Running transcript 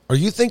Are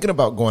you thinking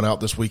about going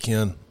out this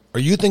weekend? Are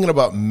you thinking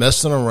about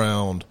messing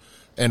around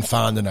and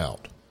finding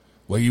out?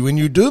 Well, when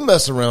you do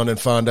mess around and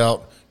find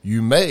out,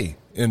 you may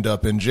end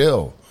up in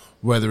jail,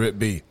 whether it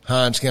be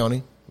Hinds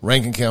County,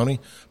 Rankin County,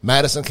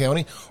 Madison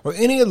County, or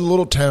any of the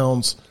little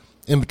towns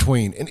in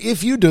between. And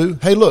if you do,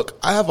 hey, look,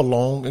 I have a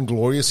long and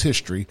glorious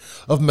history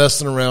of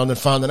messing around and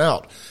finding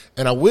out.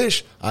 And I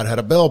wish I'd had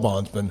a bail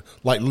bondsman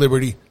like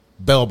Liberty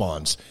Bail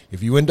Bonds.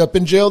 If you end up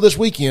in jail this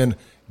weekend,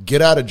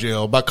 get out of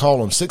jail by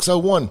calling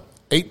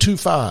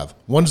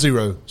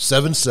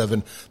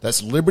 601-825-1077.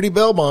 That's Liberty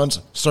Bail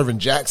Bonds, serving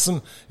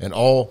Jackson and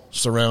all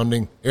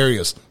surrounding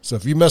areas. So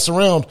if you mess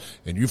around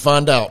and you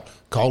find out,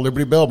 call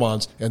Liberty Bail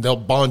Bonds and they'll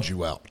bond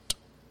you out.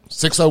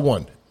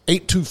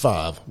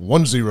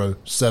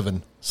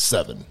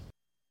 601-825-1077.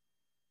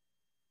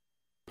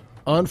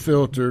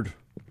 Unfiltered,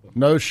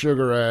 no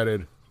sugar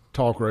added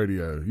talk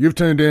radio. You've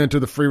tuned in to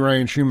the free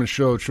range human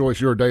show of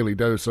choice, your daily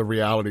dose of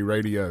reality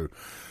radio.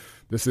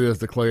 This is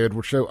the Clay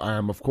Edwards Show. I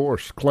am, of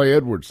course, Clay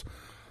Edwards.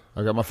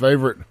 I got my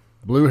favorite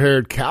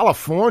blue-haired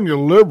California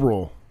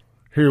liberal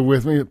here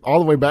with me, all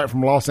the way back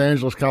from Los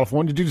Angeles,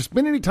 California. Did you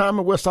spend any time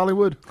in West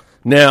Hollywood?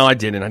 No, I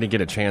didn't. I didn't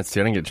get a chance to.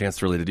 I didn't get a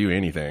chance really to do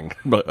anything.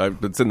 But I've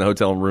been in the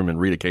hotel room and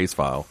read a case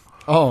file.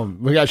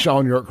 We got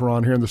SHAUN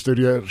YURTKURAN here in the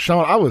studio.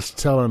 SHAUN, I was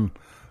telling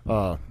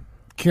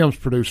Kim's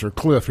producer,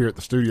 Cliff, here at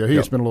the studio. He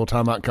had spent a little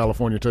time out in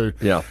California, too.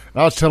 Yeah.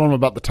 I was telling him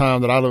about the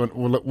time that I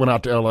went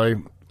out to L.A.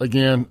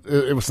 Again,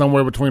 it was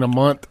somewhere between a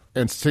month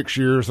and 6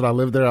 years that I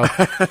lived there.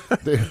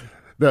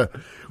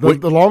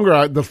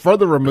 The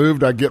further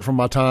removed I get from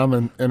my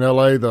time in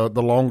L.A.,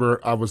 the longer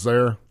I was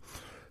there.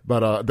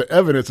 But the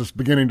evidence is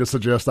beginning to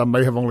suggest I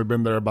may have only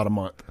been there about a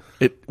month.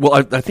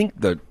 I think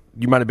that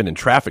you might have been in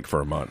traffic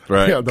for a month,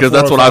 right? Yeah, because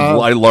that's what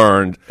I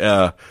learned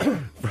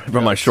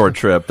from my short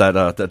trip.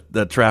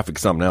 That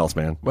traffic's something else,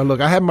 man. Well, look,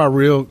 I had my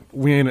real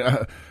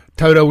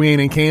Toto, we ain't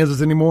in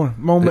Kansas anymore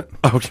moment.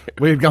 Okay.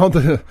 We had gone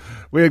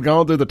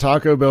through the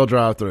Taco Bell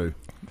drive-thru,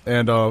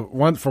 and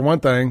for one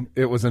thing,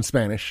 it was in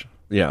Spanish.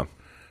 Yeah,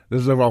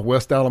 this is over off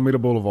West Alameda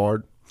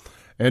Boulevard,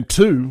 and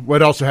two,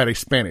 it also had a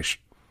Spanish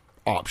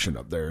option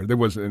up there. There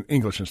was an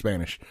English and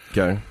Spanish.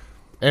 Okay.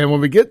 And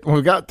when we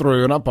got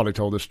through, and I probably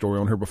told this story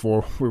on here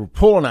before, we were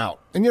pulling out,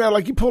 and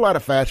like you pull out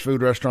of fast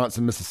food restaurants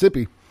in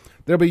Mississippi,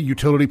 there'll be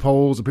utility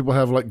poles, and people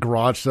have like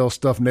garage sale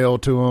stuff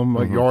nailed to them,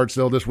 like yard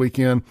sale this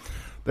weekend.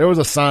 There was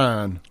a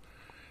sign,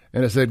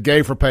 and it said,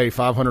 "Gay for pay,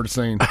 $500 a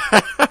scene."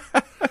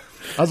 I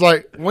was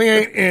like,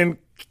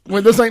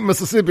 this ain't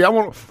Mississippi. I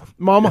want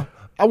to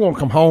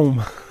come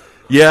home.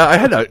 Yeah, I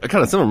had a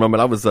kind of similar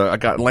moment. I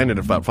got landed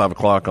at about 5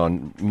 o'clock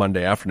on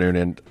Monday afternoon,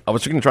 and I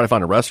was going to try to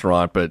find a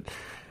restaurant, but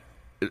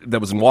that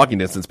was in walking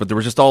distance. But there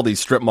was just all these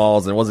strip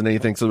malls, and it wasn't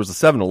anything. So there was a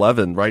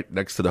 7-Eleven right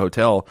next to the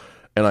hotel,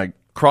 and I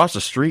crossed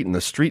the street, and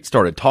the street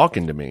started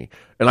talking to me,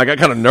 and I got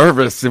kind of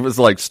nervous. It was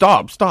like,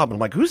 "Stop!" And I'm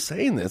like, "Who's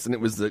saying this?" And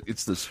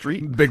it's the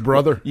street, Big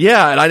Brother.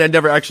 Yeah, and I'd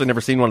never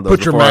seen one of those.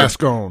 Put your before.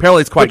 mask on.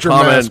 Apparently, it's quite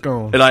common. Mask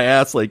on. And I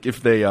asked like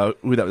if they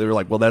who that. They were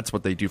like, "Well, that's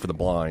what they do for the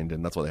blind,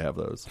 and that's why they have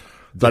those."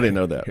 So I didn't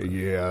know that.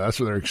 Yeah, that's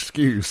their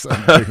excuse.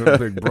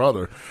 Big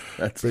Brother.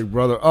 That's Big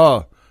Brother.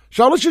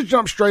 SHAUN, let's just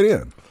jump straight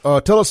in.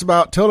 Tell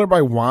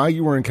everybody why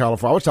you were in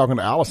California. I was talking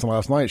to Allison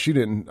last night. She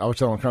didn't. I was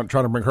trying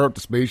to bring her up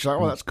to speed. She's like,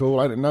 "Well, that's cool.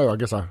 I didn't know. I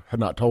guess I had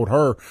not told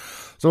her."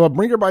 So I'll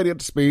bring everybody up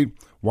to speed.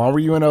 Why were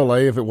you in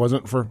L.A. if it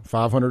wasn't for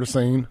 $500 a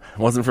scene? It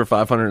wasn't for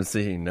 $500 a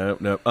scene.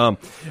 No.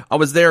 I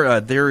was there.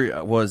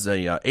 There was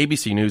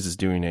ABC News is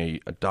doing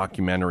a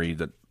documentary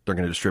that they're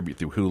going to distribute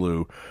through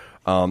Hulu.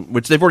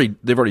 Which they've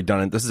already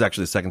done it. This is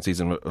actually the second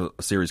season of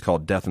a series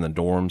called Death in the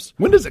Dorms.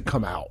 When does it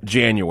come out?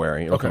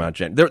 January. It'll come out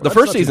The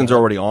first season's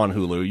already on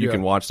Hulu. You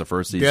can watch the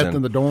first season. Death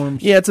in the Dorms?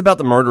 Yeah, it's about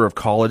the murder of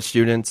college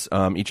students.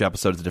 Each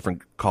episode is a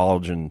different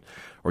college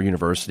or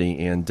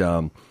university.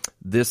 And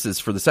this is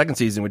for the second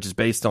season, which is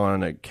based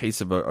on a case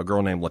of a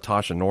girl named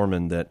Latasha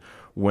Norman that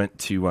went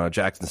to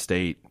Jackson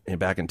State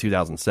back in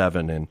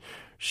 2007. And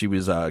she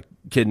was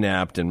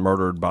kidnapped and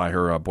murdered by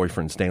her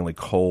boyfriend, Stanley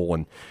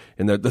Cole. And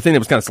the thing that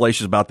was kind of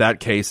salacious about that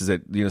case is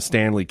that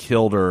Stanley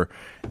killed her,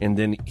 and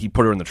then he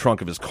put her in the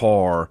trunk of his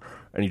car,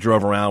 and he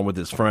drove around with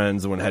his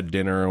friends and had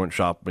dinner and went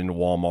shopping to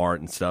Walmart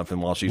and stuff.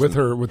 And while she's with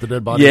the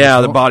dead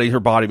body,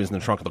 her body was in the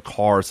trunk of the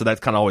car. So that's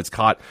kind of always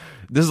caught.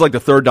 This is like the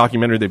third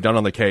documentary they've done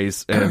on the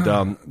case,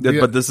 and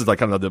but this is like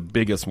kind of the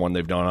biggest one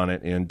they've done on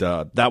it. And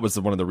that was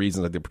one of the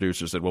reasons that the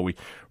producer said, "Well, we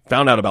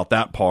found out about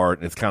that part,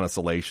 and it's kind of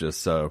salacious."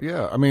 So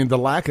yeah, I mean the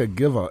lack of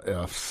give a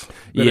f's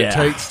that it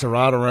takes to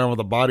ride around with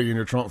a body in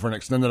your trunk for an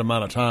extended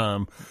amount of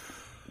time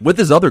with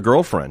his other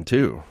girlfriend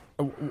too.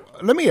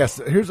 Let me ask.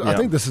 I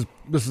think this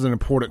is an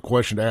important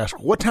question to ask.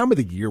 What time of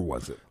the year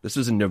was it? This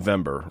was in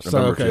November.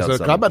 So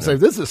I'm about to say,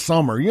 this is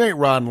summer. You ain't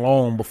riding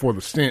long before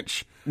the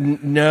stench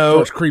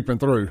starts creeping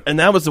through. And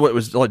that was what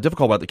was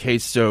difficult about the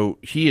case. So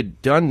he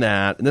had done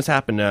that, and this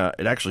happened.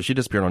 She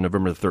disappeared on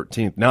November the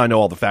 13th. Now I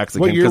know all the facts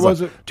again. What year was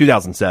it?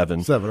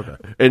 2007. Okay.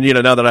 And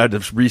now that I had to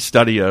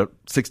restudy a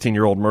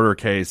 16-year-old murder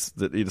case,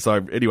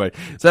 so it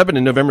happened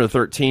in November the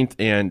 13th,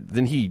 and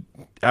then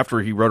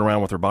after he rode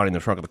around with her body in the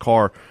trunk of the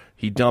car,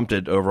 he dumped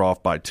it over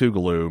off by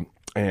Tougaloo,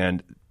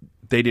 and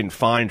they didn't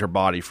find her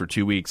body for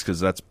 2 weeks because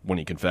that's when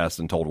he confessed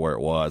and told where it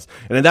was.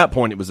 And at that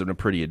point, it was in a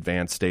pretty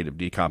advanced state of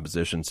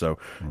decomposition, so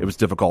it was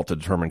difficult to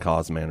determine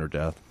cause, manner, of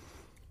death.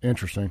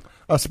 Interesting.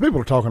 So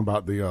people are talking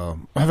about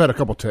I've had a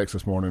couple texts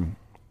this morning,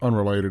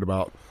 unrelated,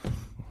 about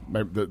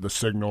maybe the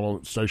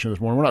signal station this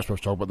morning. We're not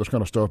supposed to talk about this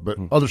kind of stuff, but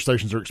other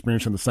stations are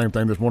experiencing the same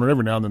thing this morning.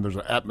 Every now and then there's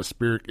an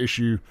atmospheric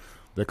issue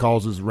that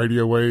causes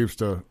radio waves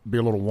to be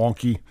a little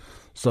wonky.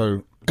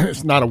 So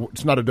it's not a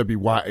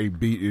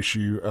WYAB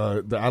issue.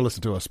 I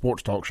listen to a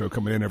sports talk show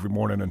coming in every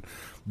morning, and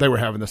they were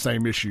having the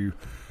same issue,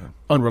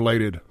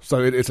 unrelated.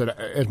 So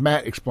as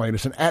Matt explained,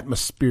 it's an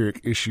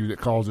atmospheric issue that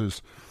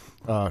causes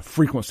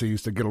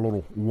frequencies to get a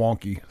little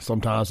wonky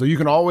sometimes. So you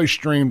can always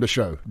stream the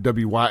show,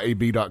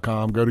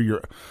 WYAB.com. Go to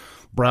your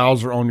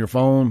browser on your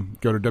phone,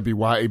 go to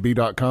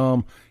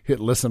WYAB.com, hit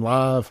listen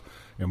live,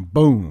 and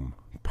boom,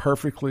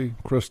 perfectly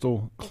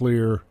crystal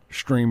clear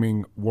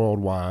streaming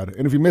worldwide.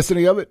 And if you miss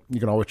any of it, you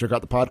can always check out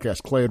the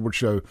podcast,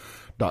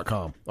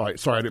 ClayEdwardsShow.com. All right,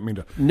 sorry, I didn't mean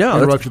to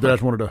interrupt you there.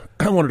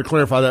 I wanted to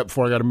clarify that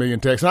before I got a million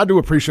texts. And I do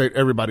appreciate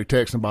everybody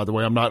texting, by the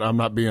way. I'm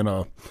not being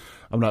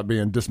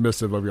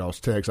dismissive of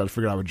y'all's texts. I just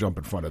figured I would jump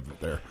in front of it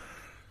there.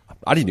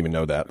 I didn't even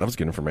know that. That was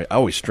good information. I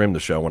always stream the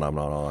show when I'm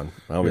not on.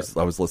 I always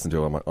listen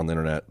to it on the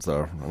internet,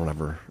 so I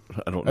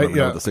don't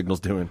know what the signal's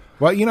doing.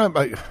 Well,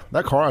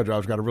 that car I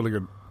drive's got a really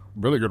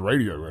good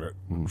radio in it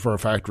for a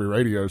factory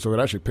radio, so it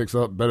actually picks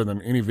up better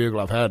than any vehicle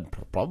I've had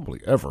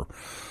probably ever.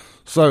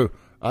 So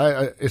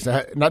it's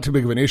not too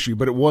big of an issue,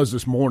 but it was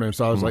this morning.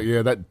 So I was like,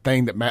 yeah, that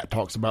thing that Matt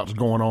talks about is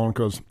going on,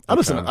 because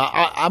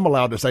I'm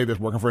allowed to say this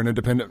working for an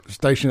independent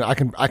station. I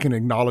can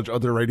acknowledge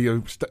other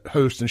radio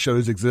hosts and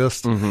shows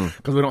exist,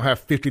 because we don't have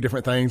 50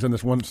 different things in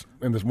this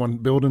one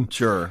building.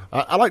 Sure.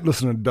 I like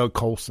listening to Doug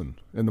Colson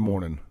in the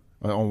morning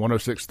on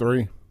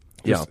 106.3.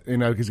 Yeah,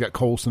 he's got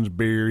Colson's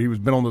beer.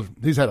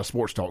 He's had a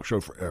sports talk show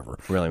forever.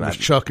 Really, it was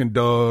Chuck and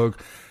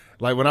Doug.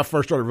 Like when I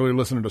first started really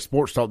listening to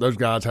sports talk, those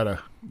guys had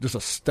just a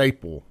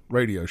staple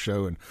radio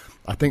show, and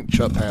I think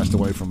Chuck passed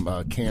away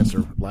from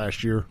cancer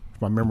last year,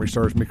 if my memory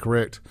serves me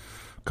correct,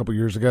 a couple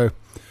years ago.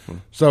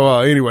 So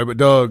anyway, but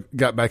Doug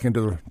got back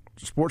into the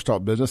sports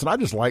talk business, and I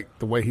just like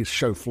the way his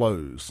show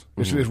flows.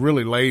 It's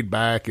really laid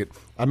back.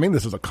 I mean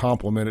this is a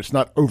compliment. It's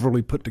not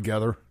overly put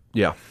together.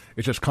 Yeah.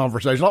 It's just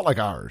conversation, not like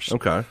ours.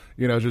 Okay.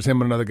 Just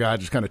him and another guy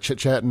just kind of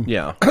chit-chatting.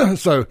 Yeah.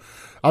 So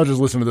I was just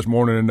listening to this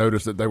morning and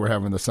noticed that they were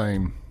having the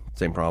same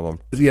problem.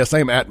 Yeah,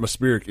 same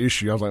atmospheric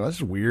issue. I was like,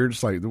 that's weird.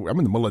 It's like, I'm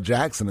in the middle of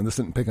Jackson, and this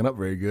isn't picking up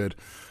very good.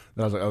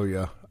 And I was like, oh,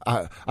 yeah.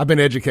 I've been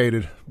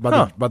educated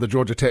by the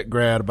Georgia Tech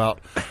grad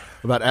about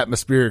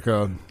atmospheric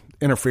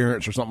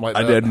interference or something like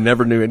that. I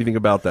never knew anything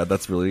about that.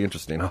 That's really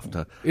interesting.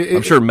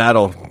 I'm sure Matt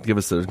will give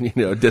us a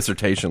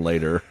dissertation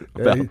later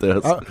about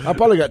this. I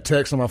probably got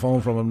texts on my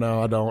phone from him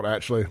now. I don't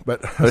actually,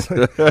 but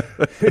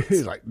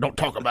he's like, "Don't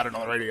talk about it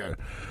on the radio."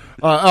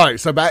 All right,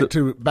 so back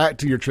to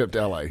your trip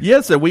to LA. Yeah,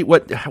 so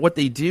what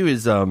they do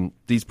is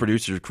these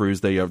producer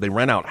crews they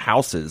rent out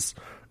houses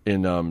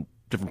in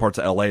different parts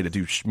of LA to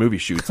do movie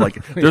shoots.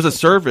 Like there's a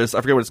service, I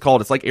forget what it's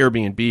called. It's like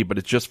Airbnb, but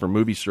it's just for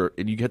movie shoot.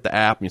 And you get the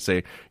app and you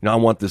say, I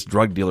want this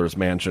drug dealer's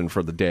mansion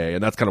for the day.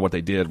 And that's kind of what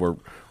they did where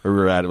we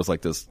were at. It was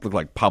like looked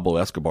like Pablo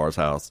Escobar's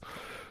house.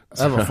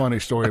 I have a funny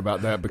story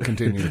about that, but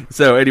continue.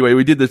 So anyway,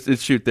 we did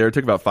this shoot there. It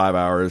took about 5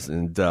 hours,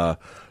 and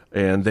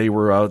they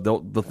were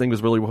the thing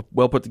was really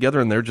well put together,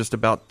 and they're just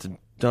about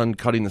done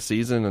cutting the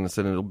season, and I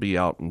said it'll be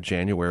out in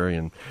January,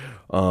 and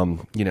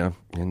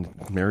and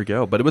there we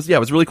go. But it was a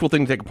really cool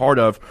thing to take a part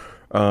of.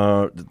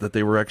 That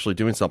they were actually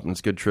doing something.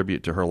 It's a good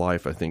tribute to her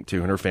life, I think,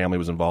 too, and her family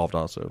was involved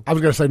also. I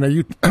was going to say, now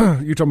you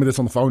told me this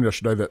on the phone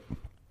yesterday that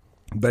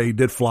they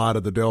did fly to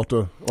the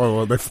Delta,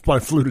 or they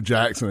flew to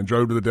Jackson and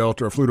drove to the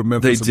Delta, or flew to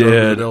Memphis and drove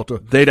to the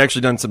Delta. They'd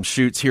actually done some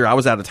shoots here. I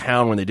was out of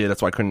town when they did.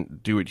 That's why I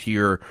couldn't do it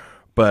here.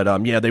 But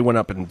they went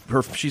up, and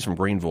she's from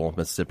Greenville,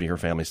 Mississippi. Her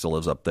family still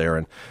lives up there,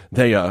 and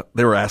they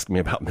were asking me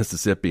about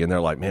Mississippi, and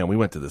they're like, "Man, we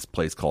went to this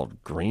place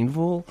called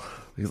Greenville."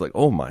 He's like,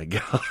 "Oh my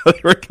god!"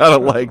 They were kind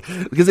of like,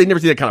 because they never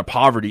see that kind of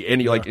poverty, and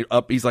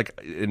he's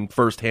like in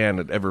firsthand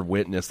had ever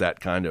witnessed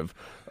that kind of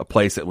a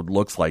place that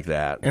looks like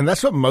that. And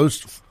that's what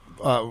most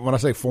when I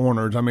say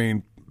foreigners, I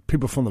mean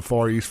people from the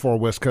far east, far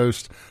west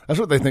coast. That's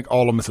what they think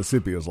all of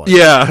Mississippi is like.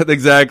 Yeah,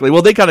 exactly.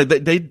 Well, they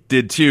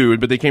did too,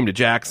 but they came to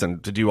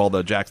Jackson to do all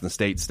the Jackson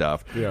State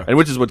stuff. Yeah, and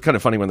which is what's kind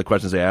of funny when the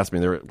questions they asked me,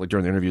 they're like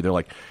during the interview, they're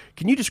like,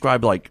 "Can you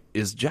describe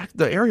is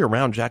the area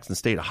around Jackson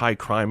State a high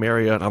crime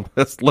area?" And I'm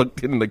just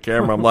looked in the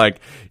camera. I'm like,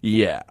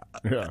 yeah,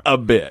 a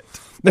bit.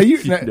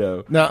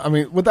 Now, I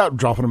mean, without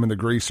dropping them in the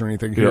grease or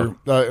anything here,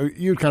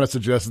 you kind of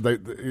suggested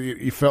that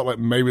you felt like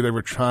maybe they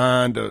were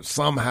trying to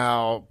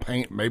somehow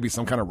paint maybe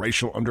some kind of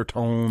racial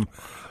undertone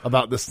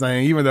about this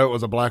thing, even though it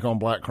was a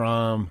black-on-black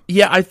crime.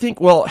 Yeah, I think.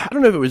 Well, I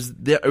don't know if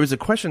it was a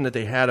question that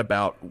they had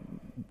about.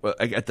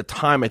 At the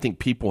time, I think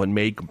people had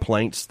made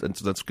complaints, and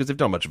so that's because they've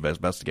done a bunch of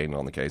investigating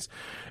on the case,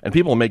 and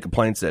people had made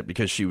complaints that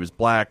because she was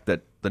black,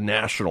 that the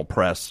national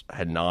press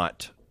had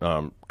not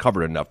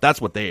covered enough.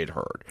 That's what they had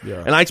heard.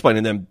 Yeah. And I explained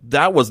to them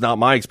that was not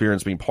my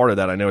experience being part of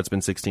that. I know it's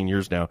been 16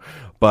 years now,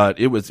 but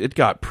it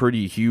got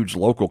pretty huge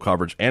local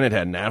coverage, and it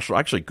had national. I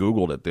actually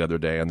Googled it the other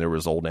day, and there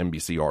was old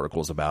NBC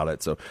articles about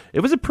it. So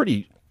it was a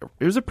pretty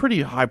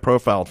high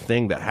profile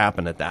thing that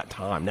happened at that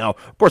time. Now,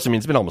 of course, I mean,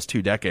 it's been almost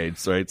 2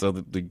 decades, right?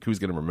 So who's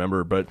going to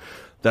remember? But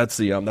that's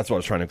what I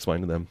was trying to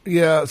explain to them.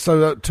 Yeah.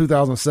 So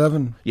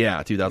 2007.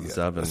 Yeah,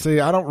 2007. See,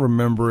 I don't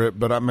remember it,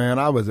 but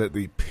I was at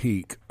the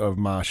peak of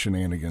my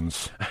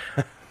shenanigans.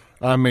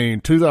 I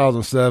mean,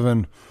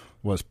 2007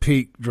 was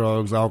peak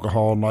drugs,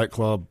 alcohol,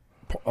 nightclub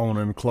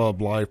owning,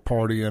 club life,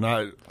 party, and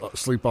I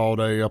sleep all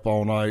day, up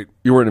all night.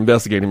 You weren't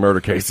investigating murder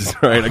cases,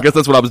 right? I guess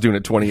that's what I was doing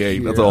at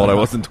 28. That's all I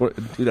was in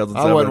 2007.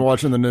 I wasn't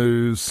watching the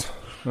news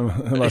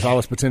unless I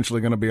was potentially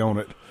going to be on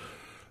it.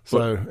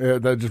 So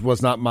that just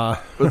was not my.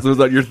 Was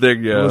that your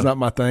thing? Yeah, it was not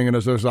my thing,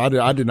 and so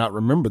I did not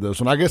remember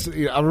this one. I guess I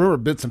remember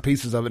bits and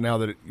pieces of it now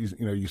that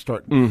you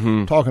start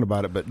talking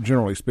about it, but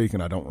generally speaking,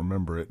 I don't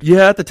remember it.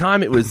 Yeah, at the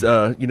time it was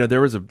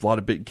there was a lot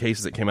of big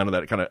cases that came out of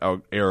that kind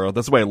of era.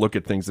 That's the way I look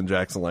at things in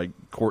Jackson, like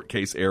court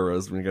case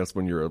eras. I guess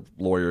when you're a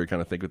lawyer, you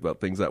kind of think about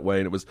things that way.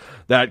 And it was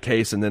that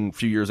case, and then a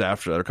couple years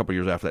after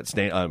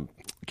that,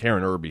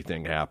 Karen Irby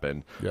thing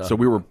happened. Yeah. So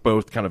we were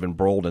both kind of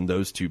embroiled in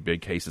those 2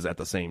 big cases at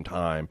the same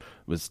time.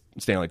 It was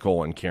Stanley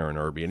Cole and Karen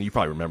Irby, and you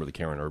probably remember the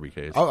Karen Irby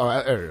case.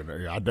 I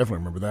definitely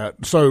remember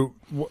that. So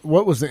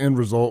what was the end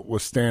result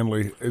with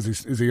Stanley?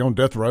 Is he on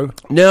death row?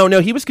 No,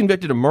 he was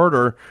convicted of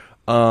murder.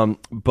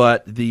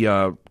 But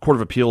the Court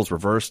of Appeals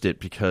reversed it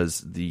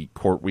because the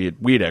court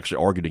we had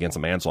actually argued against a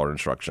manslaughter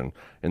instruction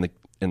in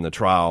the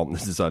trial.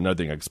 This is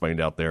another thing I explained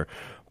out there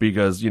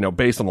because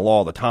based on the law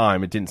at the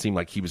time, it didn't seem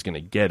like he was going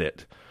to get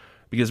it.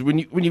 Because when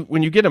you get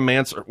when you're going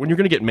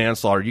to get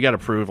manslaughter, you got to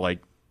prove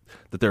like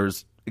that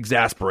there's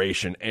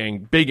exasperation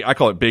and I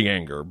call it big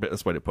anger.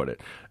 That's the way to put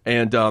it.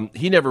 And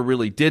he never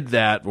really did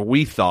that. Well,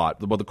 we thought,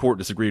 the court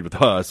disagreed with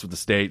us, with the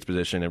state's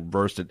position, and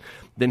reversed it.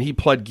 Then he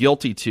pled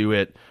guilty to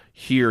it.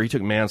 Here, he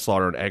took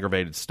manslaughter and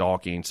aggravated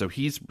stalking. So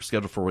he's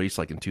scheduled for release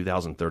like in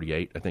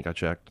 2038. I think I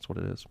checked. That's what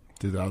it is.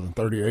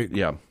 2038.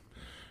 Yeah.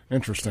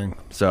 Interesting.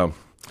 So.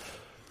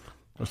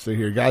 Let's see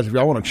here. Guys, if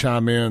y'all want to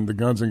chime in, the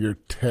Guns and Gear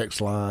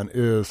text line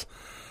is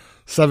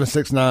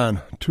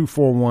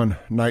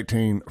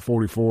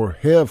 769-241-1944.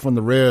 Hev from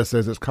the Red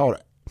says it's called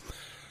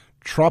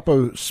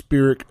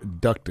tropospheric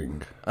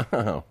ducting.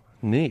 Oh,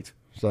 neat.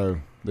 So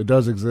it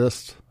does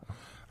exist.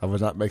 I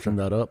was not making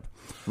that up.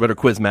 Better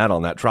quiz Matt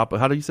on that.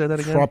 How do you say that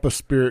again?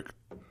 Tropospheric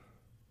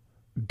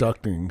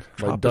ducting.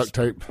 Like duct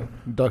tape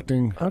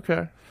ducting.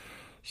 Okay.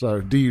 So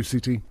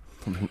DUCT.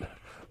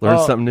 Learn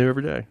something new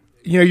every day.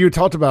 You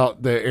talked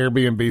about the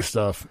Airbnb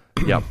stuff.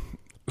 Yeah.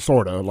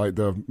 Sort of, like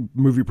the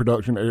movie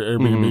production,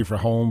 Airbnb for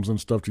homes and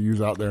stuff to use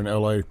out there in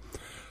L.A.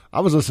 I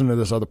was listening to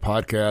this other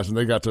podcast, and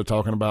they got to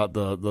talking about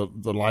the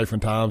life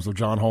and times of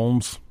John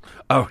Holmes.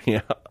 Oh,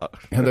 yeah.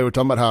 And they were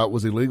talking about how it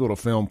was illegal to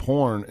film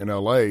porn in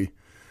L.A.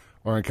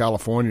 or in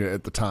California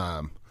at the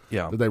time.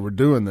 Yeah. That they were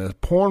doing this.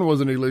 Porn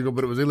wasn't illegal,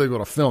 but it was illegal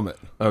to film it.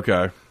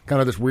 Okay.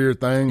 Kind of this weird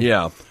thing.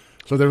 Yeah.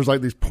 So there was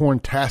like these porn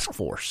task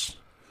force.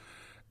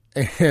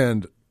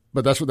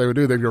 But that's what they would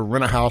do. They'd go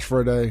rent a house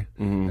for a day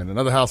and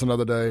another house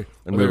another day.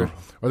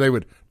 Or they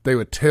would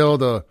tell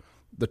the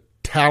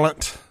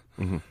talent,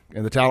 and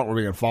the talent were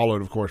being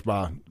followed, of course,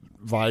 by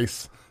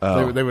Vice.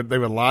 Oh. They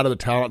would lie to the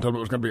talent, tell them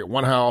it was going to be at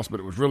one house, but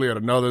it was really at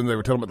another, and they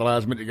would tell them at the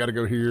last minute, you got to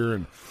go here.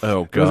 And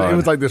oh, God. It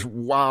was like this,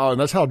 wow. And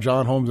that's how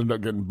John Holmes ended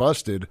up getting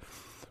busted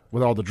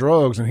with all the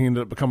drugs, and he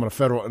ended up becoming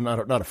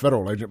not a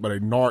federal agent, but a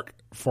narc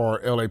for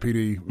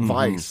LAPD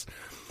Vice.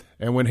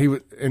 And when he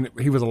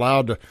was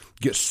allowed to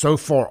get so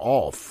far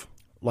off,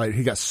 like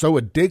he got so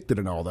addicted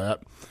and all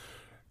that,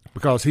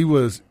 because he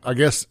was, I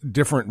guess,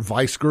 different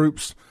Vice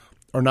groups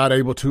are not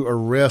able to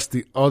arrest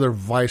the other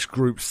Vice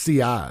group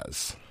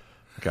CIs.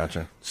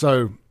 Gotcha.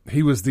 So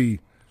he was the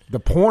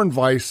porn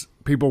Vice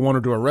people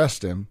wanted to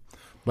arrest him,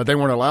 but they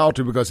weren't allowed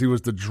to because he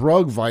was the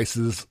drug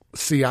Vice's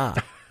CI.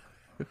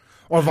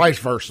 Or vice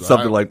versa.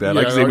 Something like that.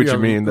 I can see what you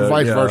mean, though.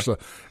 Vice versa.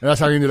 And that's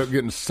how he ended up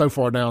getting so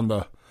far down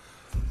the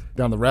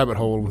rabbit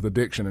hole with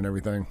addiction and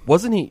everything.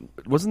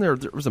 Wasn't there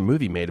was a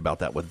movie made about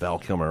that with Val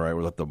Kilmer, right?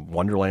 With the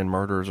Wonderland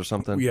murders or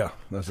something? Yeah.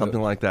 That's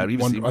something like that. I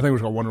think it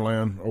was called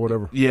Wonderland or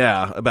whatever.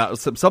 Yeah, about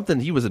something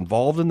he was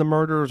involved in the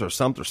murders or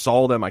something, or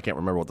saw them. I can't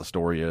remember what the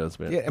story is.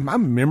 But. Yeah, and my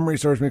memory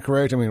serves me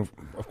correct. I mean,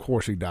 of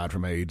course he died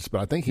from AIDS,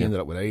 but I think he ended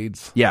up with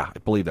AIDS. Yeah, I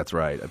believe that's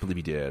right. I believe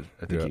he did.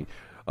 I think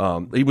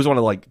he was one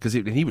of because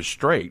he was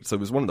straight, so he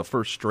was one of the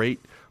first straight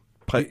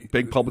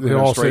big publicly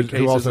straight cases.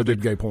 Who also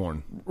did gay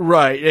porn.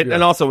 Right,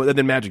 and also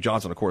then Magic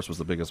Johnson, of course, was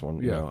the biggest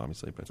one.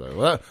 Obviously. But.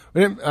 So,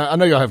 I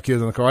know y'all have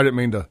kids in the car. I didn't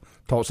mean to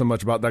talk so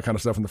much about that kind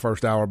of stuff in the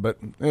first hour, but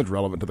it's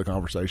relevant to the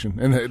conversation.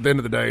 And at the end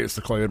of the day, it's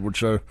the Clay Edwards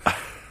Show.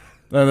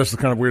 And this is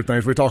the kind of weird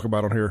things we talk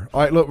about on here.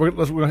 All right, look, we're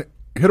going to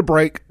hit a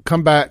break,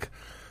 come back,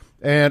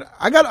 and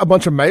I got a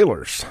bunch of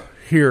mailers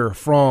here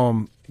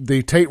from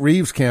the Tate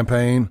Reeves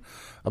campaign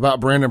about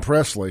Brandon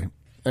Presley.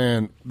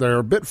 And they're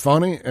a bit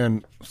funny,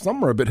 and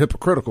some are a bit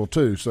hypocritical,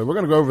 too. So we're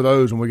going to go over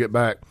those when we get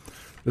back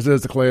This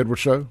is the Clay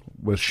Edwards Show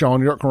with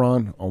SHAUN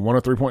YURTKURAN on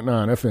 103.9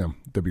 FM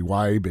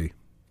WYAB.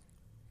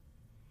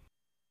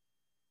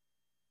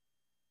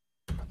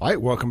 All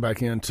right, welcome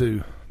back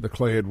into the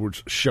Clay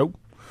Edwards Show,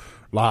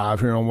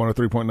 live here on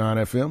 103.9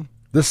 FM.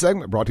 This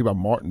segment brought to you by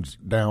Martin's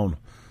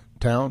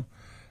Downtown.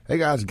 Hey,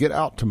 guys, get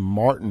out to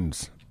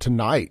Martin's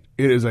tonight.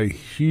 It is a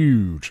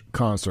huge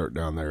concert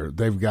down there.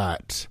 They've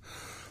got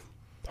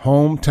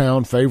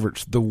hometown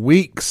favorites, the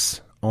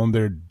Weeks, on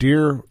their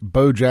Dear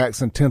Bo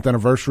Jackson 10th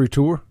anniversary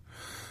tour.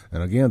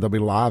 And again, they'll be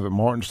live at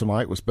Martin's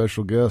tonight with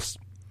special guests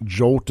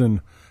Jolton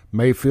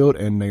Mayfield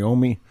and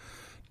Naomi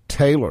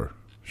Taylor.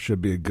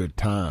 Should be a good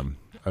time.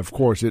 Of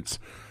course, it's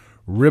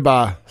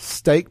ribeye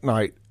steak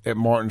night at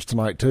Martin's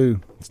tonight,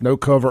 too. It's no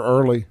cover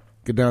early.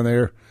 Get down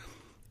there,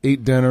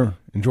 eat dinner,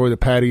 enjoy the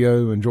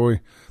patio,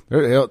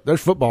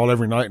 there's football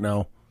every night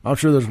now. I'm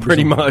sure there's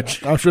pretty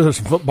much. I'm sure there's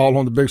some football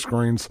on the big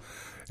screens.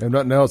 And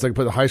nothing else, they can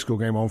put the high school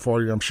game on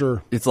for you, I'm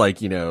sure. It's like,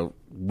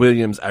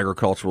 Williams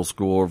Agricultural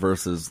School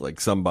versus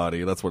like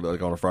somebody. That's what,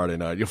 like on a Friday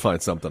night, you'll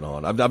find something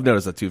on. I've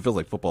noticed that too. It feels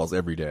like football's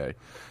every day.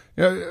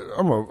 Yeah,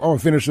 I'm gonna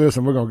finish this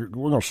and we're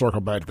gonna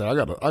circle back to that. I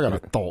got a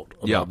thought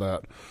about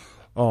that.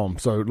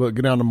 So look,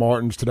 get down to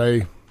Martin's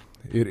today.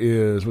 It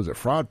is, was it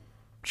fried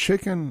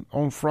chicken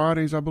on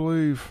Fridays, I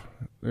believe?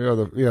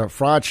 Yeah,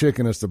 fried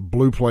chicken is the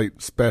blue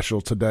plate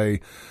special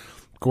today.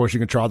 Of course, you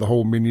can try the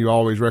whole menu. I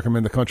always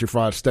recommend the country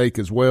fried steak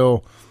as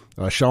well.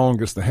 SHAUN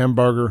gets the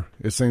hamburger.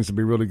 It seems to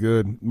be really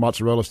good.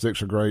 Mozzarella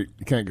sticks are great.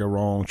 You can't go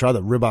wrong. Try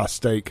the ribeye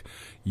steak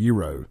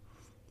gyro.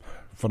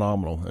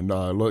 Phenomenal. And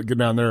look, get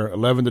down there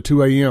 11 to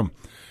 2 a.m.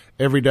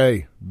 every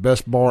day.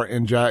 Best bar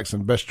in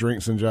Jackson, best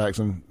drinks in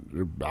Jackson.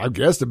 I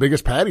guess the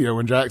biggest patio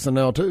in Jackson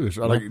now, too. It's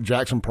like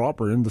Jackson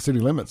proper in the city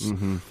limits.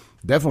 Mm-hmm.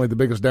 Definitely the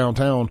biggest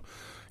downtown.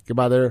 Get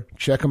by there,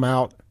 check them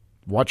out,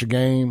 watch a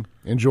game,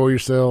 enjoy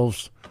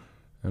yourselves,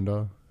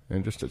 and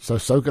just so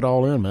soak it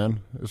all in,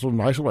 man. It's a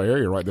nice little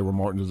area right there where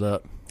Martin's is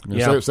at.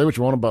 Say what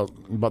you want about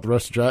the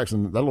rest of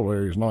Jackson. That little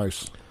area is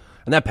nice.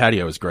 And that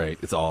patio is great.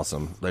 It's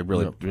awesome. They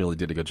really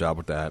did a good job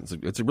with that.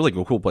 It's a really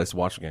cool place to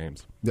watch the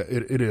games. Yeah,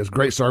 it is.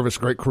 Great service,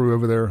 great crew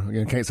over there.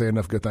 Again, can't say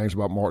enough good things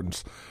about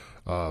Martin's.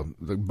 A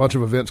bunch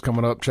of events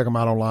coming up. Check them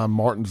out online,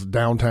 Martin's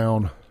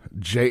Downtown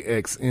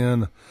JXN.com.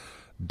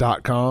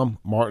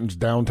 Martin's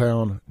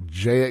Downtown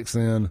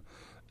JXN.com.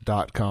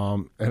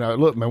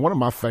 And look, man, one of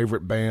my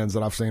favorite bands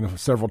that I've seen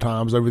several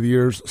times over the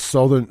years,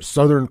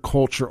 Southern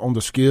Culture on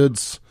the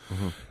Skids,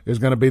 is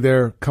going to be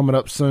there coming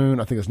up soon.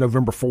 I think it's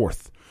November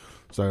 4th.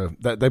 So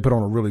they put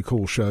on a really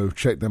cool show.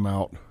 Check them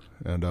out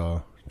and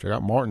check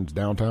out Martin's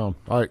Downtown.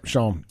 All right,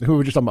 SHAUN, who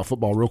were just talking about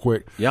football real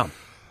quick. Yeah.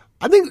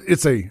 I think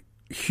it's a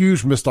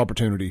huge missed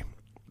opportunity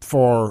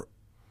for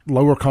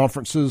lower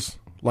conferences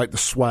like the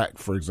SWAC,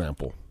 for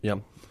example. Yeah.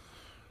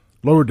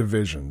 Lower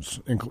divisions,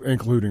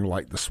 including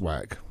like the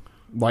SWAC,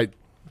 like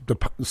the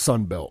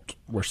Sun Belt,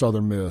 where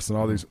Southern Miss and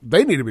all these,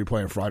 they need to be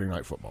playing Friday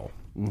night football.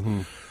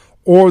 Mm-hmm.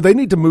 Or they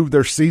need to move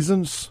their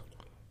seasons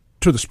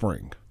to the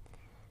spring.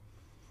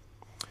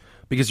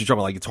 Because you're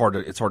talking like it's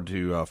hard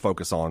to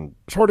focus on.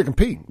 It's hard to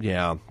compete.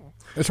 Yeah.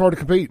 It's hard to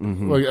compete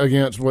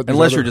against what.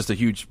 Unless you're just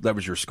that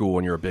was your school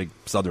and you're a big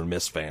Southern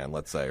Miss fan,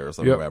 let's say, or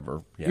something.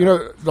 Whatever.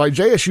 Yeah. Like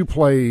JSU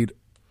played,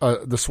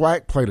 the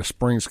SWAC played a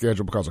spring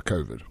schedule because of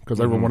COVID, because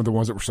they were one of the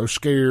ones that were so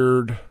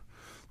scared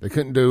they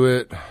couldn't do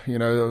it.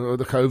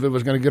 The COVID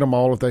was going to get them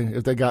all if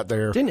they got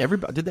there. Did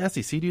the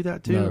SEC do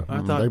that too? No,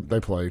 I thought they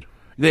played.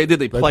 They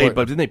played,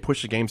 but didn't they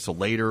push the games till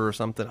later or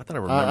something? I thought I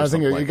remember. I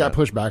think it got that.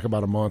 pushed back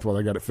about a month while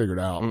they got it figured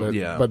out.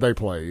 But they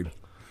played.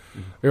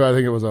 Mm-hmm. I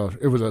think it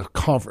was a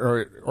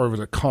conference or it was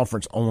a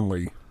conference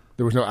only.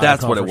 There was no.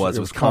 That's what it was.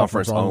 It was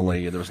conference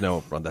only. There was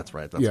no. That's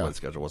right. That's what the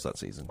schedule was that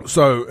season.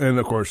 So, and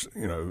of course,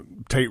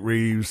 Tate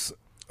Reeves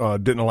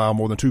didn't allow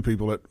more than 2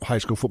 people at high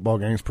school football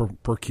games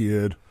per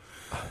kid.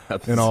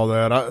 And all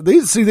that.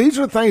 These are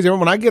the things.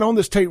 When I get on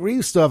this Tate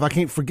Reeves stuff, I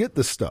can't forget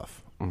this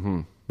stuff.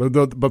 Mm-hmm.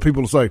 But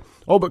people will say,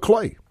 "Oh, but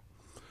Clay,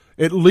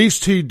 at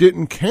least he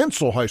didn't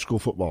cancel high school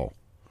football."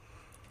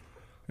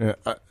 Yeah,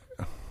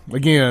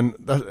 again,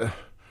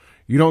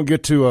 you don't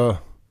get to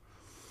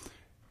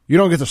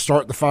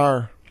start the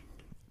fire,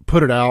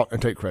 put it out, and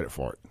take credit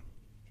for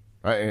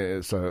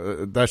it.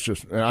 So that's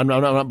just. I'm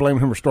not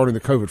blaming him for starting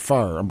the COVID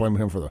fire. I'm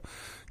blaming him for the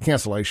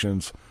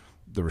cancellations,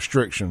 the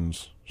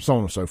restrictions, so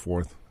on and so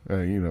forth.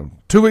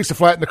 2 weeks to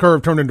flatten the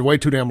curve turned into way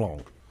too damn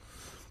long.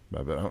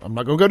 But I'm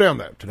not going to go down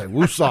that today.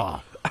 Woosah.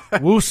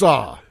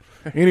 Woosah.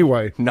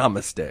 Anyway.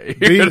 Namaste.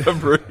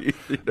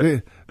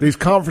 These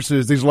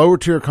conferences, these lower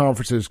tier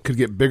conferences could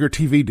get bigger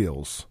TV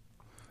deals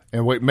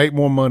and make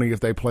more money if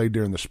they played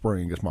during the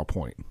spring, is my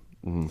point.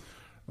 Mm-hmm.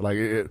 Like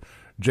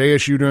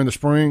JSU during the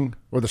spring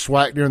or the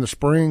SWAC during the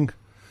spring,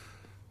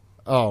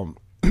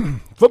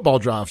 football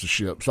drives the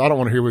ship. So I don't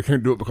want to hear we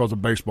can't do it because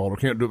of baseball or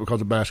can't do it because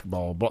of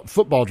basketball. But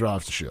football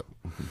drives the ship.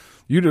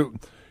 Mm-hmm.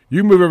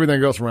 You move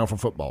everything else around from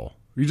football.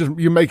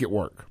 You make it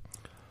work.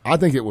 I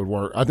think it would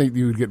work. I think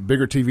you would get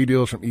bigger TV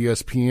deals from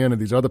ESPN and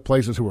these other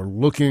places who are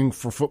looking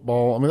for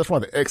football. I mean, that's why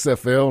the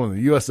XFL and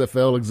the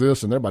USFL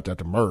exist, and they're about to have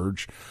to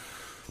merge.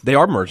 They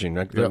are merging.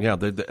 Yep. Yeah,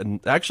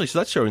 and actually, so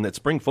that's showing that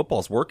spring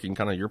football's working.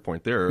 Kind of your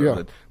point there.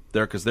 Yeah.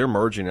 Because they're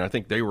merging, and I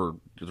think they were,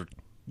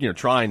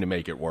 trying to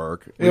make it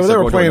work. Yeah, they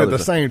were playing at the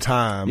same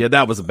time. Yeah,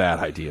 that was a bad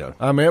idea.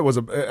 I mean,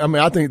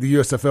 I think the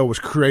USFL was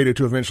created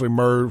to eventually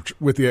merge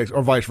with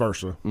or vice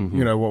versa.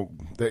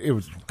 Mm-hmm. It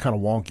was kind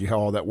of wonky how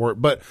all that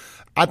worked, but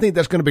I think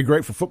that's going to be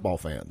great for football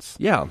fans.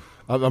 Yeah,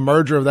 a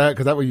merger of that,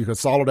 because that way you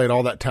consolidate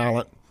all that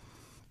talent,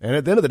 and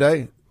at the end of the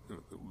day,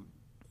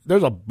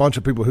 there's a bunch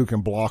of people who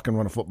can block and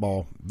run a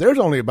football. There's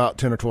only about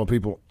 10 or 12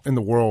 people in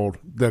the world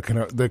that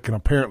can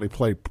apparently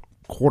play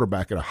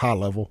quarterback at a high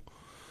level.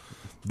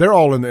 They're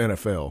all in the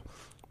NFL.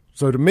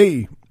 So to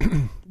me,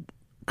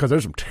 because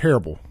there's some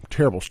terrible,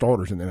 terrible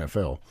starters in the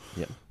NFL.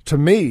 Yeah. To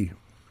me,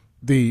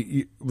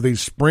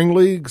 these spring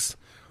leagues,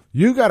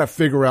 you got to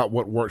figure out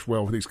what works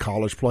well with these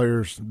college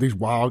players, these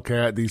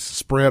wildcat, these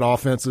spread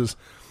offenses.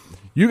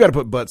 You got to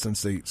put butts in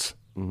seats.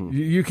 Mm-hmm.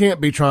 You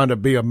can't be trying to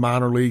be a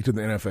minor league to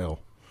the NFL.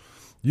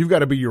 You've got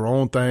to be your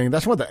own thing.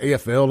 That's why the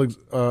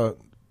AFL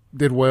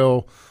did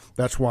well.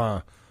 That's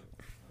why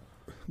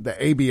the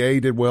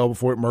ABA did well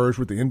before it merged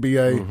with the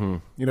NBA.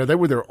 Mm-hmm. They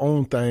were their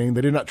own thing.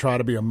 They did not try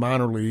to be a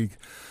minor league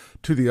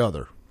to the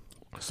other.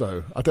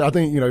 So I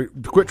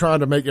think, quit trying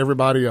to make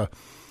everybody a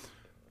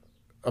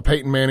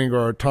Peyton Manning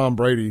or a Tom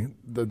Brady.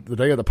 The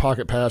day of the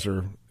pocket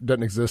passer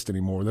doesn't exist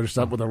anymore. They're just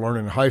not what they're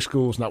learning in high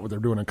school. It's not what they're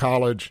doing in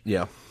college.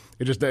 Yeah.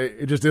 It just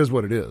is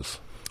what it is.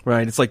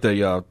 Right. It's like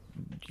the,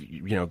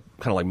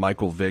 kind of like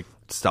Michael Vick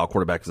style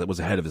quarterback that was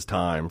ahead of his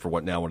time for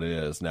what it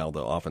is. Now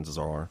the offenses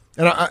are.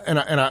 And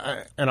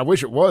I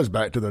wish it was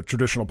back to the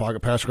traditional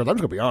pocket passer, because I'm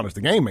just going to be honest,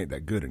 the game ain't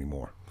that good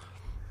anymore.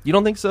 You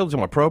don't think so? Is it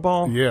my pro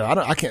ball? Yeah.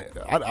 I can't.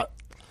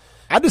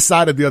 I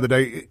decided the other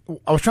day,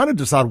 I was trying to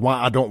decide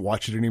why I don't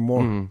watch it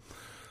anymore. Mm.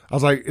 I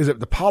was like, is it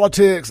the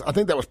politics? I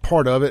think that was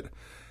part of it.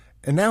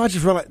 And now I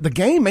just realized the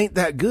game ain't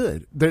that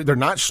good. They're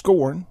not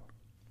scoring.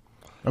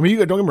 I mean,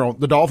 don't get me wrong.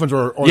 The Dolphins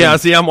are.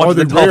 I'm watching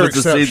the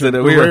Dolphins this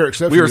season. We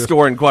were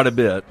scoring quite a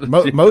bit.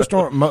 Most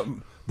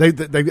aren't.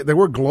 They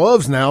wear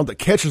gloves now that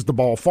catches the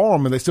ball for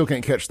them, and they still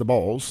can't catch the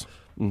balls.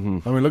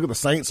 Mm-hmm. I mean, look at the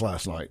Saints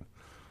last night.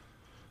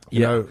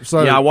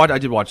 I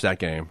did watch that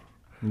game.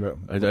 Yeah.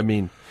 I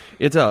mean,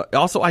 it's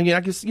also. I mean,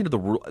 I guess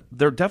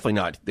they're definitely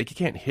not. They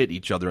can't hit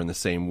each other in the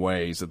same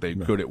ways that they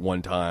could at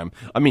one time.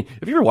 I mean,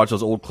 if you ever watch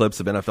those old clips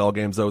of NFL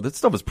games, though, that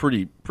stuff is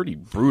pretty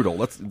brutal.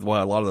 That's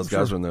why a lot of those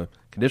guys are in the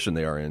condition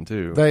they are in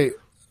too. Here's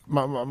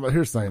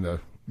the thing, though.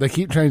 They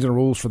keep changing the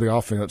rules for the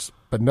offense,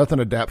 but nothing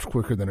adapts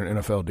quicker than an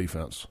NFL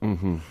defense.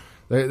 Mm-hmm.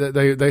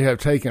 They have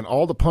taken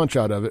all the punch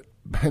out of it,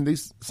 and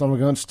these some of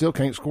the guns still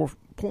can't score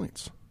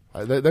points.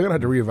 They're going to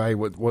have to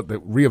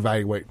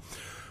reevaluate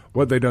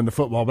what they've done to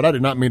football. But I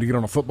did not mean to get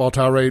on a football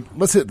tirade.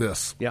 Let's hit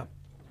this. Yeah.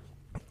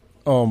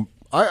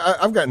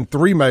 I've gotten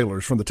 3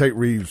 mailers from the Tate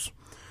Reeves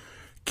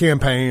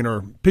campaign,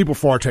 or people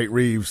for Tate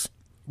Reeves.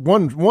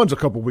 One's a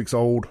couple weeks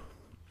old.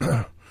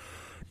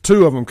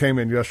 2 of them came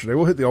in yesterday.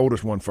 We'll hit the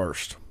oldest one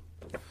first.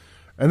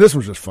 And this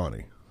was just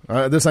funny.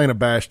 This ain't a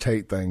Bash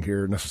Tate thing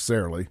here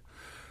necessarily.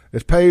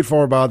 It's paid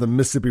for by the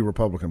Mississippi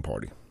Republican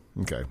Party.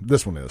 Okay,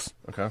 this one is.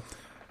 Okay.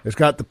 It's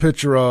got the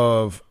picture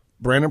of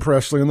Brandon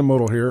Presley in the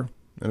middle here,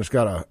 and it's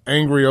got an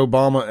angry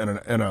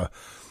Obama and a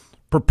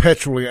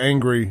perpetually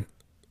angry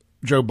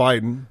Joe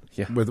Biden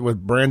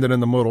with Brandon in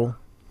the middle.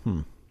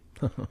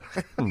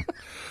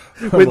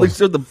 Wait, look,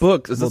 so the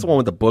books. Is this the one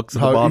with the books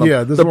at the bottom?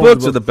 Yeah, the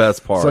books are the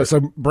best part. So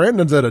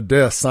Brandon's at a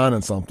desk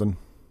signing something,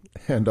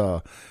 and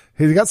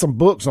he's got some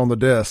books on the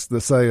desk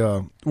that say,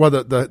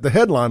 the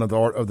headline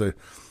of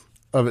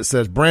it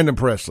says, Brandon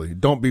Presley,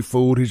 don't be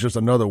fooled. He's just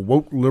another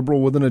woke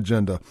liberal with an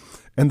agenda.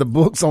 And the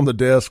books on the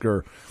desk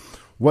are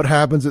What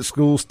Happens at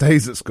School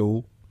Stays at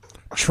School,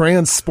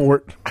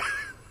 Transport,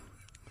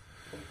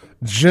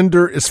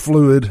 Gender is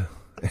Fluid,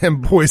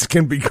 and Boys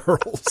Can Be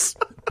Girls.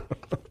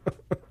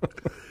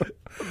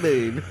 I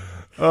mean.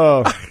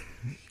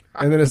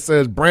 And then it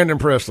says, Brandon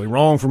Presley,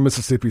 wrong from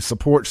Mississippi,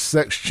 supports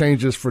sex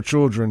changes for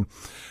children.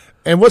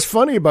 And what's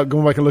funny about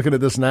going back and looking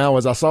at this now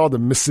is I saw the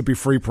Mississippi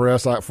Free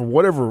Press. For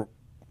whatever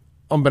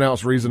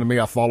unbeknownst reason to me,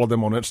 I followed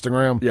them on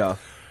Instagram. Yeah.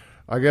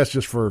 I guess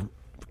just for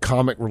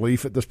comic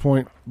relief at this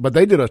point. But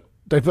they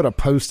put a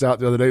post out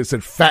the other day that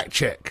said, fact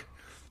check.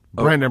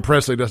 Brandon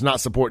Presley does not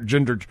support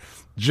gender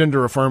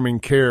affirming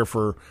care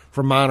for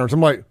minors. I'm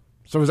like,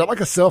 so is that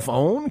like a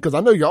self-own? Because I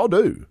know y'all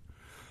do.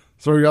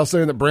 So are y'all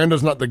saying that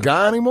Brandon's not the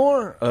guy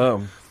anymore? I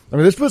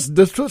mean, this puts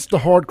the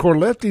hardcore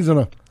lefties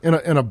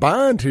in a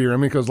bind here. I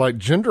mean, because like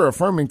gender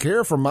affirming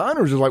care for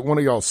minors is like one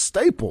of y'all's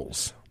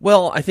staples.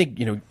 Well, I think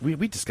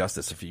we discussed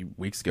this a few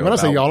weeks ago. When I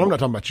say y'all, I'm not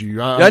talking about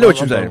you. I know what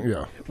you're saying.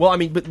 Yeah. Well, I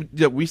mean, but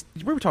we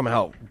were talking about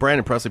how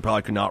Brandon Presley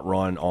probably could not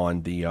run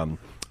on the on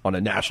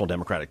a national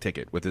Democratic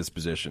ticket with his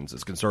positions,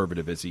 as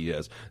conservative as he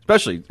is,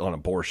 especially on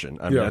abortion.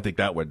 I mean, I think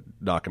that would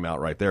knock him out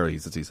right there. He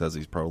says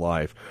he's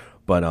pro-life,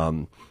 but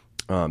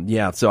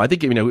So I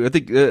think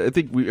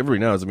everybody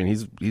knows. I mean,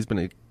 he's been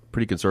a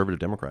pretty conservative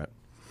Democrat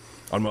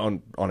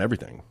on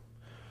everything.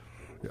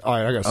 All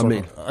right,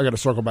 I got to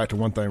circle back to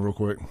one thing real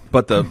quick.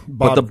 But the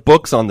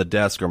books on the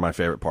desk are my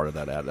favorite part of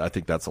that ad. I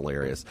think that's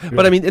hilarious. Yeah.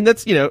 But I mean, and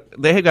that's,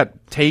 they have got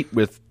Tate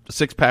with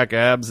 6-pack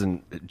abs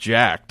and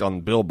jacked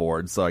on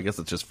billboards, so I guess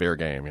it's just fair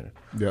game.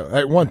 Yeah.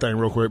 Hey, one thing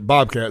real quick.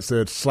 Bobcat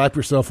said, slap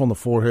yourself on the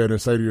forehead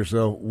and say to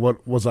yourself,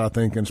 what was I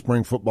thinking?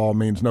 Spring football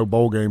means no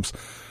bowl games.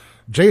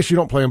 JSU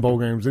don't play in bowl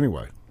games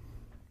anyway.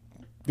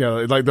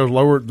 Yeah, like those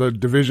the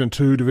Division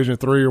 2, Division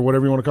 3, or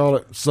whatever you want to call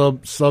it,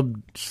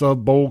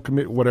 sub bowl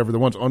commit, whatever, the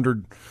ones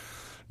under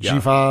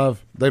G5,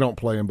 they don't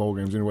play in bowl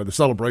games anyway. The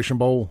Celebration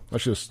Bowl,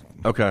 that's just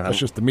the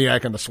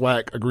MEAC and the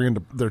SWAC agreeing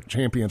to their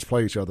champions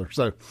play each other.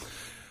 So,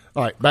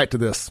 all right, back to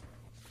this.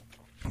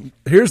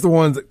 Here's the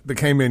ones that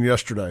came in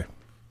yesterday.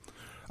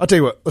 I'll tell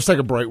you what, let's take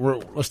a break.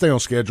 Let's stay on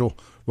schedule.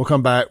 We'll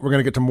come back. We're going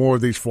to get to more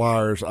of these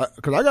flyers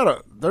because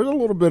there's a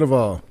little bit of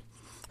a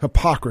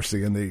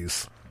hypocrisy in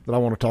these that I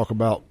want to talk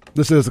about.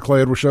 This is the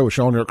Clay Edwards Show with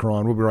SHAUN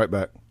YURTKURAN. We'll be right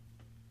back.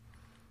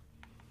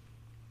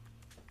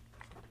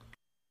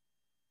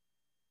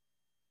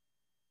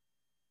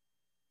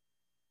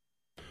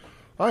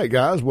 All right,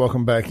 guys,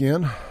 welcome back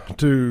in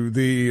to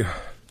the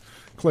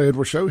Clay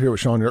Edwards Show here with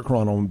SHAUN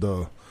YURTKURAN on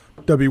the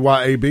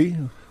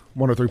WYAB 103.9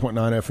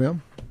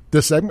 FM.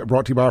 This segment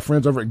brought to you by our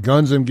friends over at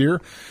Guns and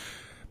Gear.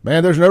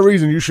 Man, there's no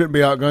reason you shouldn't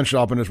be out gun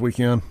shopping this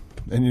weekend,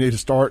 and you need to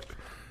start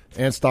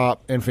and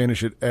stop and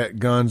finish it at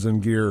Guns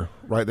and Gear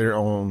right there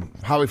on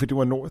Highway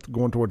 51 North,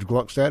 going towards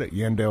Gluckstadt at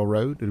Yandell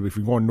Road. If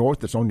you're going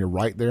north, it's on your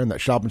right there in that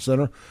shopping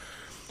center.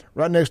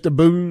 Right next to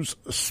Boo's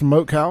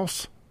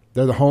Smokehouse.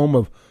 They're the home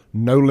of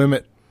No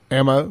Limit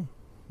Ammo.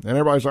 And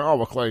everybody's like, oh,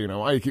 well, Clay,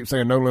 why you keep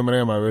saying No Limit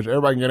Ammo?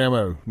 Everybody can get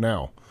ammo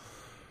now.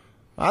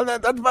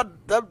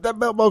 That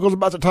belt buckle's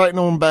about to tighten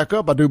on back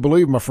up, I do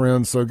believe, my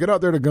friends. So get out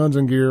there to Guns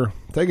and Gear.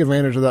 Take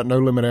advantage of that No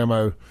Limit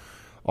Ammo.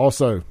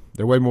 Also,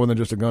 they're way more than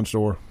just a gun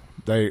store.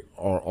 They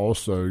are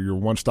also your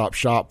one-stop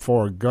shop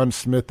for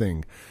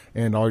gunsmithing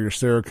and all your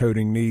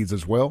Cerakoting needs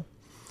as well.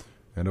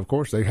 And, of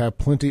course, they have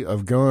plenty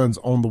of guns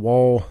on the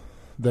wall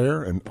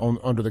there and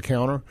under the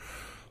counter.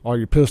 All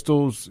your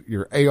pistols,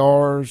 your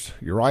ARs,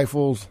 your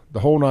rifles,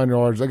 the whole 9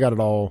 yards. They got it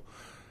all.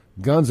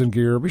 Guns and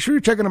Gear. Be sure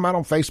you're checking them out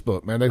on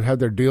Facebook, man. They've had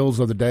their deals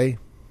of the day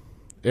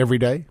every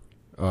day.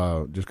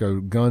 Just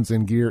go Guns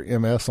and Gear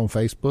MS on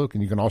Facebook,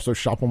 and you can also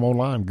shop them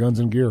online,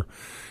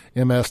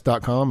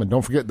 gunsandgearms.com. And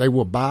don't forget, they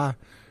will buy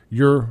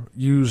your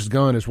used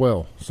gun as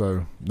well.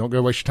 So don't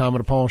go waste your time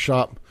at a pawn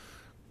shop.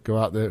 Go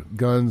out there,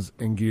 Guns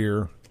and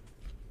Gear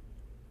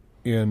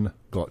in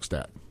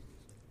Gluckstadt.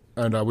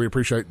 And we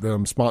appreciate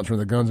them sponsoring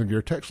the Guns and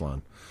Gear text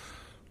line.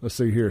 Let's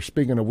see here.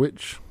 Speaking of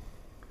which,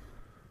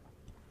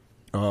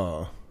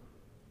 all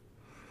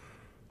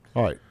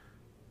right.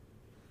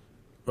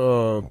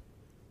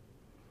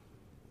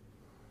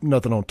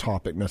 Nothing on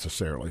topic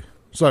necessarily.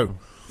 So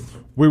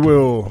we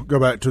will go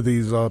back to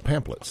these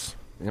pamphlets.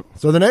 Yep.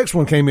 So the next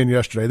one came in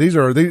yesterday.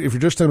 If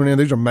you're just tuning in,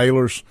 these are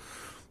mailers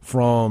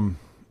from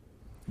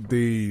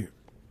the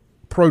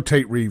Pro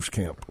Tate Reeves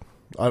camp.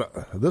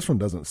 This one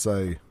doesn't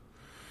say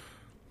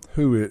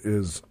who it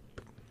is.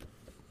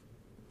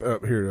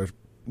 Here it is.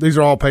 These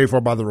are all paid for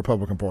by the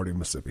Republican Party of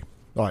Mississippi.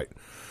 All right.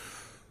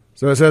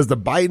 So it says the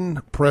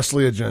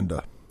Biden-Presley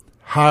agenda,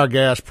 higher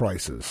gas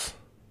prices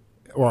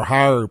or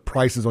higher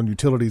prices on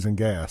utilities and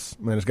gas.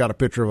 I mean, it's got a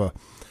picture of a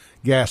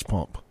gas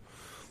pump.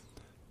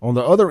 On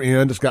the other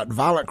end, it's got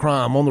violent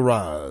crime on the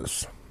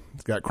rise.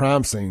 It's got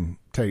crime scene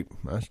tape.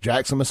 That's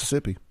Jackson,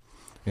 Mississippi.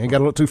 You ain't got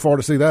to look too far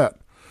to see that.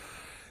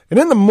 And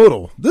in the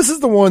middle, this is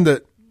the one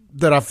that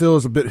I feel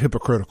is a bit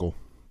hypocritical.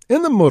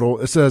 In the middle,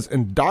 it says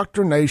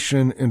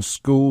indoctrination in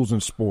schools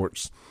and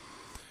sports.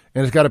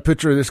 And it's got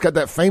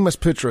that famous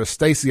picture of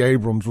Stacey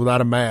Abrams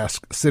without a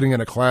mask sitting in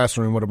a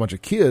classroom with a bunch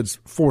of kids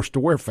forced to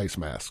wear face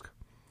masks.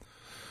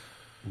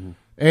 Mm-hmm.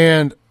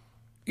 And,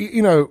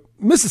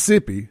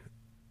 Mississippi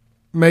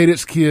made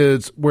its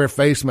kids wear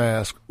face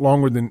masks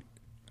longer than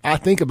I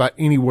think about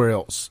anywhere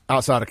else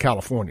outside of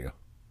California.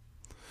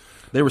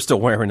 They were still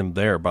wearing them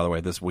there, by the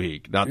way, this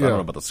week. I don't know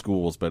about the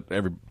schools, but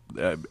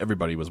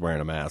everybody was wearing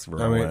a mask.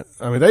 I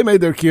mean, they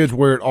made their kids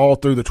wear it all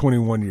through the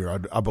 21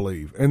 year, I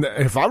believe. And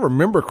if I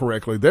remember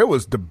correctly, there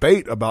was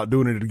debate about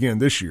doing it again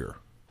this year.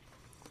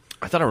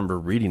 I thought I remember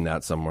reading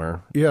that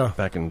somewhere. Yeah,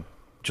 back in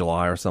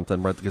July or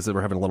something, right? Because they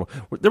were having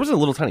there was a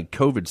little tiny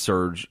COVID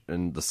surge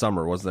in the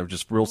summer, wasn't there?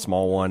 Just a real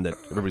small one that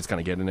everybody's kind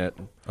of getting it.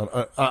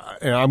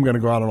 I'm going to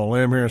go out on a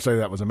limb here and say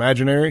that was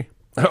imaginary.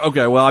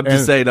 Okay, well, I'm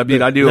just saying. I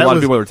mean, I knew a lot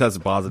of people were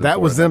testing positive. That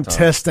was them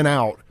testing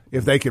out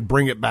if they could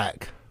bring it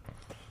back.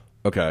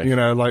 Okay,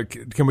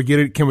 can we get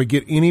it? Can we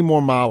get any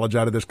more mileage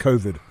out of this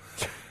COVID?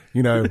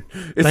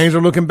 Things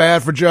are looking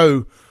bad for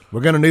Joe.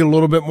 We're going to need a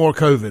little bit more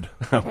COVID.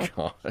 Oh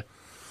God.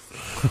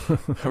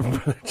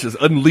 Just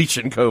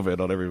unleashing COVID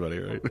on everybody,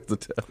 right? The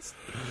test.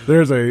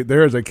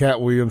 There is a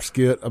Cat Williams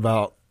skit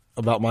about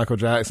Michael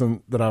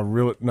Jackson that I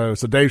really know.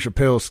 It's a Dave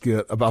Chappelle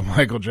skit about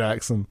Michael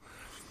Jackson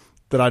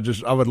that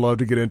I would love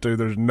to get into.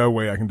 There's no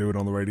way I can do it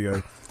on the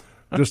radio.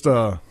 Just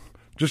go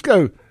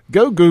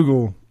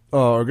Google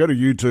or go to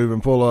YouTube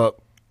and pull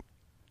up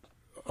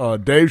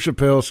Dave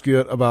Chappelle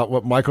skit about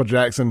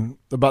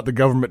about the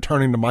government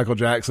turning to Michael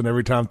Jackson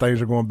every time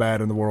things are going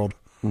bad in the world.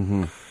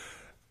 Mm-hmm.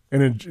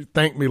 And then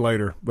thank me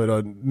later,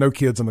 but no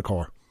kids in the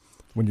car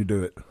when you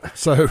do it.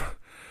 So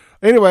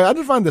anyway, I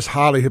just find this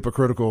highly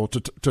hypocritical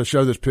to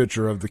show this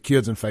picture of the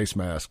kids in face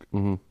masks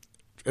in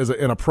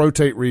a Pro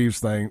Tate Reeves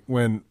thing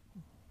when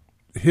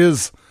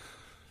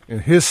in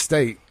his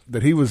state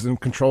that he was in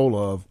control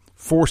of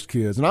forced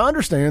kids. And I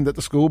understand that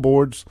the school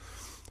boards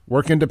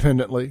work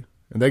independently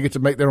and they get to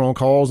make their own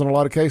calls in a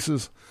lot of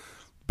cases.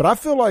 But I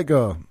feel like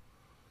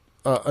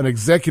an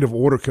executive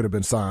order could have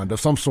been signed of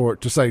some sort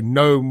to say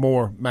no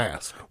more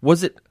masks.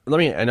 Was it?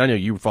 And I know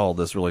you followed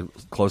this really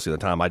closely at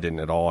the time. I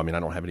didn't at all. I mean, I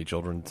don't have any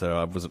children, so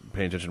I wasn't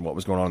paying attention to what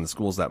was going on in the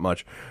schools that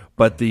much.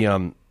 But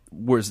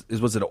was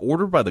it an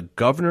order by the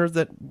governor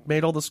that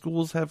made all the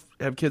schools have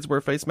kids wear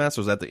face masks,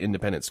 or was that the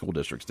independent school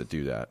districts that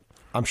do that?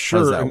 I'm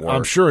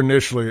sure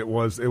initially it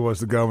was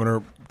the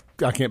governor.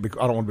 I don't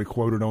want to be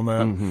quoted on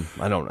that.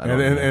 Mm-hmm. I don't.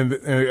 And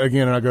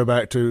again, I go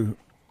back to.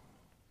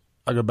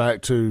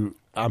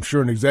 I'm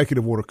sure an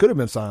executive order could have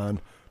been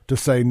signed to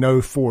say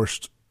no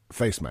forced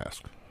face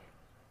mask.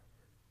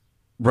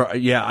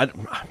 Right? Yeah.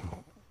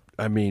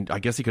 I mean, I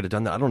guess he could have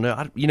done that. I don't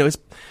know.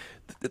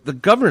 The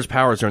governor's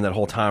powers during that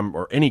whole time,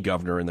 or any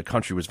governor in the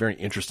country, was a very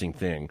interesting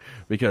thing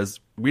because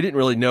we didn't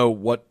really know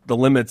what the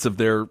limits of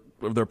their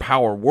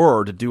power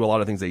were to do a lot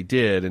of things they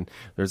did. And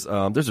there's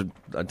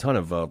a ton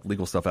of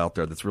legal stuff out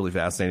there that's really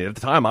fascinating. At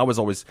the time, I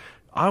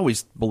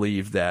always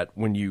believed that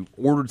when you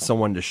ordered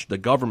someone the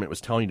government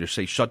was telling you to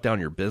say shut down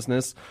your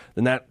business,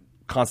 then that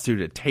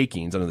constituted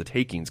takings under the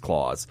takings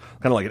clause,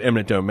 kind of like an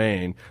eminent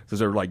domain, because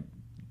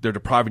they're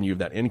depriving you of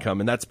that income.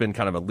 And that's been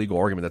kind of a legal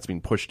argument that's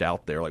been pushed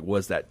out there. Like,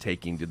 was that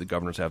taking? Did the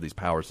governors have these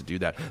powers to do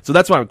that? So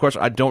that's my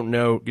question. I don't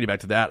know. Getting back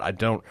to that,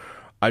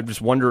 I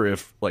just wonder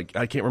if, I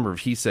can't remember if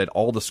he said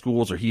all the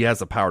schools or he has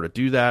the power to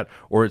do that,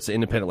 or it's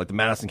independent, like the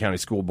Madison County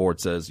School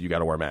Board says you got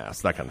to wear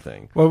masks, that kind of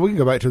thing. Well, we can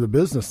go back to the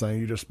business thing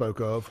you just spoke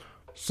of.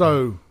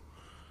 So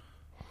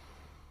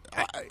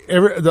a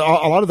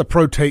lot of the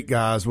Pro Tate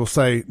guys will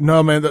say,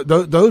 no, man,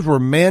 those were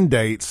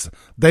mandates.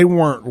 They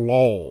weren't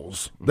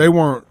laws. They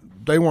weren't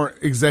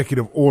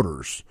executive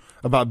orders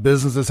about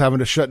businesses having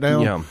to shut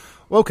down. Yeah.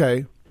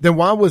 Okay, then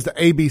why was the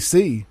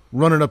ABC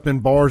running up in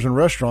bars and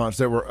restaurants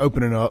that were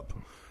opening up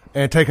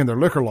and taking their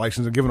liquor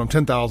license and giving them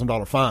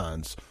 $10,000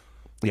 fines?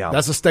 Yeah,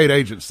 that's a state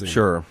agency.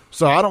 Sure.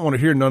 So I don't want to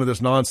hear none of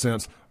this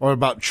nonsense or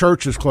about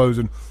churches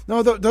closing.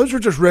 No, those are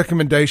just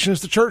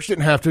recommendations. The church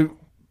didn't have to.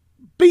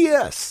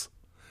 BS.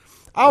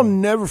 I'll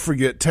never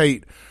forget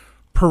Tate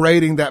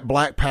parading that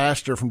black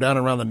pastor from down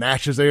around the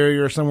Natchez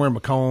area or somewhere in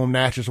Macomb,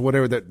 Natchez, or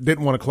whatever, that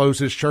didn't want to close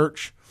his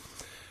church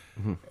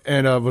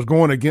and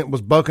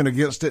was bucking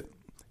against it.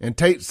 And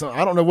Tate,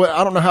 I don't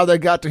know how they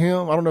got to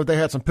him. I don't know if they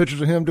had some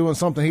pictures of him doing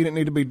something he didn't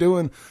need to be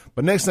doing.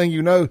 But next thing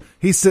you know,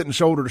 he's sitting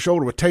shoulder to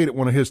shoulder with Tate at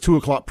one of his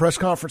 2:00 press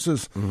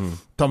conferences,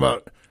 talking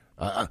about,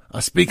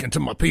 I'm speaking to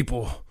my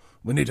people.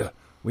 We need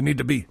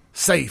to be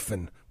safe,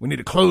 and we need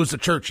to close the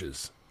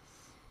churches.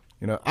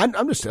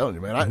 I'm just telling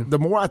you, man. The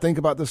more I think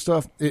about this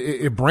stuff,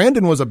 if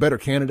Brandon was a better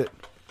candidate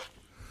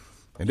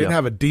and didn't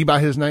have a D by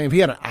his name, if he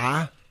had an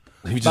I,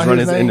 he just run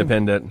as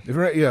independent.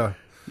 Yeah.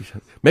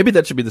 Maybe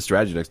that should be the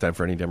strategy next time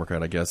for any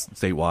Democrat, I guess,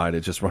 statewide.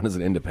 It's just run as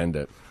an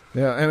independent.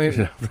 Yeah, I mean,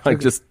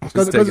 just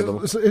take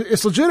it.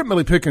 It's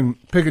legitimately picking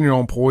your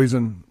own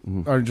poison,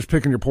 or just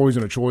picking your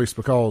poison of choice.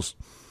 Because,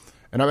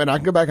 and I mean, I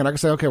can go back and I can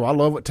say, okay, well, I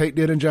love what Tate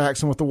did in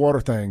Jackson with the water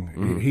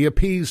thing. He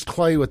appeased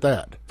Clay with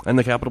that, and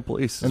the Capitol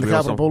Police,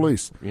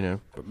 Police.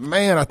 But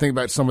man, I think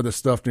about some of this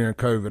stuff during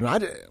COVID,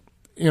 and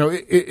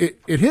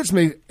it hits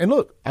me. And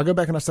look, I go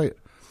back and I say it.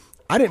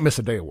 I didn't miss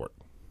a day of work.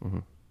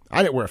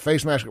 I didn't wear a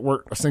face mask at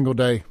work a single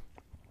day.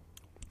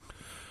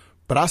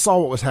 But I saw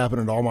what was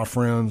happening to all my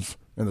friends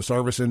in the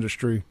service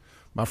industry,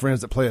 my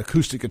friends that play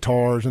acoustic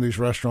guitars in these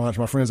restaurants,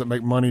 my friends that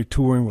make money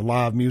touring with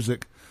live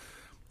music.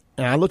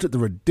 And I looked at the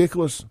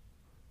ridiculous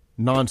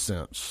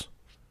nonsense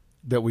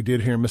that we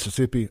did here in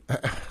Mississippi.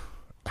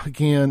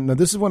 Again, now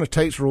this is one of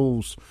Tate's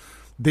rules.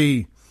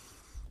 You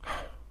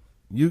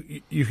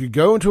could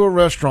go into a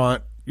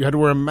restaurant, you had to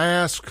wear a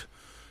mask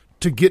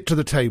to get to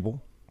the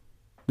table.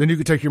 Then you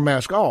could take your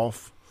mask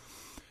off,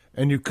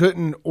 and you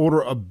couldn't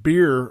order a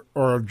beer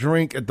or a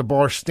drink at the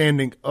bar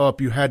standing up.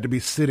 You had to be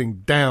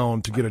sitting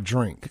down to get a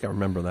drink. I think I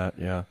remember that,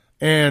 yeah.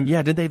 And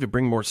did they even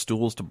bring more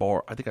stools to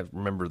bar? I think I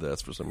remember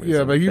this for some reason.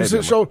 Yeah, but you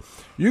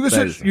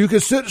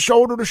could sit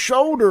shoulder to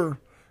shoulder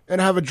and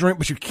have a drink,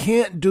 but you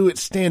can't do it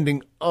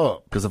standing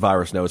up. Because the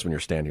virus knows when you're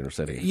standing or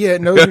sitting. Yeah,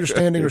 it knows when you're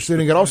standing or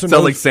sitting. It also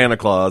sounds like Santa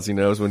Claus. He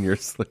knows when you're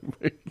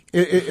sleeping.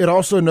 It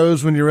also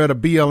knows when you're at a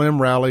BLM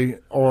rally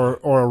or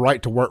a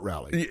right to work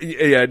rally.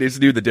 Yeah, it needs to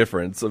do the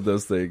difference of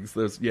those things.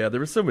 There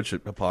was so much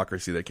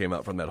hypocrisy that came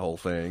out from that whole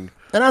thing.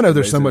 And I know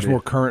there's so much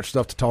more current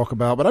stuff to talk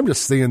about, but I'm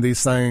just seeing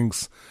these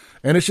things,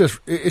 and it's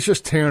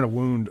just tearing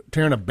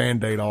a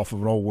Band-Aid off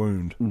of an old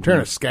wound,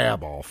 tearing a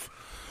scab off.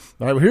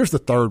 All right, well, here's the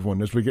third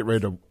one as we get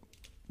ready to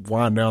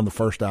wind down the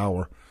first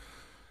hour.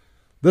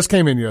 This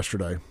came in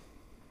yesterday.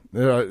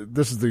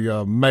 This is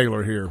the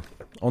mailer here.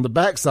 On the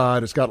back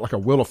side, it's got like a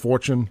Wheel of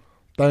Fortune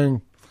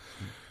thing.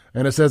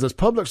 And it says, as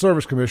Public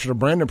Service Commissioner,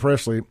 Brandon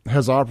Presley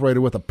has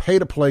operated with a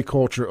pay-to-play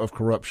culture of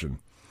corruption.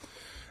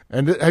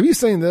 And have you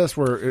seen this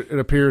where it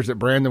appears that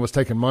Brandon was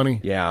taking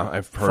money? Yeah,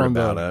 I've heard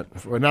about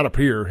it. Well, not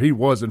appear. He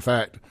was, in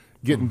fact,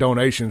 getting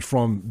donations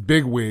from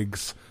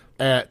bigwigs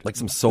at like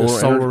some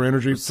solar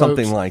energy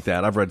something folks. Like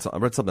that. I've read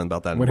something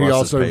about that. When in he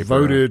Russ's also paper.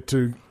 voted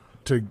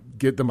to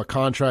get them a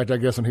contract, I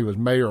guess, when he was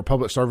mayor or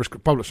public service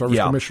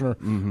commissioner,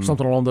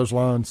 something along those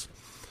lines.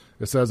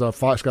 It says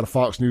Fox got a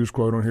Fox News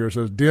quote on here. It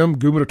says, "Dim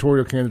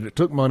gubernatorial candidate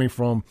took money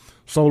from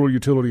solar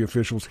utility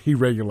officials he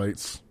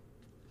regulates."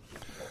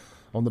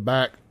 On the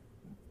back,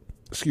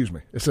 it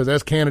says,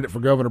 as candidate for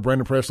governor,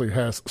 Brandon Presley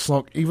has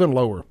sunk even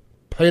lower.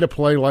 Pay to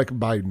play like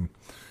Biden.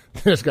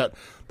 It's got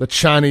the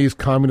Chinese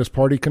Communist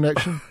Party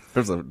connection.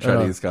 There's a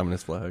Chinese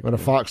Communist flag. But a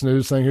Fox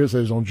News thing here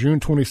says, on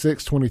June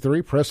 26,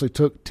 23, Presley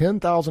took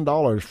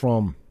 $10,000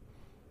 from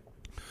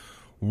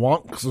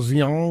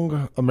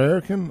Wangxiang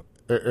American.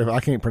 If I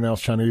can't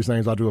pronounce Chinese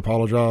names, I do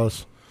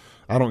apologize.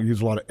 I don't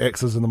use a lot of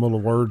X's in the middle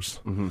of words.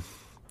 Mm-hmm.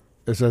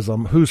 It says,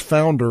 whose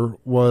founder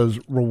was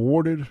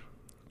awarded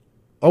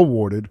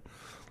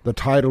the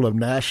title of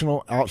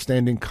National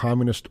Outstanding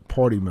Communist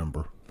Party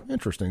member.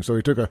 Interesting. So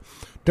he took a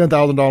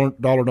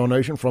 $10,000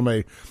 donation from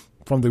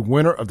the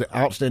winner of the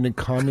Outstanding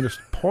Communist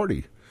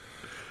Party.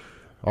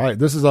 All right,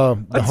 this is I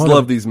just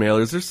love these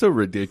mailers. They're so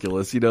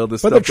ridiculous,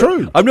 but they're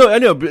true. I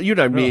know, but you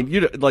know what I mean.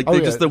 Yeah.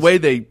 The way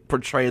they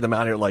portray them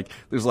out here, like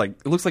there's like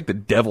it looks like the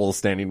devil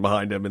standing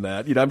behind them in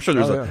that. I'm sure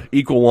there's an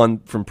equal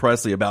one from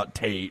Presley about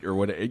Tate or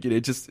what.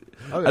 It just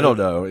I don't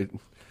know.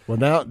 Well,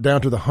 now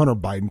down to the Hunter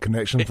Biden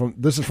connection.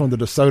 This is from the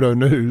DeSoto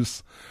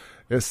News.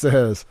 It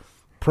says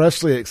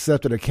Presley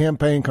accepted a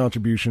campaign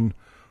contribution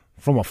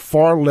from a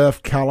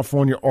far-left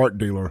California art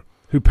dealer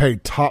who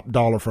paid top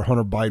dollar for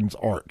Hunter Biden's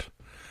art.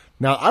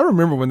 Now, I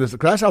remember when because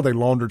that's how they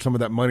laundered some of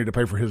that money to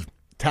pay for his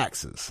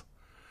taxes,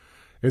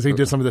 is he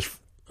did some of this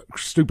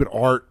stupid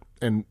art,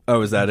 and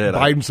is that it?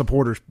 Biden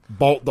supporters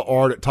bought the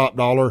art at top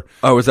dollar.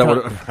 Oh, is that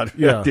what?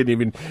 Yeah. I didn't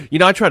even,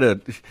 I try to,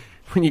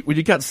 when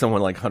you got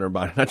someone like Hunter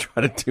Biden, I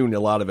try to tune a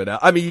lot of it out.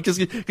 I mean, because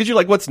you're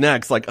like, what's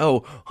next? Like,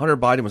 Hunter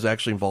Biden was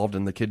actually involved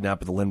in the kidnap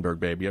of the Lindbergh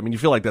baby. I mean, you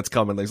feel like that's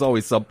coming. There's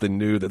always something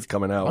new that's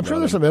coming out. I'm sure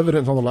there's some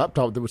evidence on the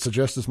laptop that would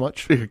suggest as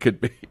much. It could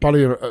be.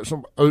 Probably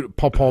some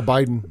Paul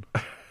Biden.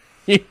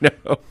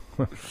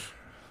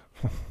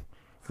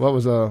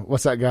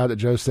 What's that guy that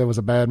Joe said was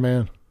a bad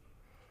man?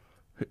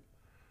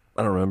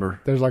 I don't remember.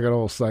 There's like an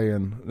old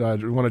saying.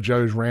 One of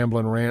Joe's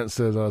rambling rants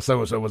says,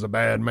 so-and-so was a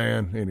bad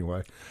man.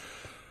 Anyway.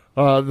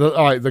 All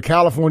right, the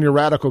California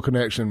Radical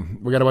Connection.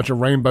 We got a bunch of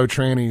rainbow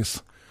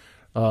trannies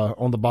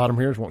on the bottom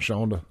here. Just want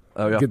Sean to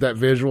get that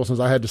visual since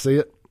I had to see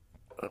it.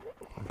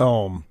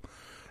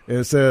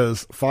 It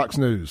says, Fox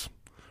News,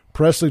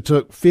 Presley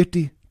took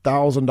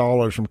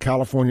 $50,000 from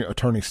California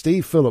attorney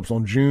Steve Phillips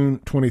on June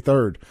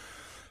 23rd.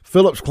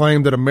 Phillips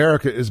claimed that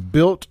America is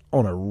built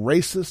on a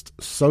racist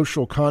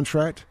social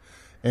contract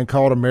and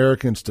called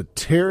Americans to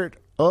tear it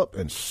up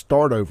and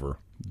start over.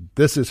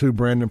 This is who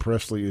Brandon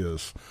Presley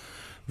is.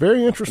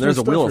 Very interesting. There's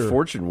a Wheel here. of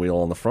Fortune wheel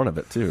on the front of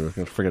it too.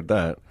 Don't forget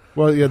that.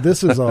 Well, yeah,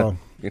 this is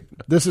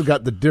this has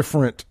got the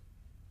different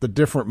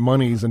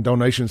monies and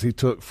donations he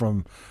took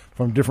from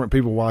different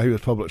people while he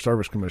was public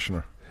service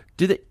commissioner.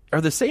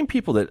 Are the same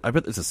people that I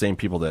bet it's the same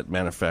people that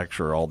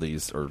manufacture all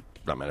these, or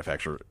not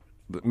manufacture,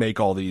 that make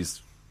all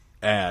these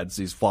ads,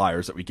 these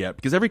flyers that we get,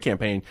 because every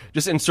campaign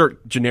just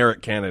insert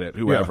generic candidate,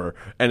 whoever,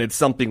 and it's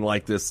something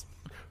like this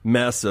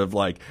mess of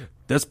like,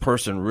 this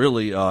person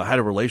really had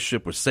a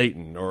relationship with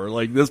Satan, or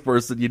like this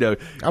person,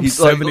 I'm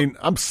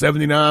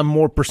 79%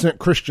 more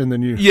Christian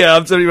than you. Yeah,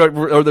 I'm 70.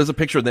 Or there's a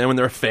picture of them and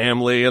their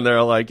family, and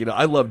they're like,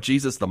 I love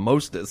Jesus the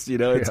mostest.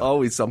 It's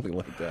always something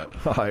like that.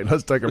 All right,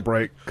 let's take a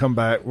break. Come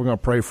back. We're gonna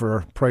pray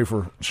for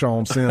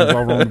Sean's sins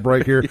while we're on the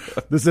break here.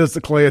 This is the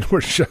Clay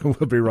Edwards Show.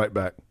 We'll be right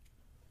back.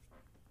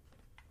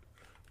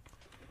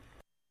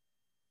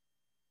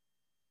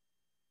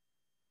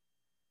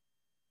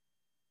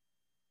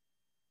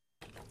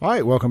 All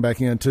right, welcome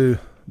back into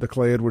the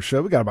Clay Edwards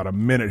Show. We got about a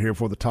minute here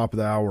for the top of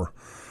the hour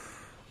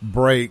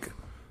break.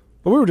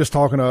 But we were just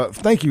talking,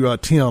 thank you,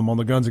 Tim, on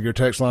the Guns and Gear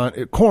text line.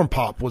 Corn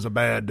Pop was a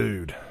bad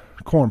dude.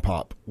 Corn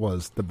Pop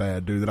was the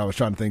bad dude that I was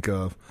trying to think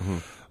of.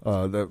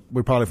 Mm-hmm. That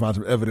we probably find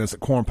some evidence that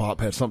Corn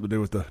Pop had something to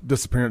do with the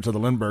disappearance of the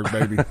Lindbergh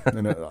baby.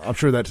 And I'm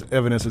sure that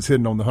evidence is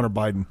hidden on the Hunter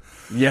Biden.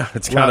 Yeah,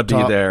 it's got to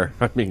be there.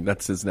 I mean,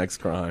 that's his next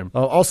crime.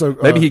 Also,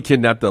 maybe he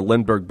kidnapped the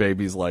Lindbergh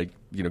baby's,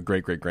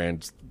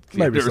 great-great-grand.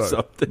 Maybe so.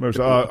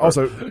 Something.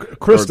 Also,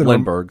 Kristen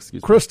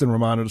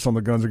reminded us on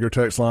the Guns and Gear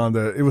text line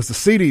that it was the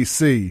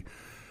CDC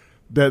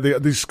that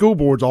the school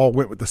boards all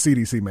went with the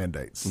CDC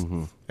mandates,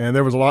 mm-hmm. and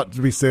there was a lot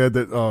to be said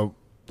that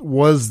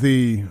was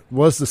the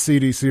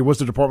CDC, was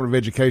the Department of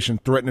Education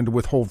threatening to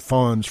withhold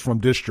funds from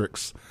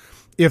districts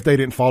if they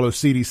didn't follow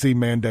CDC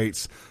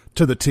mandates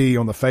to the T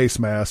on the face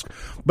mask,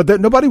 but that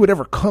nobody would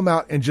ever come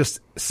out and just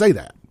say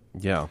that.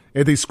 Yeah,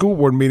 at these school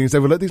board meetings, they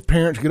would let these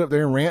parents get up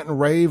there and rant and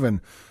rave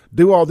and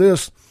do all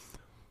this.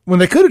 when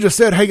they could have just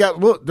said, hey, guys,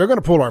 look, they're going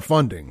to pull our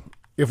funding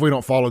if we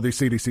don't follow these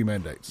CDC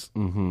mandates.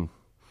 Mm-hmm.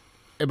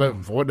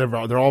 But for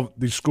whatever,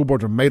 these school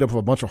boards are made up of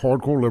a bunch of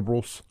hardcore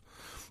liberals.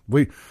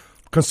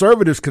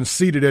 Conservatives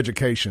conceded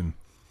education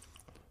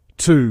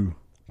to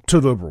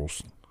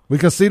liberals. We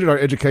conceded our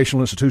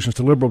educational institutions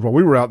to liberals while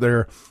we were out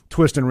there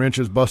twisting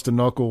wrenches, busting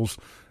knuckles,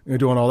 and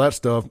doing all that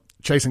stuff,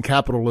 chasing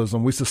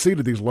capitalism. We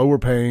seceded these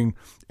lower-paying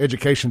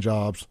education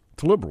jobs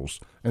to liberals,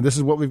 and this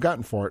is what we've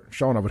gotten for it.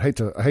 Sean, I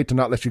hate to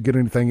not let you get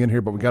anything in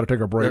here, but we got to take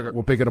our break.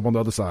 We'll pick it up on the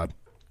other side.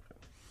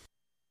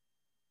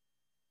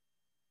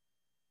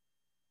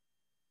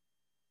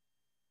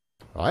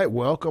 All right,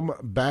 welcome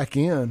back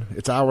in.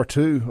 It's hour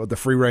 2 of the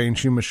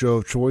free-range human show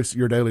of choice,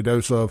 your daily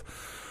dose of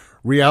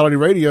reality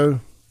radio.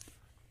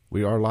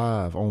 We are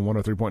live on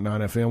 103.9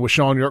 FM with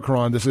Shaun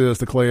YURTKURAN. This is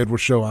the Clay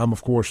Edwards Show. I'm,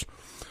 of course,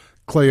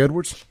 Clay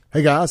Edwards.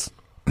 Hey, guys,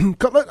 I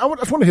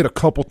just want to hit a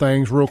couple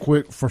things real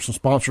quick for some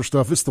sponsor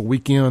stuff. It's the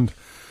weekend.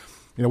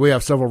 You know, we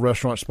have several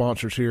restaurant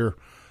sponsors here.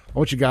 I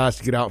want you guys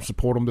to get out and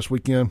support them this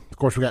weekend. Of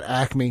course, we got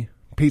Acme,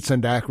 Pizza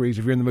and Daiquiris.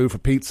 If you're in the mood for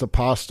pizza,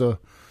 pasta,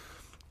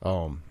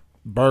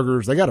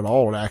 burgers, they got it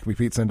all at Acme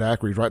Pizza and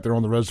Daiquiris right there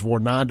on the reservoir.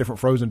 9 different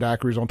frozen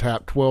daiquiris on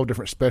tap, 12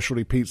 different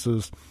specialty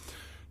pizzas.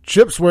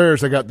 Chip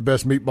swears they got the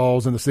best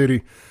meatballs in the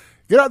city.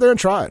 Get out there and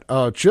try it.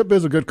 Chip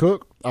is a good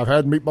cook. I've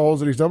had meatballs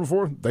that he's done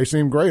before. They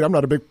seem great. I'm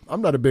not a big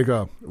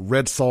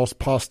red sauce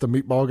pasta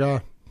meatball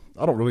guy.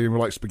 I don't really even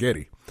like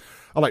spaghetti.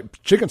 I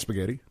like chicken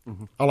spaghetti.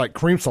 Mm-hmm. I like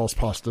cream sauce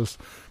pastas,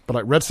 but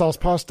like red sauce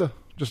pasta,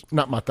 just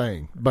not my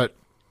thing. But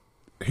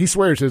he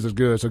swears his is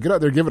good. So get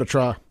out there, give it a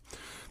try.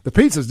 The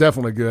pizza is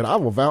definitely good. I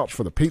will vouch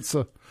for the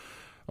pizza.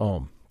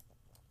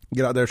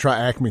 Get out there, try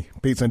Acme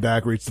Pizza and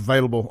Daiquiri. It's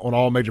available on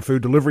all major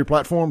food delivery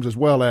platforms as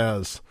well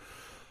as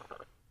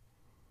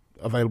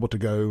available to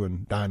go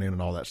and dine in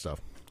and all that stuff.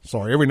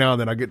 Sorry, every now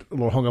and then I get a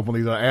little hung up on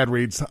these ad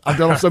reads. I've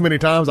done them so many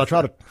times. I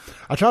try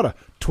to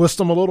twist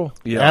them a little,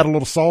 add a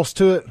little sauce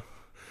to it,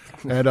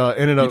 and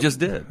you just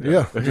did,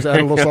 just add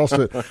a little sauce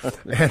to it.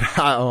 And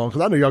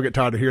because I know y'all get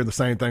tired of hearing the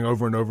same thing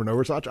over and over and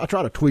over, so I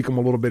try to tweak them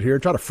a little bit here,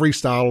 try to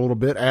freestyle a little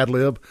bit, ad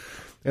lib,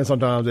 and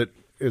sometimes it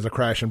is a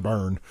crash and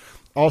burn.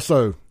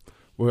 Also,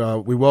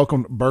 we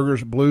welcome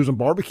Burgers, Blues, and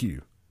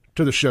Barbecue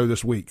to the show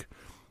this week.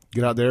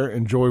 Get out there,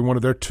 enjoy one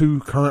of their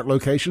 2 current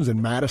locations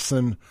in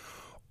Madison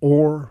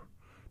or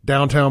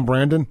downtown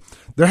Brandon.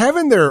 They're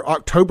having their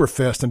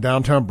Oktoberfest in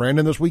downtown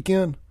Brandon this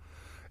weekend,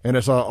 and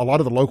it's a lot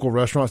of the local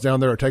restaurants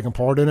down there are taking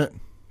part in it.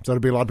 So there'll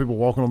be a lot of people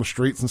walking on the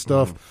streets and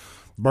stuff.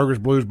 Mm-hmm. Burgers,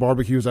 Blues,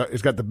 Barbecue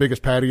it's got the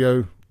biggest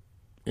patio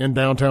in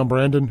downtown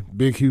Brandon,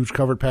 big, huge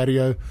covered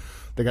patio.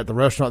 They got the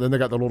restaurant, then they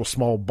got the little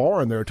small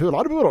bar in there too. A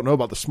lot of people don't know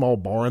about the small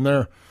bar in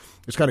there.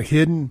 It's kind of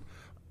hidden.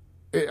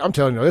 I'm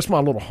telling you, it's my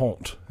little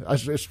haunt.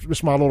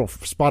 It's my little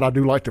spot I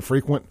do like to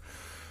frequent.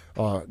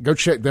 Go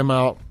check them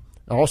out.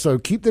 Also,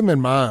 keep them in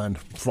mind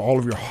for all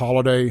of your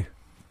holiday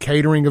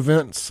catering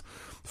events,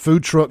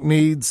 food truck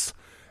needs,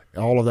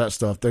 all of that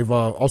stuff. They've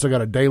also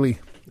got a daily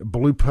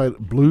blue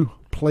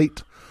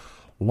plate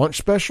lunch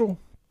special,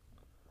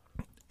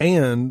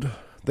 and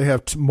they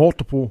have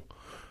multiple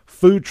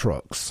food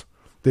trucks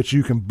that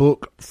you can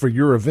book for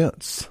your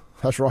events.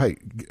 That's right.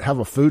 Have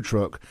a food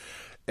truck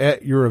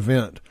at your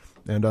event.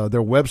 And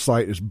their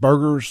website is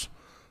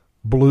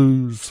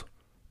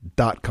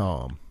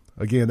burgersblues.com.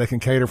 Again, they can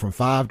cater from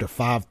 5 to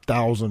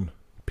 5,000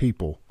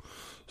 people.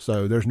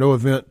 So there's no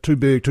event too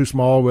big, too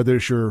small, whether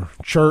it's your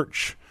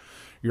church,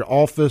 your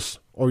office,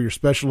 or your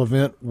special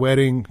event,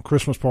 wedding,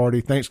 Christmas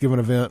party, Thanksgiving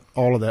event,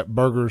 all of that.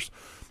 Burgers,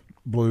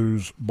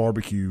 Blues,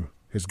 Barbecue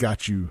has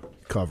got you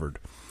covered.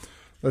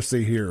 Let's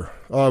see here.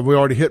 We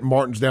already hit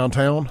Martin's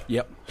downtown.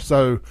 Yep.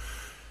 So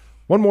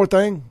one more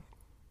thing.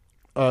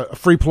 A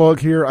free plug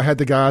here. I had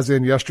the guys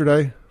in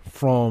yesterday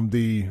from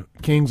the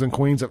Kings and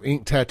Queens of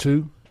Ink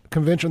Tattoo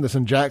convention that's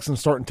in Jackson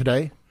starting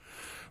today.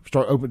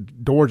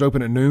 Doors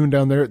open at noon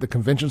down there at the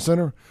convention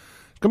center.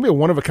 It's going to be a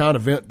one-of-a-kind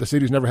event. The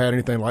city's never had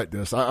anything like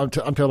this. I'm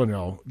telling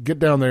y'all, get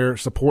down there,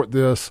 support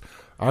this.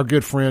 Our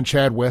good friend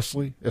Chad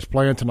Wesley is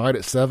playing tonight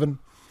at 7.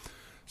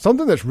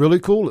 Something that's really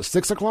cool at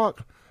 6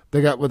 o'clock.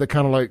 They got with it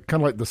kind of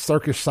like the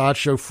circus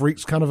sideshow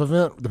freaks kind of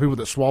event. The people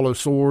that swallow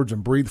swords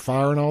and breathe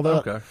fire and all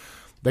that. Okay.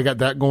 They got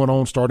that going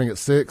on starting at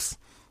 6.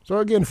 So,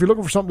 again, if you're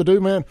looking for something to do,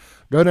 man,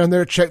 go down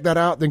there, check that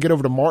out, then get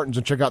over to Martin's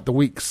and check out the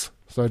Weeks.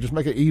 So just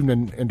make it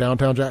evening in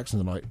downtown Jackson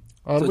tonight.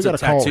 So it's a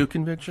tattoo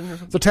convention or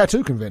something? It's a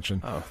tattoo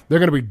convention. Oh. They're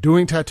going to be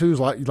doing tattoos.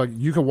 Like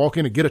you can walk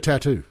in and get a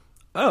tattoo.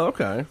 Oh,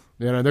 okay.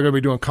 You know, they're going to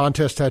be doing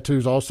contest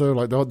tattoos also.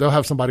 Like they'll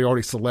have somebody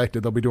already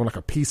selected. They'll be doing like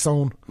a peace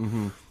zone.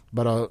 Mm-hmm.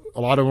 But a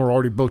lot of them are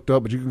already booked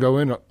up. But you can go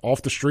in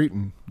off the street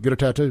and get a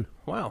tattoo.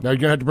 Wow. Now, you're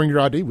going to have to bring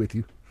your ID with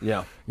you.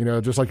 Yeah. You know,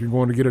 just like you're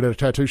going to get it at a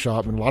tattoo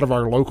shop. And a lot of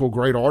our local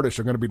great artists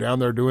are going to be down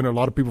there doing it. A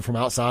lot of people from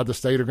outside the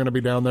state are going to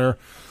be down there.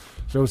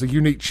 So it's a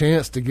unique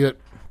chance to get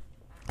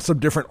some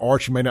different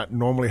art you may not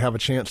normally have a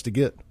chance to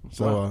get.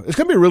 So it's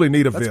going to be a really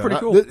neat event. That's pretty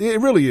cool. It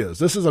really is.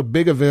 This is a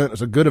big event.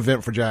 It's a good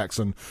event for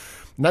Jackson.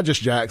 Not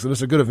just Jackson.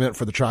 It's a good event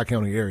for the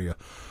Tri-County area.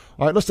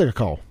 All right, let's take a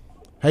call.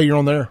 Hey, you're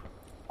on there.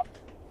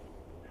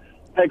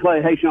 Hey,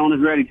 Clay. Hey, Sean.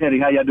 It's Ready. Teddy,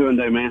 how y'all doing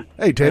today, man?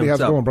 Hey, Teddy. Hey, How's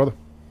what's it going, brother?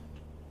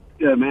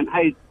 Good, man.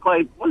 Hey,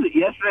 Clay, was it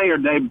yesterday or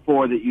the day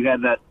before that you had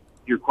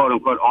your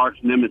quote-unquote arch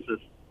nemesis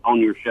on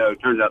your show?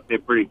 Turns out to be a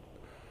pretty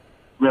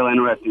real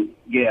interesting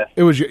guest.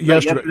 It was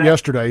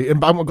yesterday,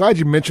 and I'm glad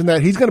you mentioned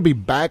that. He's going to be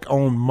back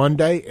on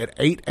Monday at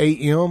 8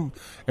 a.m.,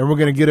 and we're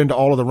going to get into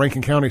all of the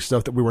Rankin County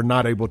stuff that we were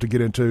not able to get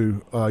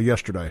into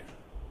yesterday.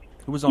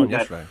 Who was on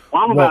yesterday?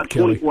 Well, I'm about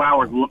 24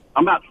 hours.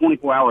 I'm about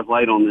 24 hours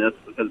late on this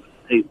because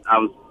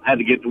I had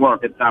to get to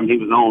work at the time he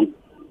was on.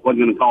 Wasn't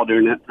going to call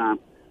during that time.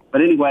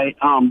 But anyway,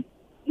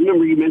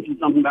 remember you mentioned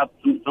something about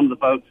some of the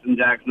folks in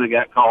Jackson that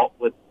got caught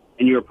with,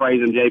 and you were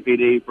praising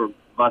JPD for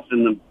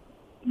busting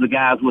the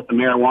guys with the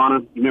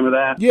marijuana. You remember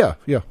that? Yeah.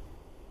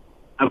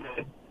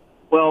 Okay.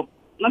 Well,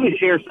 let me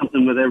share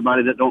something with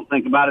everybody that don't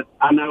think about it.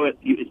 I know it,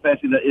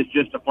 especially that it's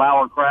just a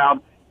flower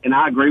crowd, and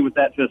I agree with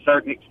that to a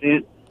certain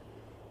extent.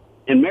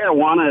 And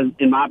marijuana,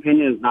 in my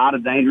opinion, is not a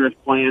dangerous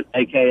plant,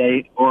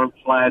 aka or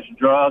 /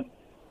 drug.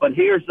 But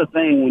here's the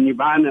thing: when you're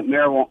buying that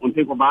marijuana, when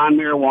people are buying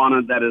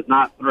marijuana that is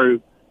not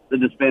through the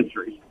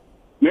dispensaries,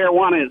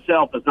 marijuana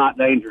itself is not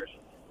dangerous.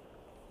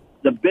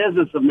 The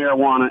business of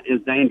marijuana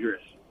is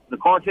dangerous. The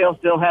cartel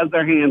still has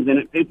their hands in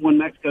it. People in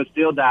Mexico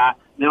still die.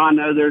 Now I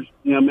know there's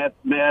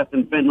meth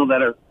and fentanyl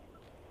that are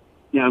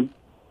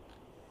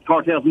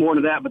cartels more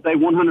than that, but they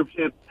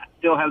 100%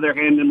 still have their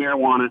hand in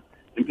marijuana.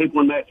 And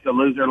people in Mexico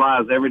lose their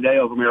lives every day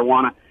over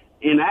marijuana.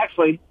 And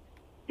actually,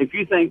 if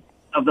you think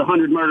of the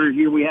 100 murders a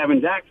year we have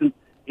in Jackson,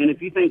 and if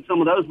you think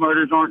some of those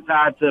murders aren't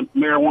tied to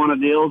marijuana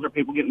deals or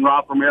people getting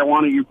robbed for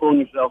marijuana, you're fooling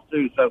yourself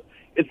too. So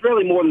it's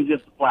really more than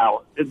just the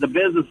flower. The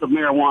business of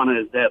marijuana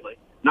is deadly,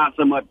 not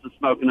so much the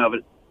smoking of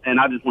it. And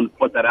I just want to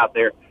put that out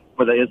there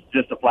it's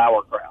just a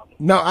flower crowd.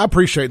 No, I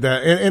appreciate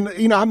that.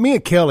 And me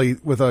and Kelly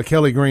with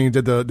Kelly Green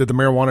did the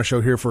marijuana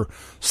show here for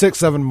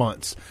 6-7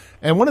 months.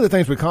 And one of the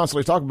things we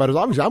constantly talk about is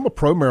obviously I'm a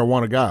pro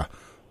marijuana guy,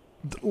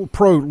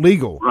 pro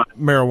legal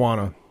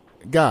marijuana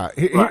guy.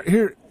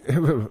 Here,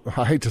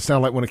 I hate to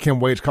sound like one of Kim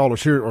Wade's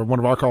callers here or one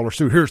of our callers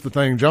too. Here's the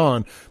thing,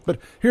 John. But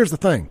here's the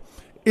thing: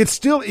 it's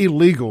still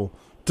illegal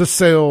to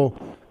sell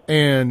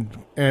and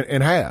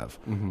have.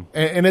 Mm-hmm.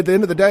 And at the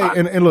end of the day,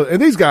 and look,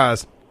 and these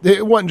guys.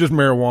 It wasn't just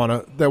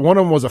marijuana. That one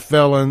of them was a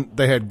felon.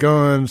 They had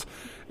guns.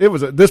 It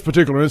was this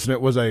particular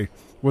incident was a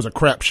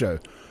crap show,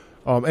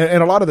 and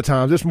a lot of the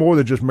times it's more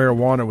than just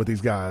marijuana with these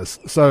guys.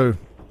 So,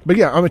 but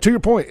yeah, I mean, to your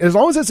point, as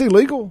long as it's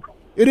illegal,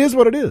 it is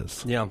what it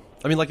is. Yeah,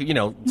 I mean,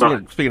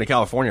 speaking of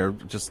California,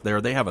 just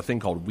there they have a thing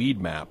called weed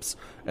maps,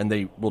 and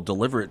they will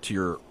deliver it to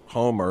your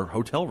home or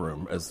hotel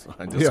room, as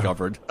I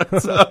discovered. Yeah.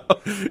 So,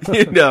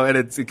 and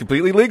it's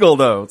completely legal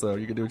though, so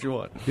you can do what you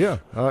want. Yeah,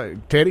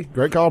 Teddy,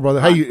 great call, brother.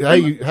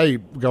 Hey,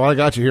 go! I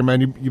got you here,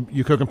 man.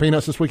 You cooking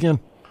peanuts this weekend?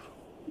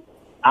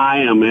 I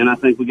am, man. I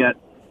think we got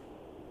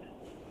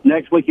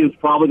next weekend's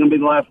probably going to be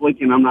the last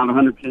weekend. I'm not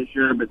 100%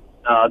 sure, but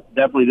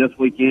definitely this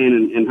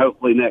weekend and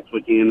hopefully next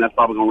weekend. That's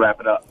probably going to wrap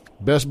it up.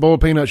 Best bowl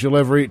of peanuts you'll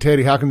ever eat,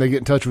 Teddy. How can they get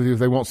in touch with you if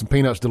they want some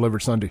peanuts delivered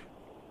Sunday?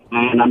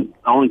 And I'm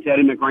only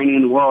Teddy McRaney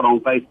in the world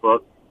on Facebook.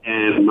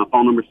 And my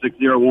phone number is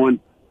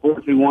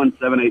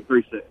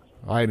 601-421-7836.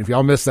 All right, if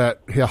y'all miss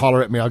that,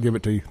 holler at me. I'll give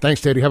it to you.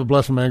 Thanks, Teddy. Have a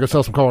blessed one, man. Go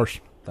sell some cars.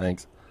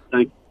 Thanks.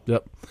 Thanks.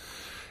 Yep.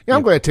 Yeah,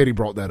 I'm glad Teddy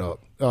brought that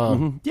up.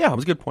 Yeah, it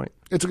was a good point.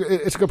 It's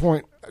a good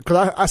point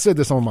because I said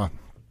this on my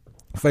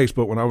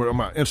Facebook on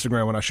my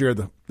Instagram when I shared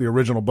the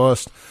original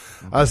bust.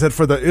 Mm-hmm. I said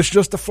it's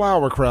just the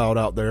flower crowd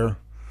out there,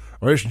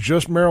 or it's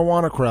just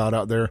marijuana crowd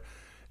out there.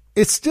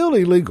 It's still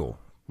illegal.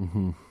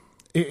 Mm-hmm.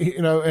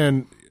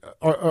 And.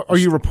 Are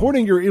you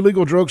reporting your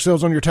illegal drug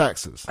sales on your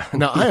taxes?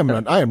 Now, I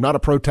am not a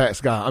pro-tax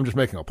guy. I'm just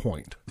making a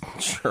point.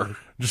 Sure.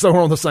 Just so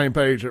we're on the same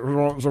page.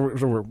 So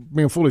we're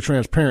being fully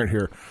transparent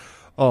here.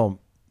 The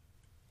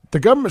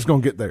government's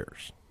going to get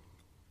theirs.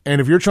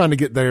 And if you're trying to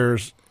get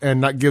theirs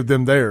and not give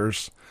them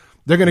theirs,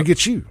 they're going to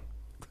get you.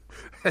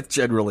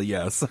 Generally,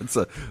 yes. That's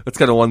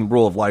kind of one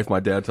rule of life my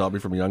dad taught me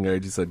from a young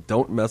age. He said,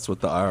 don't mess with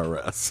the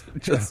IRS.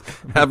 Just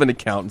have an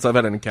accountant. So I've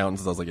had an accountant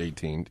since I was like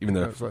 18, even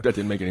though I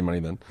didn't make any money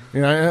then.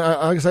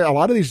 I say a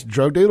lot of these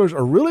drug dealers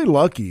are really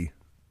lucky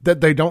that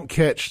they don't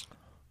catch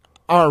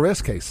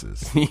IRS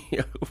cases.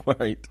 Yeah,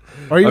 right.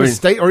 Or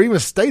even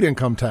state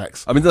income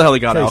tax. I mean, that's how they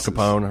got cases. Al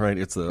Capone, right?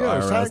 It's the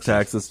IRS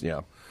taxes. Yeah.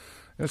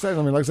 I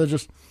mean, like I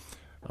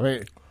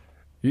said,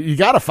 you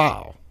got to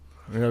file.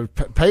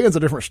 Paying's a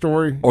different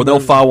story. Or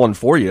they'll file one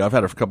for you. I've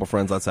had a couple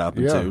friends that's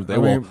happened too.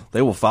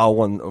 They will file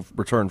one of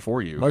return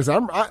for you. Like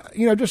I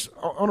said, just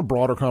on a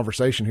broader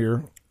conversation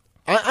here,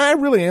 I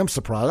really am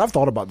surprised. I've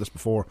thought about this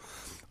before.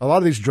 A lot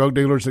of these drug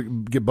dealers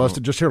that get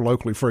busted just here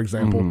locally, for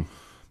example,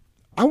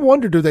 I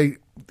wonder,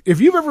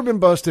 if you've ever been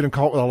busted and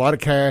caught with a lot of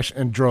cash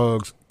and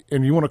drugs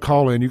and you want to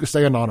call in, you can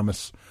stay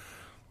anonymous.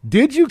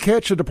 Did you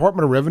catch a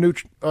Department of Revenue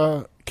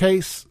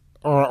case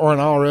or an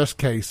IRS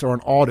case or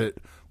an audit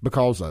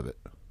because of it?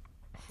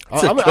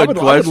 I would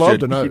love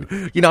to know.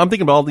 I'm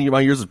thinking about my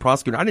years as a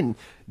prosecutor. I didn't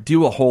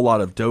do a whole lot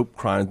of dope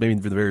crimes. Maybe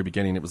in the very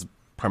beginning it was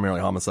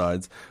primarily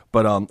homicides.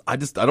 But I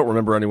don't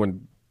remember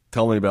anyone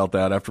telling me about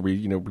that after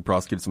we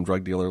prosecuted some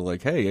drug dealer.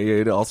 Like,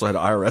 hey, it also had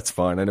an IRS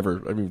fine. I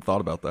haven't even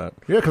thought about that.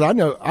 Yeah, because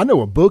I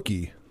know a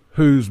bookie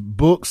whose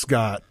books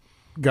got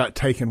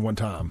taken one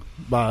time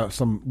by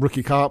some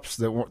rookie cops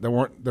they were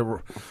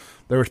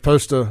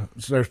supposed to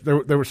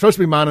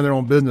be minding their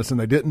own business and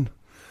they didn't,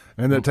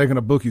 and they're taking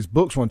a bookie's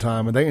books one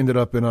time and they ended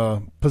up in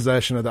a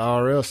possession of the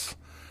IRS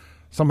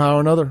somehow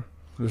or another.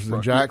 This is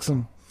in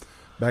Jackson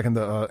back in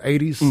the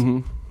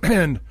 80s,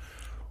 and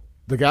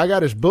the guy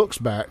got his books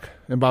back.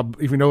 And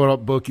if you know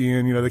about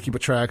booking, they keep a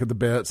track of the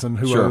bets and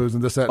who owes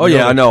and this, that. Oh,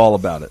 yeah, I know all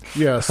about it.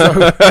 Yeah, so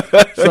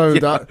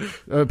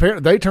apparently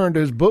they turned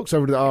his books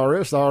over to the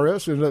IRS. The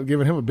IRS ended up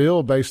giving him a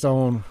bill based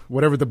on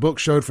whatever the book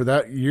showed for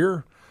that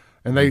year,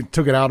 and they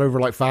took it out over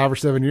like 5 or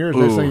 7 years.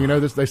 They're saying,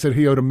 they said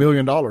he owed $1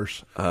 million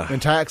in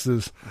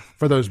taxes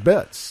for those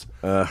bets.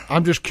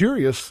 I'm just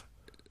curious.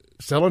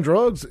 Selling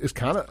drugs is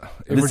kind of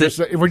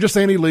if we're just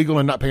saying illegal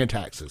and not paying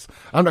taxes.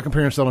 I'm not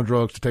comparing selling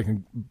drugs to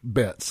taking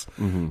bets.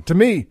 To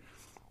me,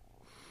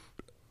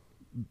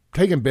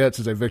 taking bets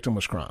is a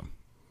victimless crime.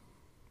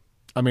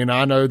 I mean,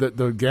 I know that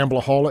the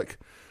gambleaholic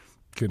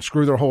can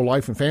screw their whole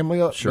life and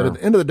family up, but at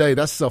the end of the day,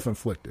 that's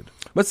self-inflicted.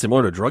 But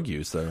similar to drug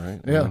use, though,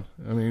 right? Yeah,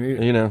 I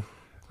mean, And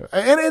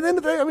at the end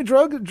of the day, I mean,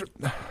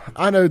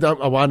 I know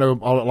a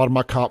lot of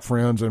my cop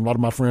friends and a lot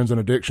of my friends in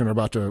addiction are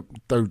about to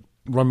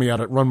run me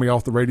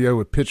off the radio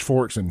with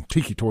pitchforks and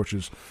tiki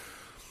torches.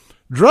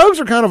 Drugs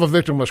are kind of a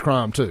victimless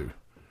crime too.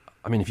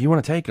 I mean, if you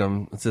want to take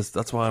them,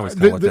 that's why I always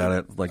kind of looked at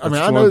it. Like, what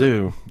you want to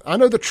do? I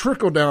know the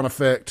trickle down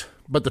effect,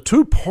 but the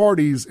two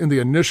parties in the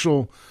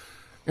initial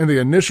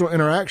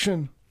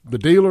interaction, the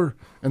dealer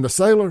and the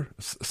seller,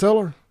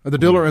 the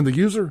dealer and the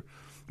user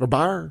or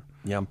buyer.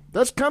 Yeah,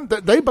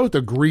 they both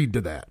agreed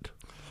to that.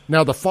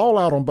 Now the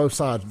fallout on both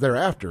sides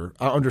thereafter,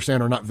 I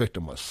understand, are not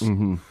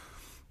victimless.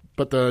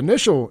 But the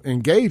initial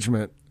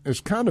engagement is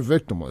kind of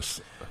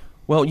victimless.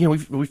 Well,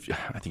 we've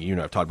I think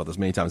I've talked about this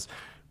many times.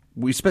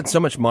 We spend so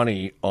much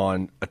money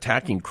on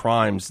attacking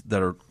crimes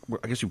that are,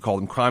 I guess you would call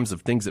them crimes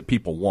of things that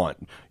people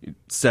want: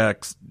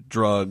 sex,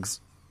 drugs,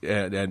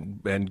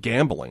 and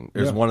gambling.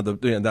 There's one of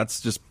the, and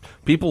that's just,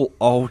 people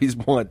always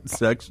want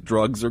sex,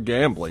 drugs, or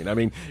gambling. I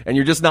mean, and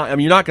you're just not. I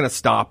mean, you're not going to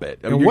stop it.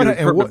 And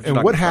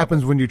what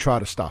happens when you try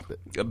to stop it?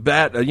 A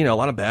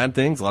lot of bad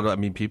things.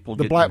 People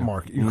the get black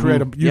market. You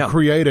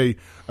create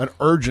an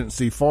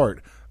urgency for it.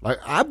 Like,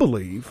 I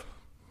believe,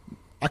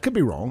 I could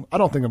be wrong. I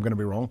don't think I'm going to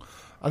be wrong.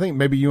 I think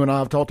maybe you and I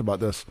have talked about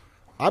this.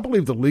 I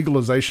believe the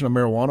legalization of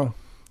marijuana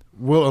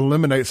will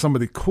eliminate some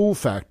of the cool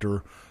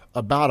factor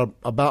about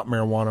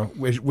marijuana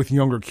with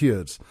younger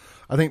kids.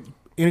 I think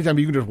anytime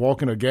you can just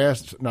walk in a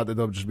not that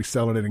they'll just be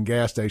selling it in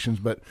gas stations,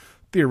 but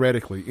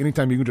theoretically,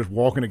 anytime you can just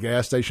walk in a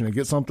gas station and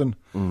get something,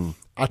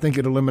 I think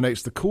it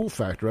eliminates the cool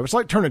factor of it. It's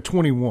like turning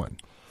 21.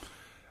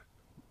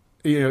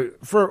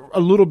 For a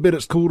little bit,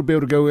 it's cool to be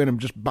able to go in and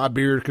just buy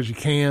beer because you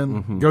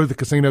can, go to the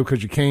casino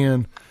because you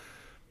can.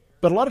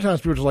 But a lot of times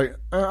people are just like,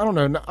 I don't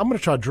know, I'm going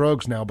to try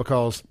drugs now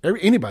because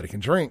anybody can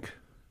drink.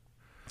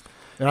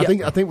 And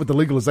I think with the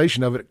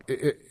legalization of it,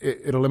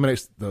 it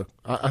eliminates the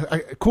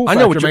cool factor.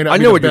 I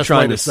know what you're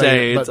trying to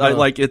say.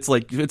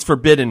 It's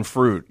forbidden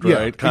fruit,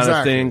 right? Kind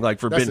of thing, like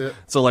forbidden.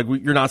 So like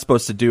you're not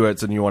supposed to do it,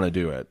 so you want to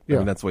do it. Yeah. I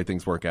mean, that's the way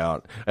things work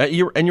out.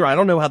 You're right. I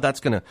don't know how that's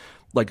going to,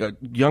 like, a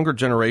younger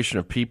generation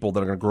of people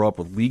that are going to grow up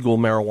with legal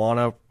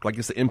marijuana. I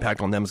guess the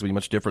impact on them is going to be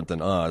much different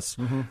than us.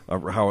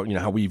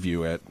 How we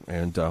view it,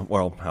 and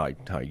how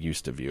I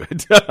used to view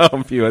it. I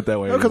don't view it that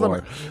way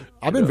anymore.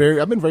 I've been very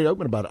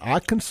open about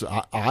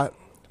it.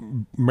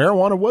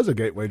 Marijuana was a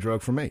gateway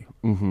drug for me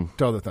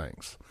to other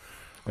things,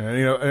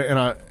 and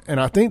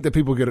I think that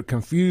people get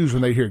confused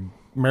when they hear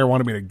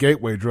marijuana being a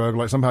gateway drug.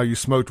 Like somehow you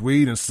smoked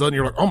weed and suddenly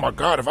you're like, oh my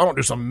God, if I don't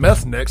do some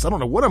meth next, I don't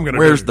know what I'm going to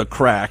do. Where's the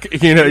crack? I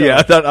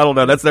don't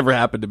know. That's never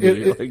happened to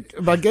me.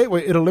 By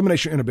gateway, it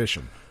eliminates your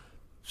inhibition.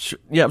 Sure.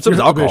 Yeah, so does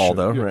alcohol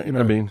though, right?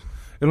 I mean,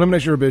 it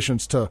eliminates your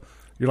inhibitions to,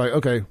 you're like,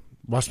 okay,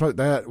 well, I smoked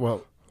that.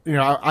 Well,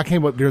 I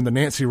came up during the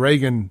Nancy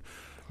Reagan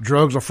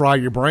drugs will fry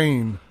your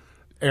brain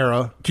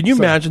era. Can you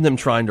imagine them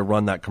trying to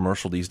run that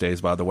commercial these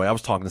days, by the way? I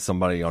was talking to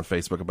somebody on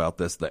Facebook about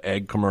this, the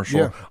egg commercial.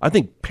 Yeah. I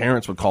think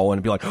parents would call in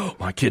and be like, oh,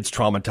 my kid's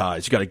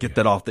traumatized. You got to get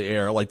that off the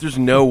air. Like, there's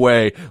no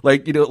way.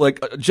 Like,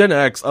 Gen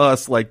X,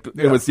 us, like,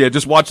 it was,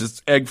 just watch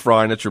this egg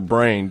frying at your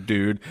brain,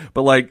 dude.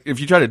 But, like, if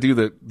you try to do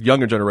the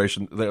younger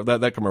generation,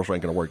 that commercial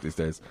ain't going to work these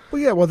days.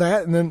 Well, yeah,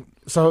 that, and then,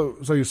 so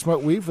you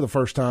smoke weed for the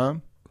first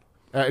time,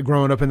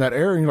 growing up in that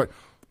era, and you're like,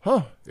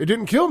 huh, it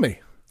didn't kill me.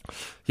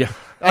 Yeah.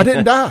 I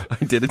didn't die.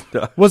 I didn't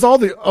die. Was all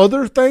the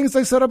other things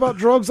they said about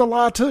drugs a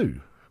lie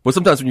too? Well,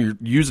 sometimes when you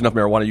use enough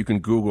marijuana, you can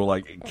Google,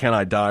 like, can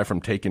I die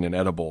from taking an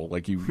edible?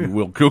 Like, you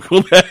will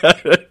Google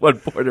that at one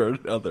point or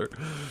another.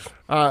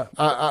 I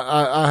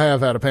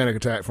have had a panic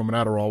attack from an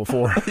Adderall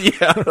before.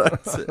 Yeah.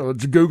 That's it.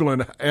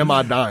 Googling, am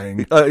I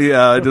dying?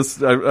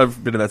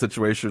 I've been in that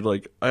situation.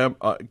 Like,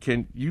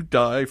 can you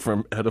die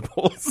from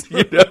edibles?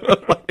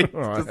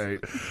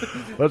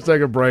 Let's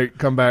take a break,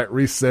 come back,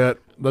 reset.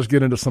 Let's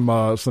get into some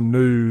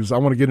news. I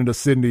want to get into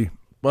Sydney.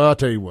 Well, I'll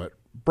tell you what.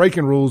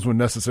 Breaking rules when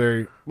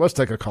necessary. Let's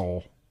take a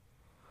call.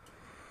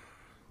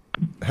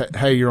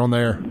 Hey, you're on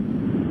there.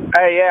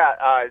 Hey,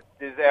 yeah,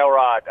 this is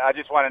Elrod. I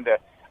just wanted to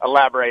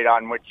elaborate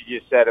on what you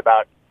just said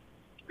about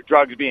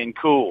drugs being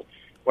cool.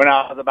 When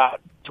I was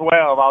about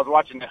 12, I was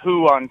watching The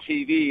Who on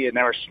TV, and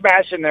they were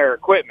smashing their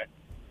equipment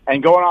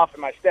and going off,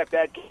 and my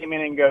stepdad came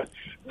in and goes,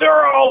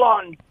 "They're all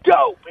on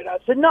dope." And I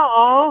said,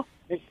 "Nuh-uh."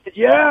 He said,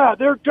 "Yeah,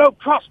 they're dope.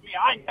 Trust me,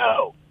 I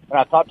know." And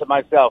I thought to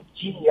myself,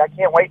 gee, I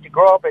can't wait to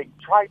grow up and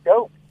try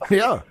dope.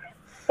 Yeah.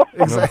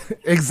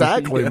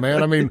 Exactly,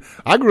 man. I mean,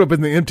 I grew up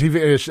in the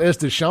MTV, as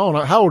did Sean.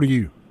 How old are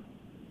you?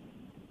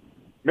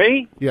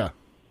 Me? Yeah.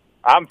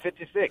 I'm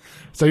 56.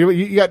 So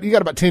you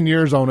got about 10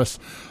 years on us.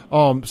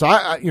 So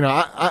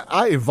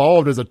I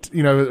evolved as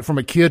from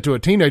a kid to a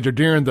teenager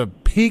during the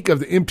peak of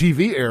the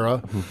MTV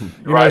era.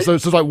 Right. So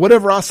it's like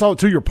whatever I saw,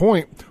 to your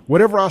point,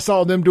 whatever I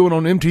saw them doing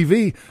on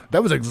MTV,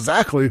 that was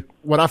exactly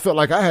what I felt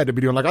like I had to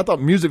be doing. Like I thought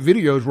music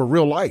videos were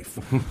real life.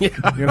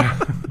 Yeah.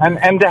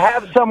 And to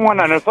have someone,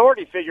 an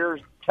authority figure,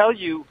 tell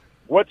you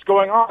what's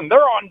going on. They're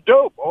on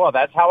dope. Oh,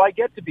 that's how I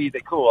get to be the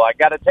cool. I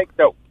got to take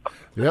dope.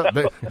 Yeah,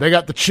 they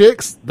got the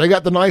chicks, they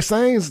got the nice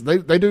things,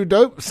 they do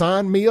dope.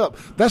 Sign me up.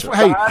 That's what.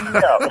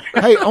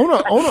 Hey,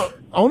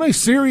 on a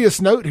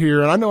serious note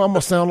here, and I know I'm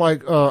gonna sound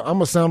like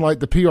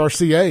the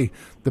PRCA,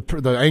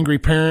 the angry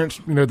parents,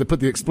 that put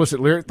the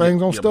explicit lyric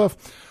things on stuff.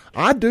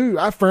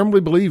 I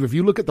firmly believe if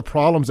you look at the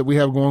problems that we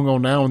have going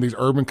on now in these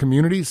urban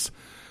communities,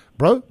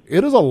 bro,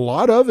 it is a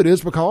lot of it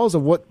is because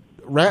of what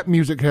rap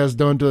music has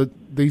done to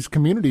these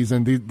communities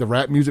and the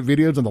rap music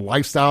videos and the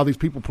lifestyle these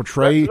people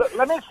portray.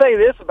 Let me say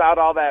this about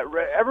all that.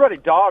 Everybody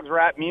dogs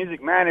rap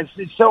music, man.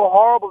 It's so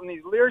horrible and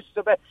these lyrics are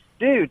so bad.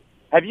 Dude,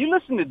 have you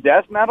listened to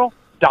death metal?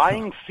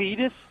 Dying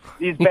Fetus?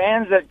 These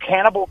bands that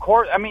Cannibal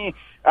Corpse? I mean,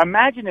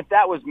 imagine if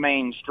that was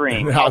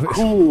mainstream. How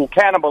cool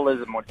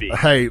cannibalism would be.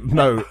 Hey,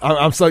 no,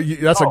 I'm so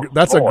that's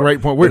a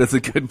great point. That's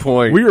a good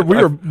point. We are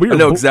I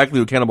know exactly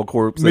who Cannibal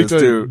Corpse is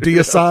too.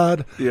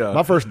 Deicide. Yeah,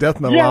 my first death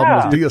metal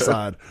album was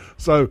Deicide.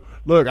 So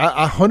look,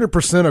 I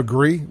 100%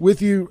 agree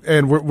with you,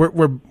 and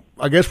we're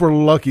I guess we're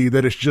lucky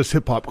that it's just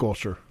hip hop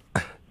culture,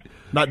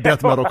 not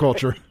death metal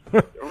culture.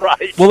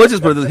 Right. Well, let's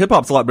just put it. Hip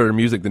hop's a lot better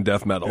music than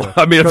death metal.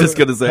 I mean, I'm just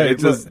gonna say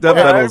it's just death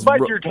metal.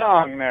 Bite your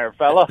tongue, there,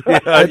 fella.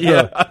 At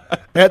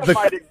the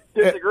might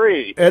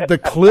disagree. At the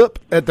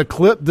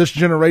clip, this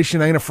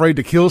generation ain't afraid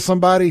to kill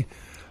somebody.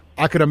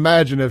 I could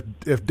imagine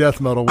if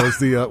death metal was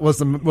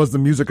the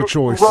music of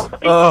choice. Right.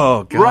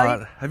 Oh God!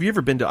 Right. Have you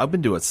ever been to? I've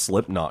been to a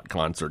Slipknot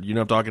concert. You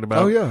know what I'm talking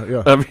about? Oh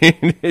yeah. I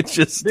mean, it's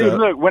just. Dude,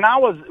 look, when I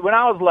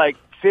was like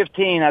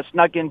 15, I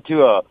snuck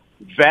into a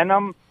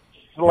Venom,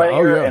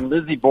 Slayer, and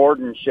Lizzie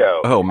Borden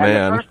show. Oh man!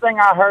 And the first thing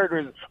I heard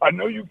was, "I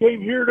know you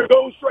came here to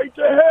go straight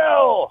to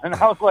hell," and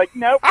I was like,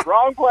 "Nope,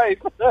 wrong place."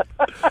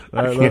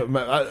 Look,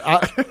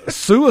 man,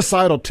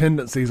 Suicidal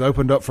Tendencies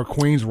opened up for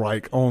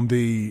Queensryche on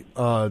the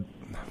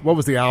what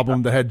was the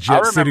album that had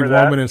Jet City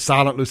Woman and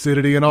Silent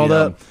Lucidity and all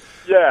that?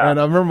 Yeah. And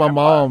I remember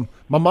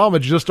my mom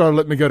had just started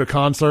letting me go to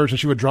concerts, and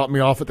she would drop me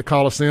off at the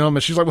Coliseum,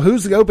 and she's like, "Well,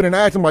 who's the opening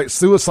act?" I'm like,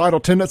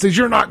 "Suicidal Tendencies."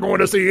 "You're not going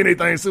to see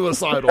anything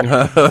suicidal." All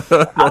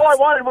I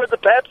wanted was a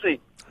Pepsi.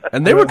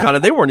 And they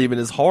weren't even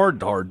as hard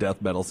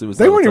death metal.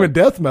 Suicide. They weren't even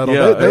death metal.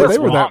 Yeah, they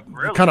were that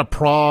really. kind of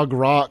prog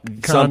rock,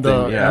 kind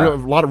of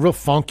a lot of real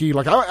funky.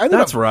 Like I ended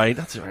That's up, right.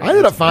 I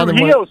ended up finding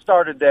Rio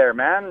started there,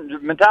 man.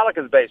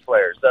 Metallica's bass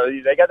player, so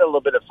they got a little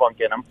bit of funk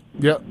in them.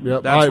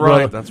 Yep. That's All right.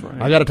 brother. That's right.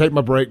 I got to take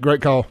my break.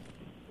 Great call.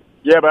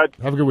 Yeah, bud.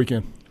 Have a good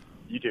weekend.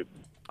 You too.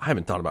 I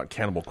haven't thought about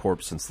Cannibal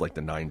Corpse since like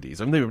the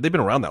 90s. I mean, they've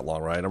been around that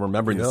long, right? I'm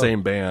remembering the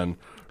same band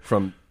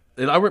from.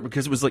 And I remember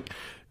because it was like, do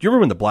you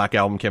remember when the Black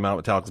Album came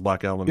out? Metallica's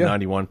Black Album in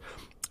 '91.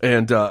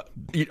 And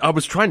I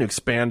was trying to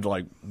expand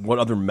like what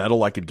other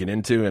metal I could get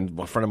into, and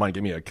a friend of mine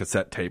gave me a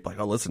cassette tape, like,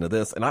 "Oh, listen to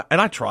this," and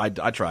I tried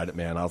it,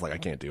 man. I was like, I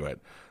can't do it.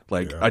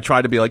 Like I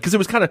tried to be like, because it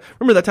was kind of,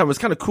 remember that time it was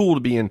kind of cool to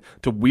be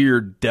into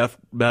weird death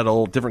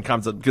metal, different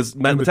kinds of, because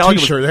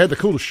Metallica they had the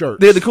coolest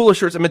shirts. They had the coolest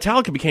shirts, and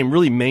Metallica became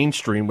really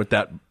mainstream with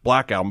that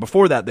Black Album.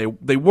 Before that, they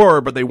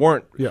were, but they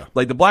weren't. Yeah.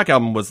 Like the Black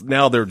Album was,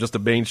 now they're just a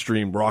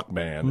mainstream rock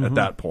band at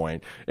that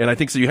point, and I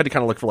think so. You had to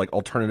kind of look for like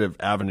alternative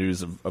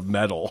avenues of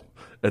metal.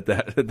 At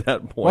that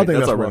point, well,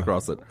 that's how I ran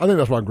across it. I think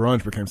that's why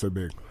grunge became so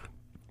big.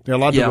 Yeah, a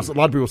lot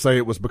of people say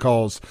it was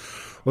because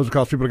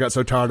people got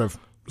so tired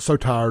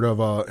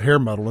of hair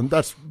metal, and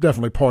that's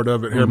definitely part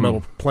of it. Hair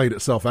metal played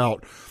itself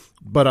out,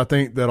 but I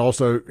think that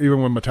also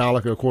even when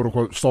Metallica quote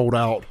unquote sold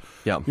out,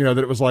 that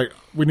it was like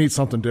we need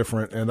something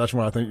different, and that's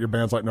when I think your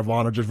bands like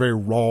Nirvana just very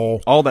raw.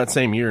 All that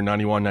same year,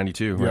 91,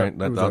 92, right?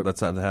 That's how that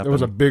happened. There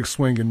was a big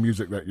swing in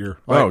music that year.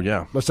 All right,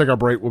 yeah. Let's take our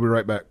break. We'll be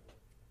right back.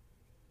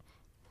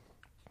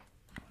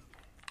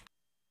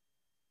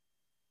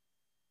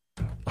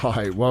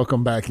 Hi,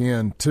 welcome back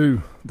in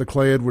to the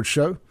Clay Edwards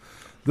Show.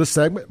 This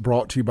segment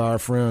brought to you by our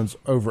friends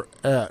over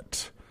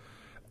at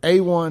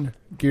A1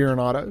 Gear and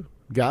Auto.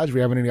 Guys, if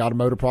you're having any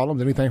automotive problems,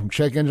 anything from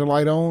check engine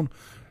light on,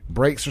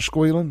 brakes are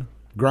squealing,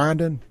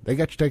 grinding, they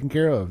got you taken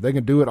care of. They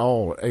can do it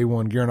all at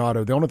A1 Gear and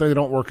Auto. The only thing they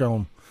don't work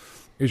on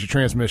is your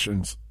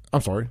transmissions.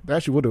 I'm sorry, they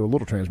actually will do a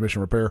little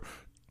transmission repair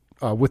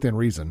within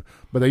reason,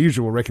 but they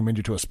usually will recommend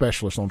you to a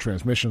specialist on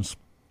transmissions.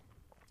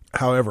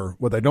 However,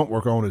 what they don't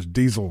work on is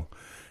diesel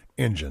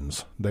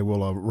engines. They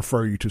will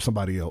refer you to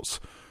somebody else.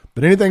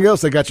 But anything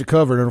else, they got you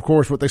covered. And, of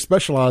course, what they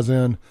specialize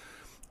in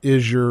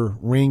is your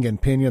ring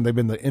and pinion. They've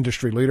been the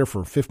industry leader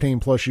for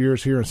 15-plus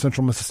years here in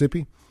central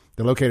Mississippi.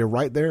 They're located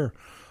right there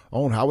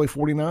on Highway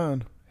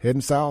 49,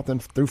 heading south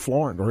and through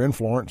Florence, or in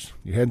Florence.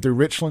 You're heading through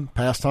Richland,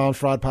 past Tom's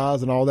Fried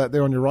Pies and all that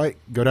there on your right.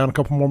 Go down a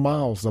couple more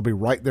miles. They'll be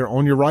right there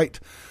on your right.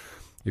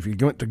 If you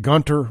went to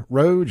Gunter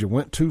Road, you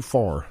went too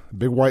far.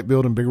 Big white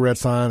building, big red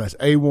sign. That's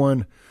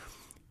A1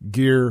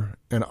 Gear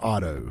and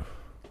Auto.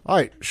 All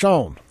right,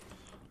 Sean,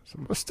 so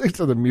let's stick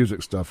to the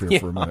music stuff here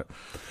for a minute.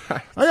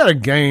 I got a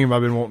game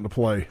I've been wanting to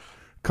play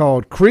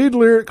called Creed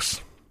Lyrics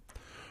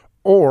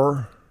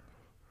or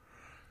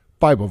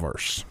Bible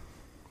Verse.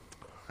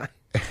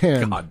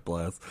 And God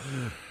bless.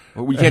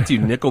 Well, we can't do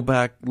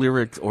Nickelback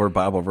lyrics or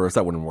Bible verse.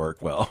 That wouldn't work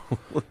well.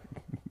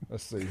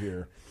 Let's see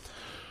here.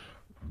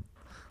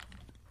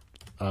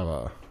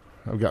 I've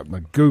got my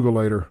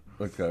Googleator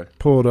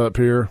pulled up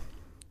here,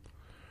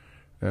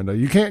 and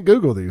you can't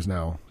Google these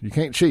now. You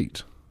can't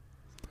cheat.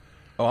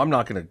 Oh, I'm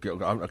not going to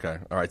go. Okay,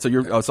 all right.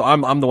 So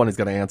I'm the one who's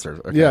going to answer.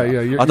 Okay.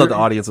 Yeah. I thought the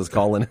audience was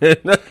calling in.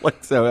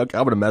 Okay, I'm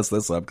going to mess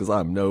this up because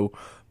I'm no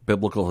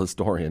biblical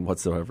historian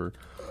whatsoever.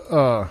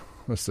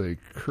 Let's see,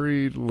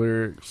 Creed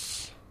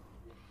lyrics.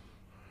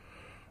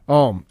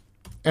 And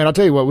I'll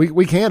tell you what,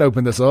 we can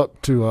open this up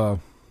to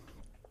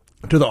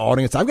the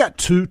audience. I've got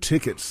 2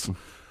 tickets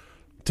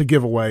to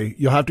give away.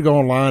 You'll have to go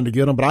online to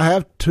get them, but I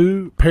have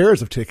 2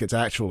 pairs of tickets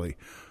actually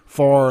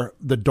for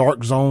the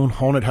Dark Zone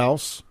Haunted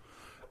House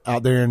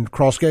out there in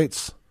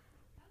Crossgates.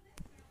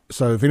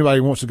 So if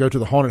anybody wants to go to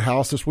the haunted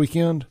house this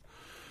weekend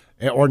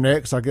or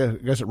next, I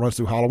guess it runs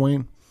through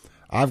Halloween.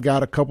 I've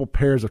got a couple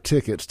pairs of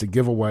tickets to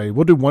give away.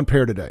 We'll do 1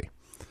 pair today.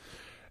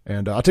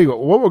 And I'll tell you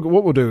what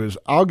we'll do is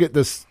I'll get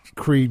this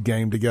Creed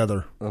game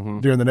together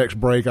during the next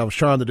break. I was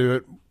trying to do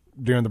it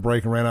during the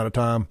break and ran out of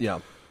time. Yeah.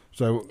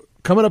 So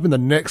coming up in the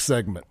next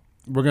segment,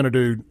 we're going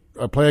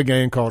to play a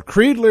game called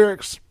Creed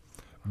Lyrics,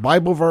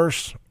 Bible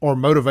Verse, or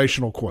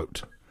Motivational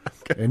Quote.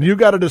 Okay. And you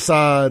got to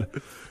decide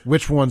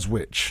which one's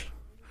which.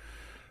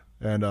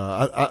 And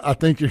I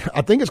think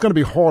it's going to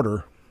be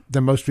harder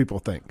than most people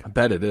think. I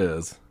bet it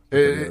is.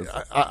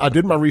 I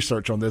did my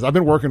research on this. I've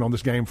been working on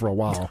this game for a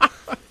while.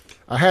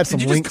 I had some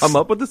Did you links. just come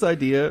up with this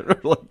idea?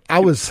 I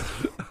was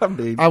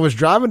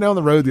driving down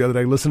the road the other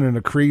day listening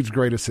to Creed's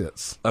greatest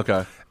hits.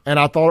 Okay. And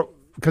I thought,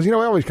 because I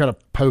always kind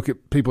of poke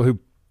at people who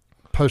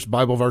post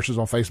Bible verses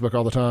on Facebook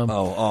all the time.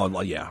 Oh,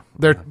 yeah.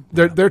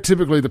 They're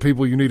typically the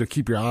people you need to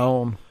keep your eye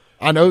on.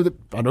 I know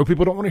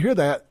people don't want to hear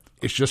that.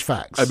 It's just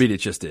facts. I mean, it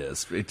just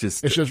is.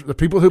 It's just the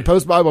people who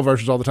post Bible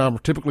verses all the time are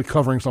typically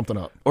covering something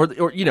up, or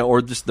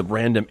just the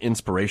random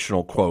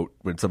inspirational quote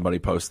when somebody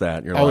posts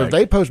that. You're if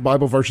they post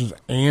Bible verses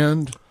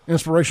and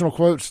inspirational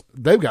quotes,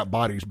 they've got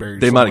bodies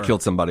buried. They might have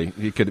killed somebody.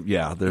 You could,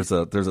 yeah. There's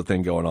a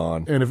thing going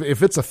on. And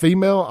if it's a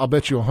female, I'll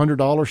bet you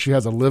 $100 she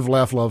has a "Live,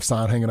 Laugh, Love"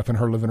 sign hanging up in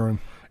her living room.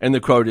 And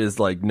the quote is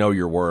like, "Know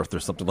your worth" or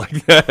something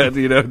like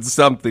that.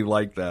 Something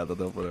like that.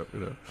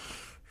 Whatever.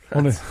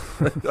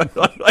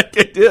 Like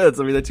it is.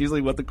 I mean, that's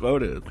usually what the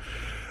quote is.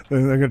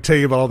 And they're going to tell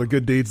you about all the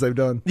good deeds they've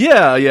done.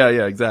 Yeah,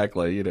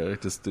 exactly.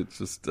 It's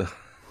just.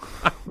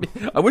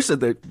 I wish that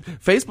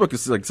Facebook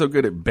is like so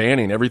good at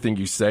banning everything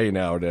you say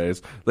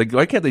nowadays. Like,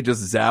 why can't they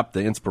just zap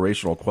the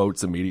inspirational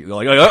quotes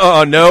immediately?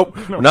 Like,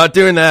 nope, we're not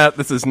doing that.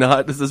 This is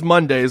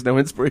Mondays. No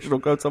inspirational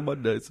quotes on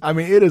Mondays. I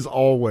mean, it is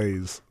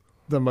always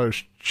the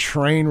most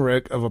train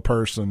wreck of a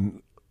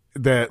person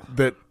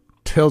that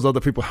tells other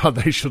people how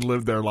they should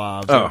live their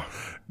lives. Oh.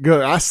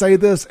 Good. I say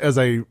this as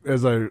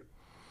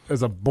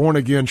a born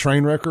again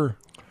train wrecker.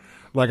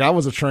 Like, I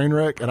was a train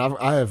wreck, and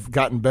I have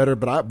gotten better.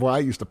 But I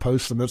used to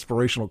post some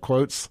inspirational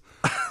quotes.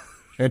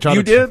 And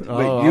you did?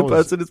 You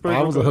posted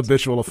inspirational quotes? I was a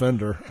habitual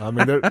offender. I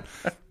mean,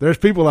 there's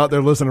people out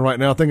there listening right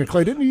now thinking,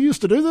 Clay, didn't you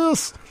used to do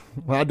this?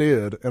 Well, I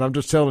did, and I'm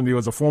just telling you,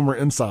 as a former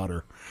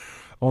insider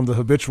on the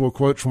habitual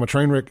quotes from a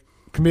train wreck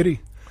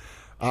committee,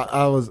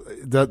 I was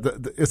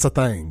it's a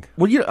thing.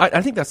 Well,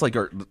 I think that's like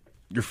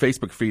your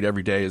Facebook feed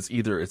every day is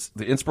either it's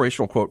the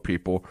inspirational quote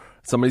people,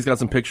 somebody's got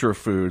some picture of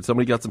food,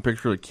 somebody got some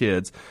picture of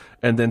kids,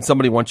 and then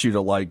somebody wants you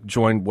to like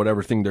join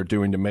whatever thing they're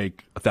doing to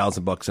make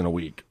 $1,000 in a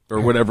week or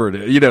whatever it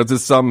is.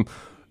 Just some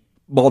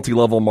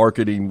multi-level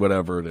marketing,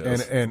 whatever it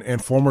is.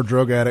 And former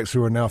drug addicts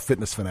who are now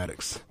fitness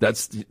fanatics.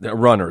 They're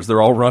runners.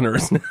 They're all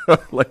runners now.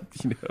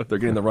 They're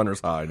getting the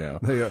runner's high now.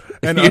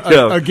 And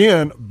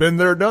again, been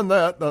there, done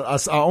that. I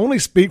only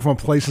speak from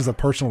places of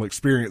personal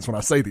experience when I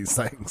say these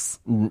things.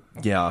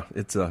 Yeah,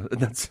 that's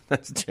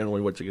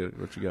generally what you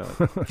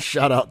got.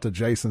 Shout out to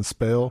Jason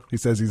Spell. He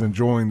says he's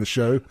enjoying the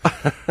show.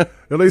 At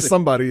least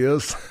somebody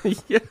is.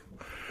 Yeah.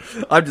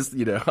 I'm just,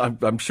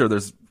 I'm sure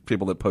there's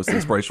people that post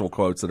inspirational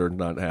quotes that are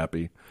not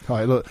happy. All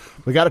right, look,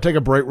 we got to take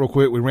a break real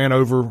quick. We ran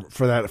over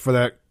for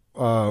that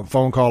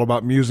phone call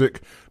about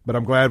music, but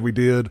I'm glad we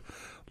did.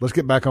 Let's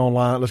get back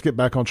online. Let's get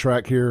back on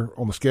track here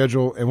on the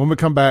schedule. And when we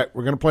come back,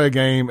 we're going to play a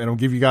game, and I'll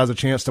give you guys a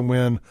chance to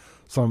win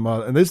some.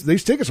 And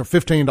these tickets are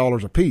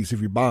 $15 a piece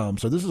if you buy them.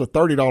 So this is a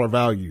 $30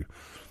 value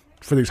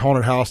for these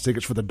haunted house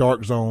tickets for the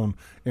Dark Zone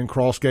in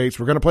Cross Gates.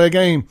 We're going to play a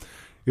game.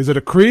 Is it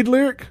a Creed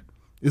lyric?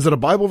 Is it a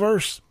Bible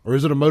verse? Or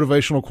is it a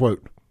motivational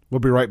quote? We'll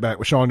be right back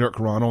with SHAUN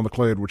YURTKURAN on the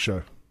Clay Edwards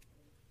Show.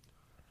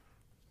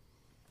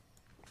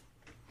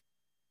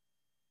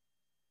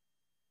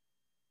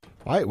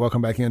 All right,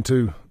 welcome back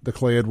into the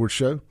Clay Edwards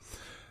Show.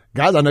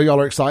 Guys, I know y'all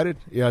are excited.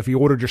 Yeah, if you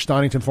ordered your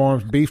Stonington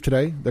Farms beef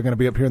today, they're going to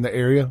be up here in the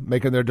area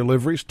making their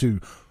deliveries to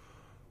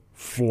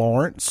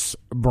Florence,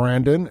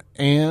 Brandon,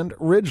 and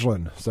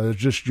Ridgeland. So it's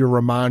just your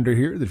reminder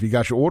here that if you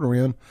got your order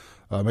in,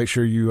 make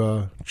sure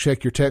you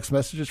check your text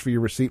messages for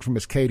your receipt from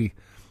Miss Katie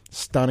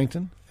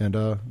Stonington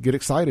and get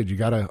excited. You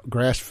got a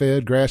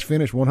grass-fed,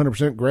 grass-finished,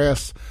 100%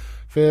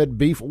 grass-fed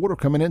beef order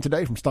coming in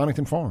today from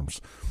Stonington Farms.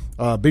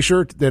 Be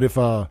sure that if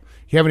you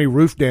have any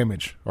roof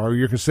damage or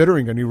you're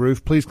considering a new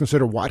roof, please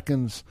consider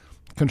Watkins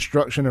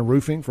Construction and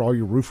Roofing for all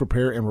your roof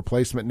repair and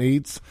replacement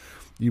needs.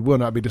 You will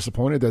not be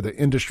disappointed. They're the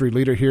industry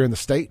leader here in the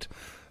state.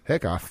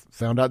 Heck, I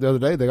found out the other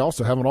day they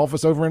also have an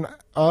office over in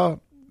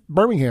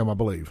Birmingham, I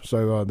believe.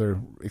 So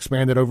they're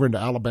expanded over into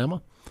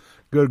Alabama.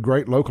 Good,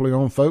 great, locally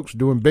owned folks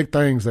doing big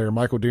things there.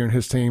 Michael Deere and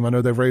his team. I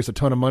know they've raised a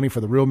ton of money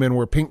for the Real Men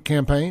Wear Pink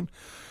campaign.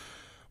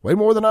 Way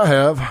more than I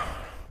have,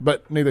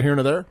 but neither here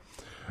nor there.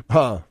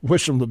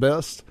 Wish them the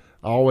best.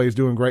 Always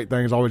doing great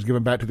things, always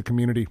giving back to the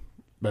community.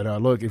 But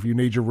look, if you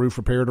need your roof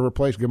repaired or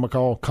replaced, give them a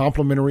call.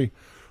 Complimentary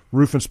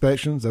roof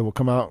inspections. They will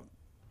come out,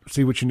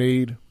 see what you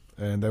need,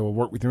 and they will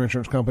work with your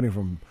insurance company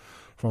from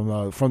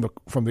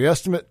the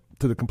estimate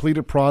to the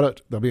completed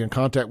product. They'll be in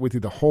contact with you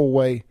the whole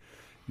way.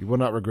 You will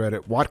not regret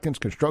it.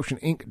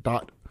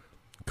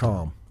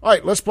 WatkinsConstructionInc.com. All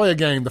right, let's play a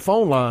game. The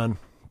phone line,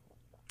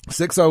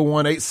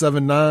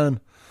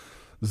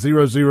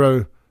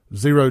 601-879-0002.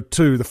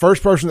 The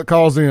first person that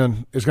calls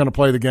in is going to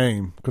play the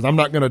game because I'm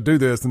not going to do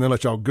this and then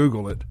let y'all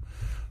Google it.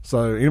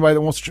 So anybody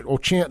that wants a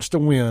chance to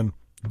win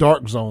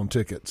Dark Zone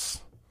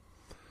tickets.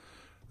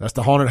 That's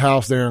the haunted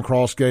house there in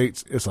Cross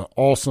Gates. It's an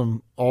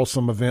awesome,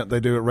 awesome event they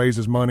do. It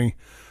raises money.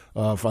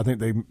 I think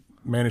they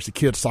manage the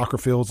kids' soccer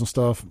fields and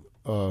stuff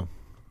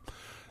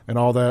and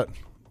all that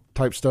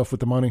type stuff with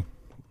the money.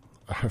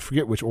 I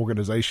forget which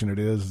organization it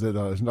is. That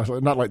it's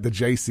not like the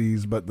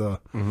JCs, but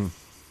the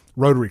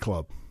Rotary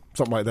Club,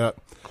 something like that.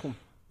 Cool.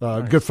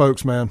 Nice. Good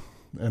folks, man.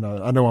 And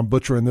I know I'm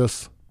butchering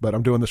this, but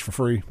I'm doing this for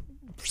free.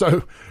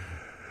 So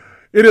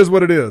it is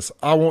what it is.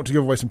 I want to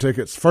give away some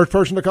tickets. First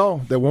person to call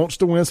that wants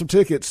to win some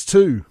tickets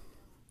to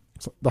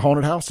the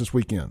haunted house this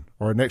weekend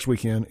or next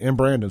weekend in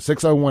Brandon,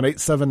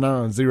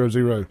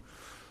 601-879-0002.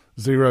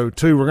 We're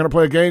going to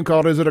play a game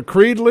called Is It a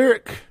Creed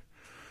Lyric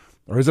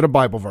or is it a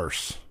Bible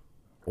verse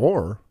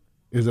or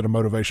is it a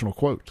motivational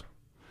quote?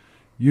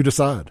 You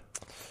decide.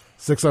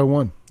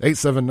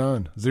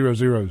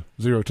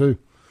 601-879-0002.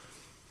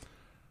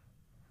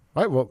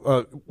 All right,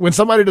 well, when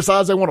somebody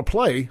decides they want to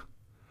play,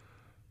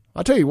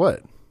 I'll tell you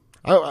what.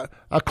 I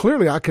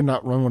clearly I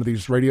cannot run one of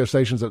these radio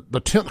stations at the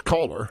 10th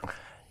caller.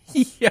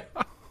 Yeah.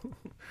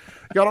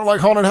 Y'all don't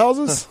like haunted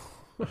houses?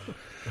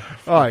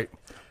 All right.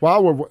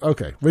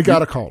 Okay, we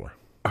got a caller.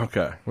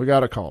 Okay. We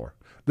got a caller.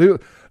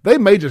 They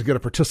may just get a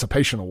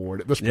participation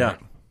award at this point. Yeah.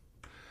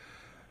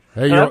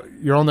 Hey,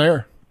 you're on the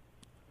air.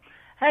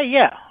 Hey,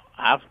 yeah.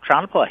 I'm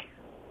trying to play.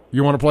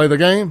 You want to play the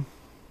game?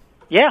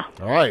 Yeah.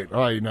 All right.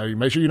 Now you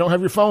make sure you don't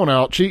have your phone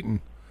out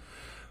cheating.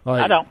 All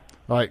right. I don't.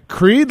 All right.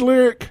 Creed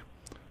lyric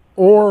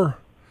or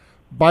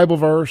Bible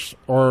verse,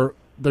 or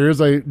there is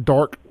a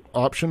dark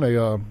option,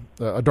 a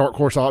dark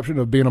horse option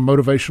of being a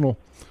motivational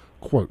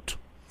quote.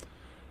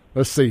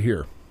 Let's see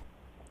here.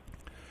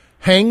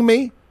 Hang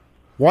me,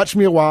 watch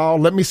me a while,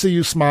 let me see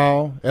you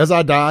smile. As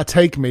I die,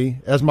 take me.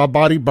 As my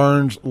body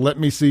burns, let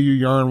me see you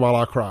yearn while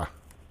I cry.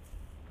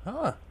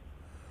 Huh.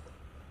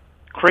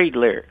 Creed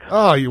lyric.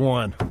 Oh, you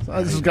won.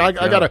 I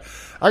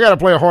gotta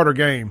play a harder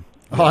game.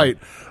 All right.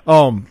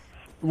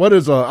 What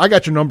is I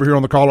got your number here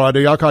on the caller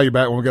ID. I'll call you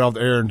back when we get off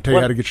the air and tell you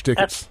how to get your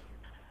tickets.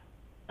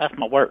 That's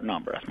my work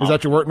number. Is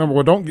that your work number?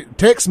 Well,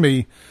 text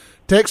me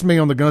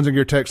on the Guns and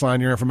Gear text line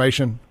your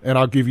information, and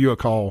I'll give you a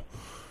call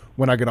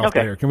when I get off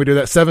the air. Can we do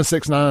that?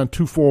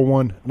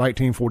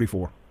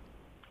 769-241-1944.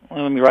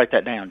 Well, let me write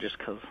that down just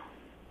because.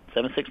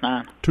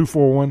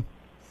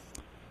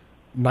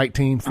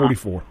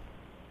 769-241-1944.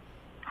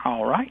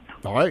 All right.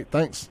 All right,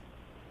 thanks.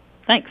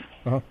 Thanks.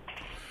 All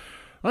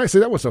right, see,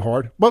 that was so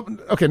hard. But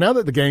okay, now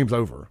that the game's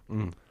over,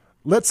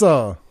 let's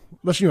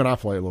you and I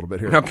play a little bit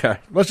here. Okay.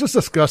 Let's just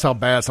discuss how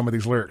bad some of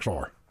these lyrics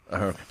are.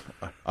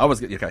 I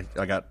was okay.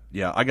 Go ahead.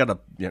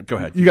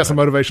 You got some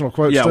motivational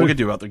quotes. Yeah, too? we could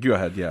do out there. Go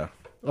ahead. Yeah.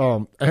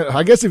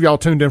 I guess if y'all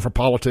tuned in for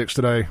politics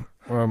today,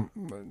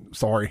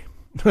 sorry.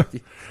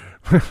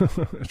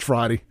 It's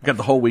Friday. Got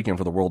the whole weekend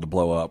for the world to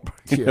blow up.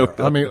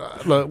 I mean,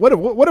 look,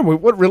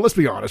 let's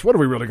be honest. What are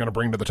we really going to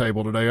bring to the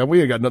table today?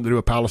 We ain't got nothing to do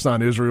with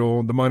Palestine,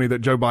 Israel, the money that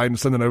Joe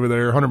Biden's sending over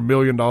there, $100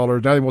 million. Now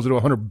he wants to do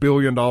 $100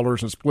 billion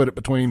and split it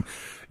between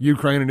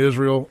Ukraine and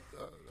Israel.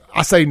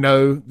 I say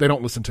no. They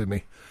don't listen to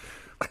me.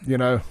 You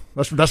know,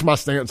 that's my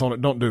stance on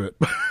it. Don't do it.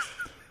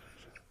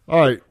 All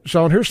right,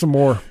 Sean, here's some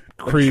more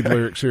Creed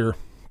lyrics here.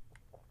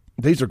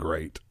 These are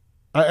great.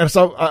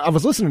 I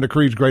was listening to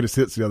Creed's Greatest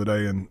Hits the other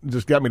day, and it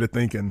just got me to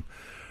thinking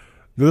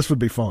this would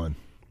be fun.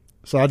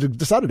 So I just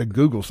decided to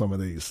Google some of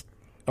these.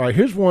 All right,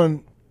 here's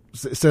one.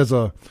 It says,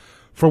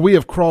 "For we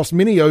have crossed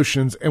many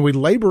oceans, and we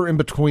labor in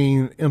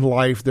between. In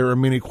life, there are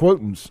many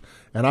quotings,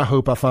 and I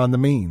hope I find the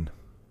mean."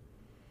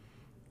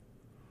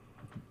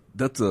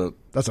 That's a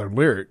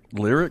lyric.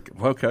 Lyric?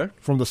 Okay.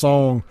 From the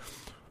song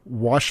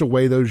 "Wash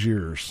Away Those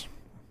Years."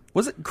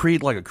 Was it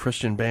Creed like a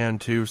Christian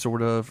band too,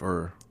 sort of,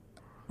 or?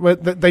 Well,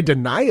 they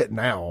deny it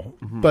now,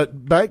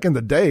 but back in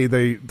the day,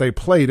 they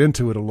played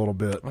into it a little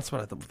bit. That's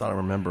what I thought I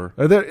remember.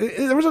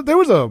 There was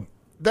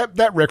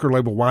that record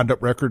label, Wind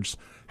Up Records,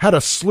 had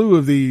a slew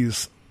of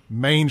these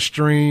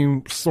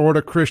mainstream sort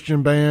of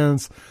Christian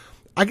bands.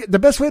 The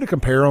best way to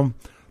compare them,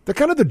 they're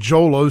kind of the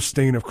Joel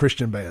Osteen of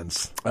Christian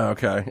bands.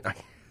 Okay.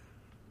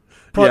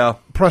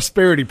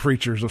 Prosperity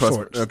preachers of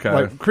sorts. Okay.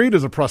 Like Creed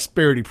is a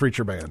prosperity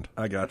preacher band.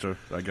 I gotcha.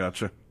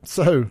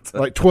 So,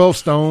 like 12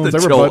 Stones. The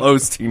Joel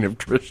Osteen of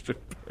Christian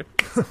bands.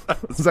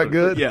 Is that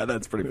good? Yeah,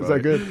 that's pretty funny. Is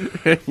that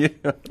good?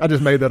 Yeah. I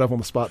just made that up on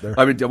the spot there.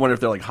 I mean, I wonder if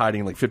they're like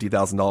hiding like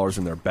 $50,000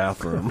 in their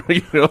bathroom,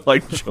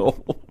 like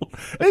Joel.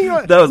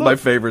 And that was my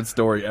favorite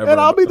story ever. And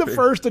I'll be the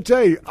first to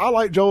tell you, I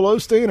like Joel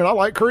Osteen and I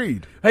like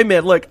Creed. Hey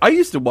man, look, I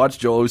used to watch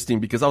Joel Osteen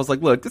because I was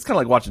like, look, it's kind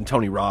of like watching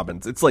Tony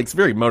Robbins. It's like, it's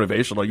very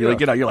motivational.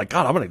 You're like,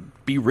 God, I'm going to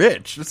be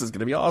rich. This is going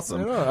to be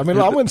awesome. Yeah, I mean,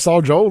 I went and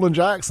saw Joel and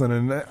Jackson,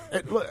 and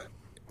look,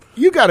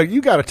 you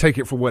gotta take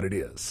it for what it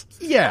is.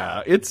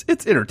 Yeah, it's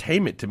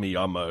entertainment to me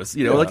almost.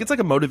 Like it's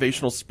like a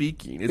motivational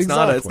speaking. It's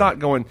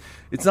the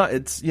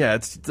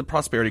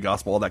prosperity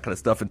gospel, all that kind of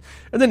stuff. And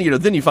then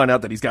then you find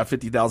out that he's got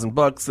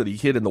 $50,000 that he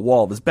hid in the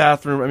wall of his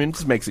bathroom. I mean, it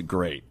just makes it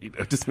great.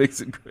 It just makes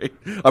it great.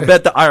 I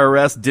bet the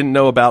IRS didn't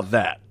know about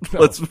that.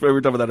 No. We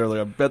were talking about that earlier.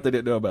 I bet they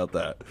didn't know about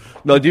that.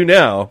 No, I do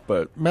now,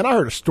 but man, I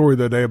heard a story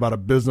the other day about a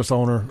business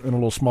owner in a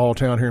little small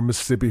town here in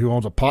Mississippi who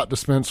owns a pot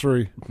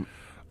dispensary,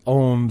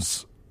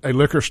 owns a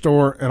liquor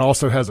store, and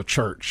also has a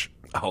church.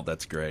 Oh,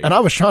 that's great. And I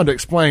was trying to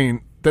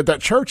explain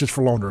that church is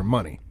for laundering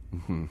money.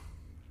 Mm-hmm.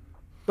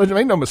 There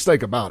ain't no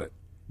mistake about it.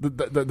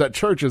 That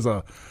church is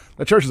for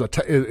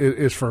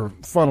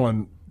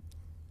funneling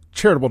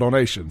charitable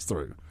donations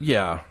through.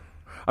 Yeah.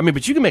 I mean,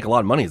 but you can make a lot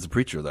of money as a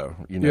preacher, though.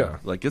 Yeah.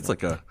 Like, it's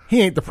like a...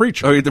 He ain't the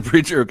preacher. Oh, he's the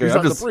preacher? Okay. He's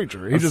not the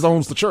preacher. He just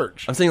owns the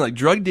church. I'm saying, like,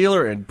 drug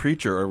dealer and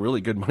preacher are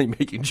really good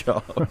money-making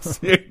jobs.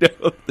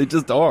 They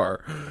just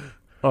are.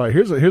 All right,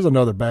 here's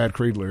another bad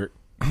Creed lyric.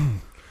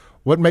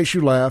 What makes you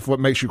laugh? What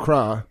makes you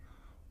cry?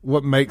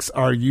 What makes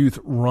our youth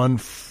run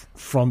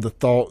from the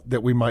thought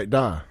that we might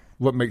die?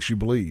 What makes you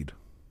bleed?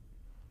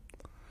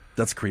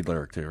 That's a Creed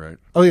lyric too, right?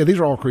 Oh yeah, these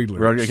are all Creed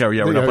lyrics.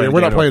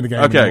 We're not playing the game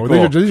okay, anymore.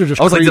 Cool. These are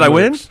just I was Creed like, did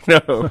lyrics.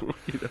 I win? No.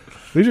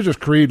 These are just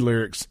Creed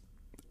lyrics.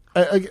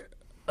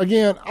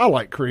 Again, I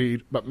like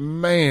Creed, but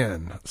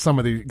man, some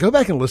of these. Go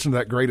back and listen to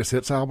that Greatest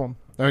Hits album.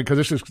 I mean, because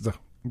it's just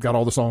got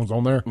all the songs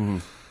on there,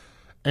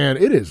 and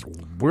it is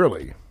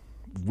really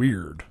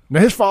weird. Now,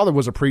 his father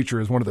was a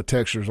preacher, as one of the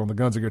textures on the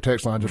Guns of Gear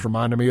text line just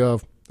reminded me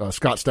of,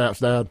 Scott Stapp's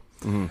dad.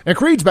 And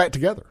Creed's back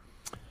together.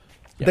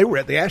 Yeah. They were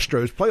at the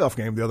Astros playoff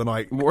game the other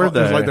night. Were they?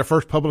 It was like their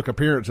first public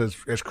appearance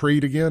as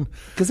Creed again.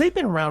 Because they've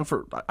been around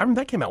for, I mean,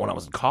 that came out when I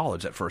was in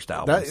college, that first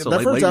album. That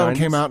first album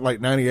came out in like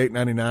 98,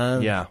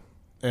 99. Yeah.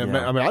 And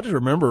I mean, I just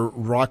remember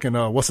rocking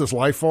What's This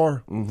Life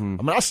For? Mm-hmm.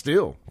 I mean, I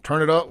still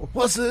turn it up.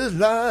 What's this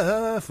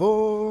life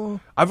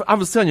for? I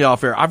was telling you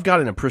off air, I've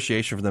got an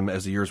appreciation for them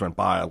as the years went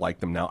by. I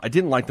like them now. I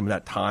didn't like them at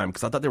that time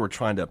because I thought they were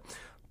trying to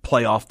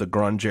play off the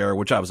grunge era,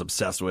 which I was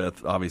obsessed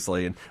with,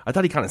 obviously. And I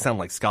thought he kind of sounded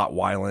like Scott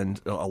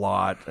Weiland a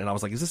lot. And I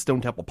was like, is this Stone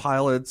Temple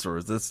Pilots or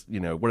is this,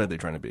 what are they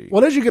trying to be?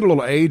 Well, as you get a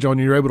little age on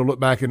you, you're able to look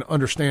back and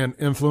understand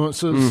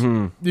influences.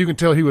 Mm-hmm. You can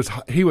tell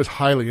he was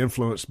highly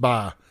influenced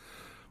by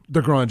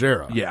the grunge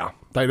era. Yeah.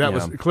 That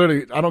was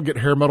clearly. I don't get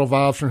hair metal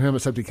vibes from him,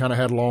 except he kind of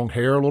had long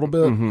hair a little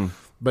bit. Mm-hmm.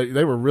 But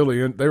they were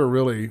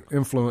really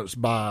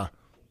influenced by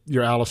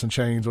your Alice in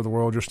Chains of the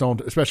world,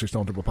 especially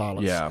Stone Temple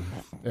Pilots,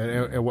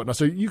 and whatnot.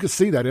 So you could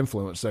see that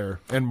influence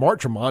there. And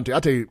Mark Tremonti, I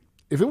tell you,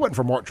 if it wasn't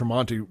for Mark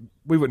Tremonti,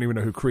 we wouldn't even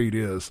know who Creed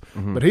is.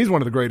 Mm-hmm. But he's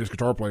one of the greatest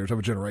guitar players of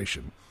a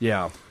generation.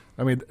 Yeah,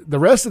 I mean, the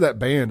rest of that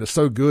band is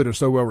so good and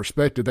so well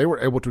respected. They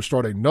were able to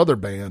start another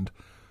band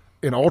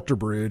in Alter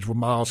Bridge with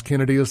Miles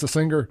Kennedy as the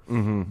singer,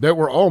 that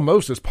were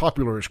almost as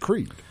popular as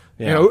Creed.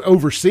 Yeah.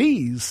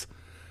 Overseas,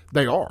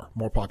 they are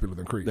more popular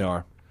than Creed. They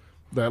are.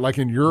 Like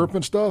in Europe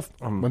and stuff,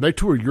 when they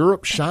tour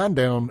Europe,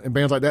 Shinedown and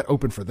bands like that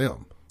open for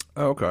them.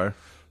 Oh, okay.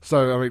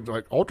 So, I mean,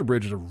 like Alter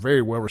Bridge is a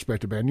very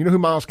well-respected band. You know who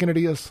Miles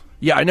Kennedy is?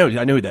 Yeah, I know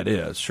who that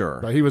is,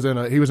 sure. He was in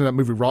that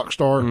movie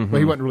Rockstar. But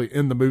he wasn't really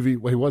in the movie.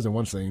 Well, he was in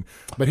one scene.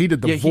 But he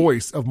did the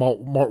voice of Mark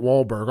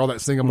Wahlberg. All that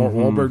singing Mark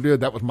Wahlberg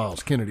did, that was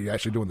Miles Kennedy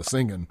actually doing the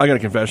singing. I got a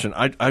confession.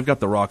 I've got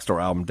the Rockstar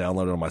album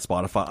downloaded on my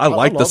Spotify. I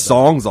like the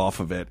songs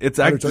off of it. It's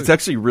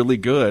actually really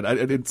good.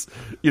 It's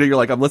you're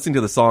like, I'm listening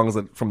to the songs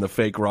from the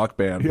fake rock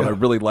band, but I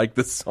really like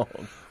this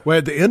song. Well,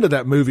 at the end of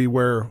that movie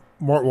where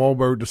Mark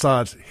Wahlberg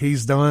decides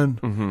he's done,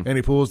 and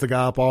he pulls the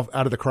guy up off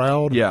out of the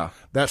crowd. Yeah.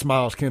 That's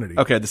Miles Kennedy.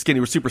 Okay, the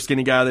super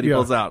skinny guy that he Yeah.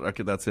 pulls out.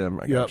 Okay, that's him.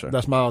 I Yeah, gotcha.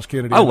 that's Miles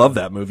Kennedy. I love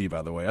that movie,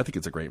 by the way. I think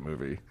it's a great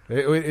movie.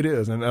 It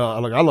is, and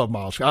like I love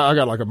Miles. I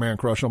got like a man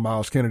crush on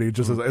Miles Kennedy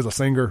just as a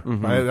singer.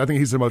 I think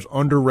he's the most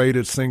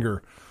underrated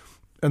singer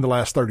in the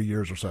last 30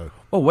 years or so.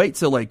 Oh, wait.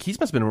 So, like, he's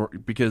must have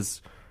been,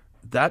 because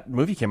that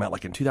movie came out,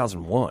 like, in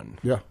 2001.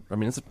 Yeah. I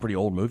mean, it's a pretty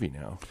old movie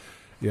now.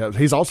 Yeah,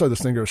 he's also the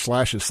singer of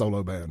Slash's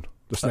solo band,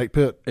 the Snake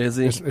Pit. Is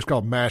he? It's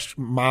called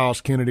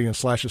Miles Kennedy and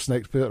Slash's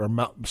Snake Pit, or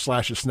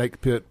Slash's Snake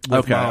Pit.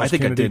 With Okay, Miles I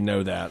think Kennedy. I did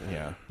know that.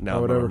 Yeah. Now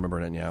I'm whatever.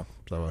 remembering it, yeah.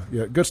 So,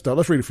 yeah, good stuff.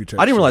 Let's read a few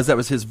texts. I didn't realize that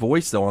was his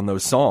voice, though, on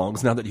those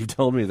songs, now that you've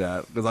told me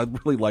that, because I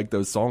really like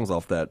those songs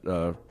off that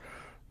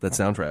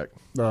soundtrack.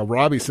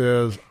 Robbie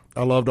says,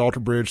 I loved Alter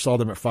Bridge, saw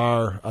them at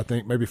Fire, I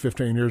think maybe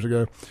 15 years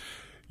ago.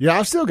 Yeah,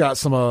 I still got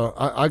some,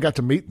 I got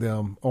to meet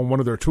them on one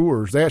of their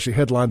tours. They actually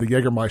headlined the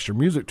Jägermeister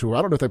music tour.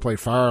 I don't know if they played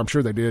Fire. I'm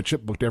sure they did.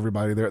 Chip booked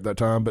everybody there at that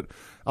time, but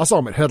I saw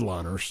them at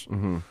Headliners.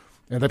 Mm-hmm.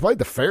 And they played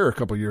the Fair a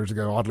couple of years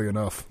ago, oddly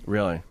enough.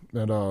 Really?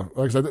 And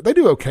like I said, they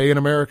do okay in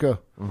America,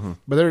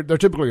 but they're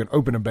typically an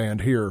opening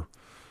band here.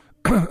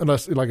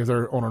 Unless, like, if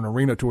they're on an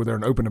arena tour, they're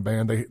an opening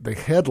band. They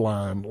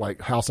headline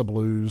like House of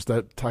Blues,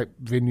 that type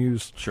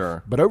venues.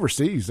 Sure. But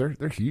overseas, they're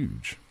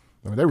huge.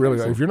 I mean, they really.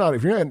 If you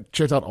haven't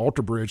checked out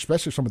Alter Bridge,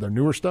 especially some of their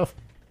newer stuff,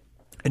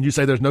 and you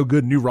say there's no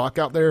good new rock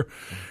out there,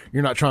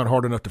 you're not trying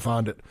hard enough to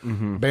find it.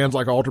 Bands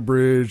like Alter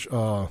Bridge.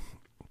 Gosh,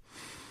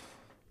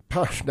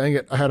 dang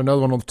it! I had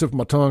another one on the tip of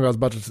my tongue. I was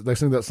about to. They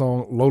sing that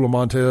song Lola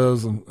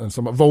Montez and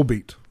some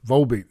Volbeat.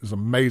 Volbeat is an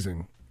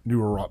amazing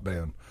newer rock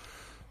band.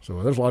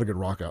 So there's a lot of good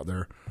rock out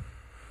there.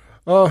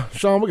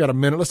 Sean, we got a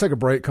minute. Let's take a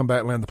break. Come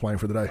back, land the plane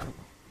for the day.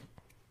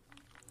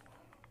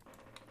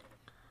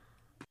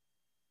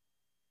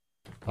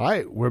 All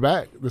right, we're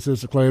back. This is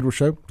the Clay Edwards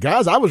Show.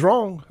 Guys, I was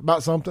wrong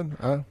about something.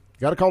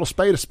 Got to call a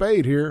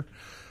spade here.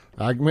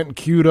 I went and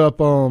queued up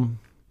little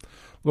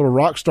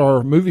rock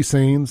star movie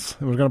scenes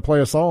and was going to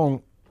play a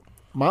song.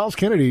 Miles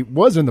Kennedy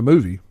was in the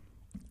movie.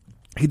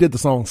 He did the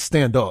song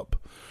Stand Up.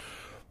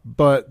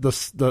 But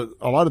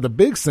a lot of the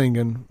big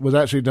singing was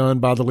actually done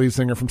by the lead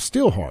singer from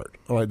Steelheart,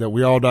 like that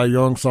 "We All Die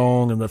Young"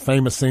 song and the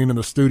famous scene in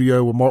the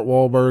studio with Mark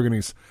Wahlberg, and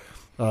he's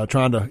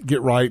trying to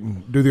get right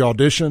and do the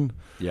audition.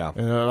 Yeah.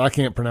 And I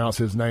can't pronounce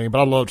his name, but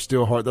I loved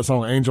Steelheart. That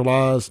song "Angel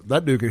Eyes."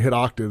 That dude could hit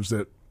octaves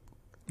that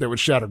would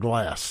shatter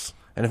glass.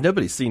 And if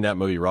nobody's seen that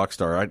movie,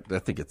 Rockstar, I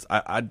think it's.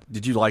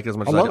 Did you like it as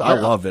much as love I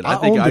love it. I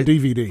think own the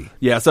DVD.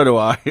 Yeah, so do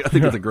I. I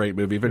think it's a great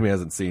movie. If anybody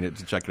hasn't seen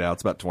it, check it out.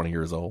 It's about 20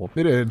 years old.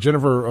 It is.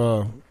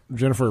 Jennifer,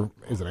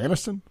 is it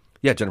Aniston?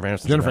 Yeah, Jennifer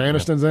Aniston. Jennifer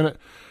Aniston's in it.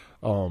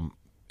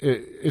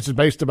 It's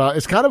based about.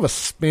 It's kind of a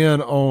spin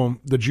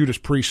on the Judas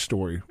Priest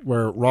story,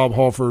 where Rob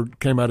Halford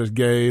came out as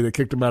gay. They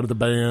kicked him out of the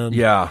band.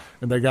 Yeah,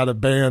 and they got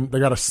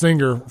a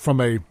singer from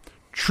a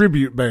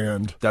tribute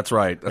band. That's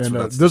right. That's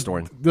this, the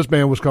story. This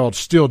band was called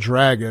Steel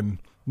Dragon,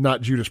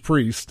 not Judas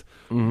Priest,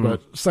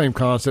 but same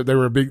concept. They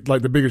were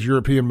the biggest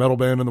European metal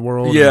band in the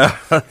world. Yeah,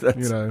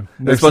 and,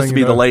 it's supposed to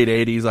be the late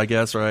 '80s, I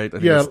guess, right? I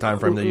think that's the time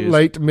frame they use.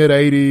 Late mid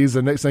 '80s,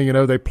 and next thing you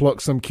know, they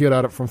plucked some kid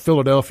out from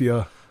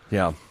Philadelphia.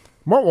 Yeah,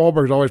 Mark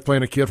Wahlberg's always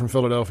playing a kid from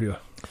Philadelphia.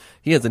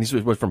 He is, and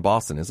he's from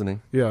Boston, isn't he?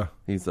 Yeah,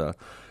 he's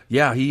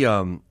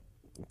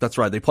that's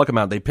right. They pluck him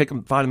out. They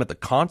find him at the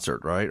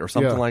concert, right, or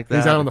something like that.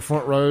 He's out on the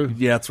front row.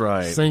 Yeah, that's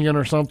right, singing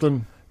or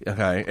something.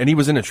 Okay, and he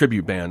was in a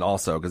tribute band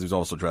also because he was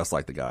also dressed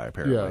like the guy.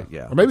 Apparently,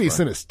 yeah. Or maybe he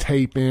sent his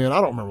tape in. I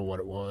don't remember what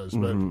it was,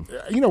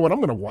 but you know what? I'm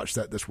going to watch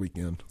that this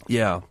weekend.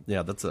 Yeah.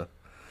 That's I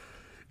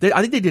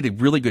think they did a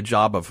really good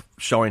job of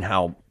showing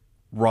how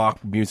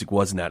rock music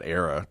was in that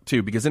era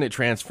too, because then it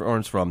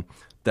transforms from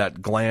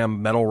that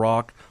glam metal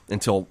rock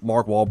until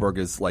Mark Wahlberg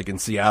is like in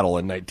Seattle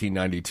in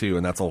 1992,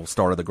 and that's the whole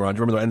start of the grunge.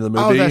 Remember the end of the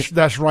movie? Oh,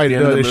 that's right.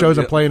 It shows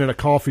him playing in a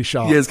coffee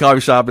shop. Yeah, his coffee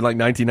shop in like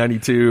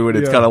 1992, and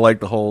it's kind of like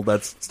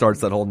that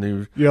starts that whole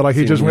new. Yeah, like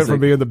he just went from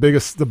being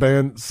the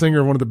band singer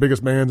of one of the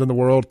biggest bands in the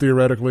world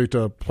theoretically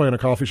to playing a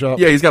coffee shop.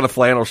 Yeah, he's got a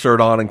flannel shirt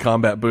on and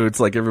combat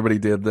boots like everybody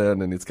did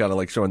then, and it's kind of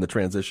like showing the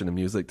transition of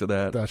music to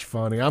that. That's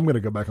funny. I'm going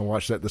to go back and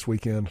watch that this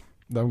weekend.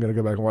 I'm going to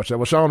go back and watch that.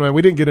 Well, Sean, man,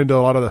 we didn't get into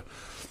a lot of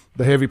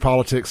the heavy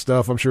politics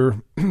stuff. I'm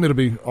sure it'll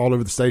be all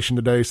over the station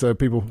today, so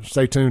people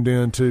stay tuned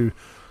in to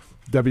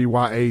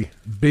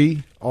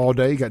WYAB all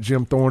day. Got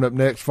Jim Thorne up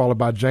next, followed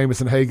by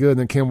Jameson Haygood, and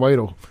then Kim Wade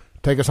will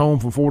take us home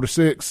from 4 to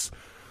 6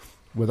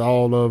 with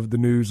all of the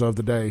news of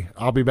the day.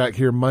 I'll be back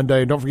here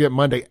Monday. Don't forget,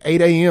 Monday,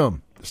 8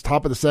 a.m., it's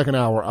top of the second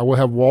hour. I will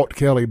have Walt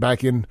Kelly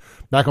back on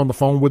the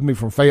phone with me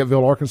from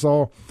Fayetteville,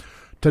 Arkansas,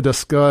 to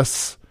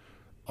discuss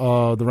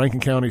the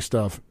Rankin County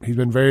stuff. He's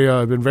been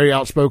very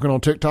outspoken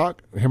on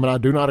TikTok. Him and I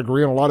do not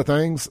agree on a lot of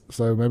things,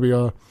 so maybe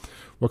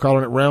we're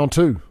calling it round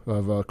 2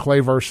 of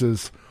Clay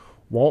versus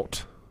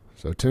Walt.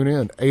 So tune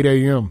in 8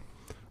 a.m.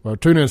 Well,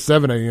 tune in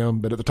 7 a.m.,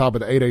 but at the top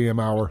of the 8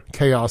 a.m. hour,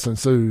 chaos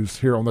ensues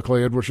here on the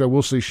Clay Edwards Show.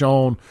 We'll see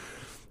Sean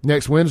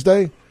next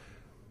Wednesday.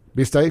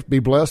 Be safe, be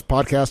blessed.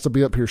 Podcasts will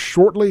be up here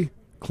shortly.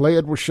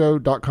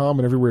 ClayEdwardsShow.com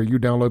and everywhere you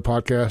download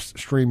podcasts,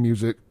 stream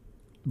music,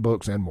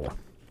 books, and more.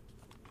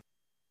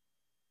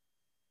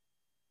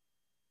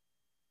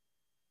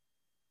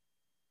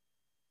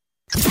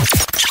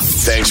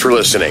 Thanks for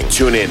listening.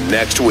 Tune in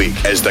next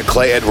week as the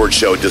Clay Edwards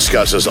Show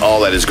discusses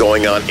all that is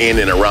going on in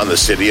and around the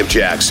city of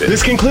Jackson.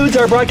 This concludes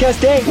our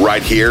broadcast day.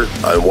 Right here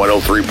on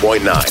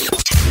 103.9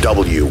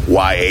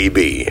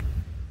 WYAB.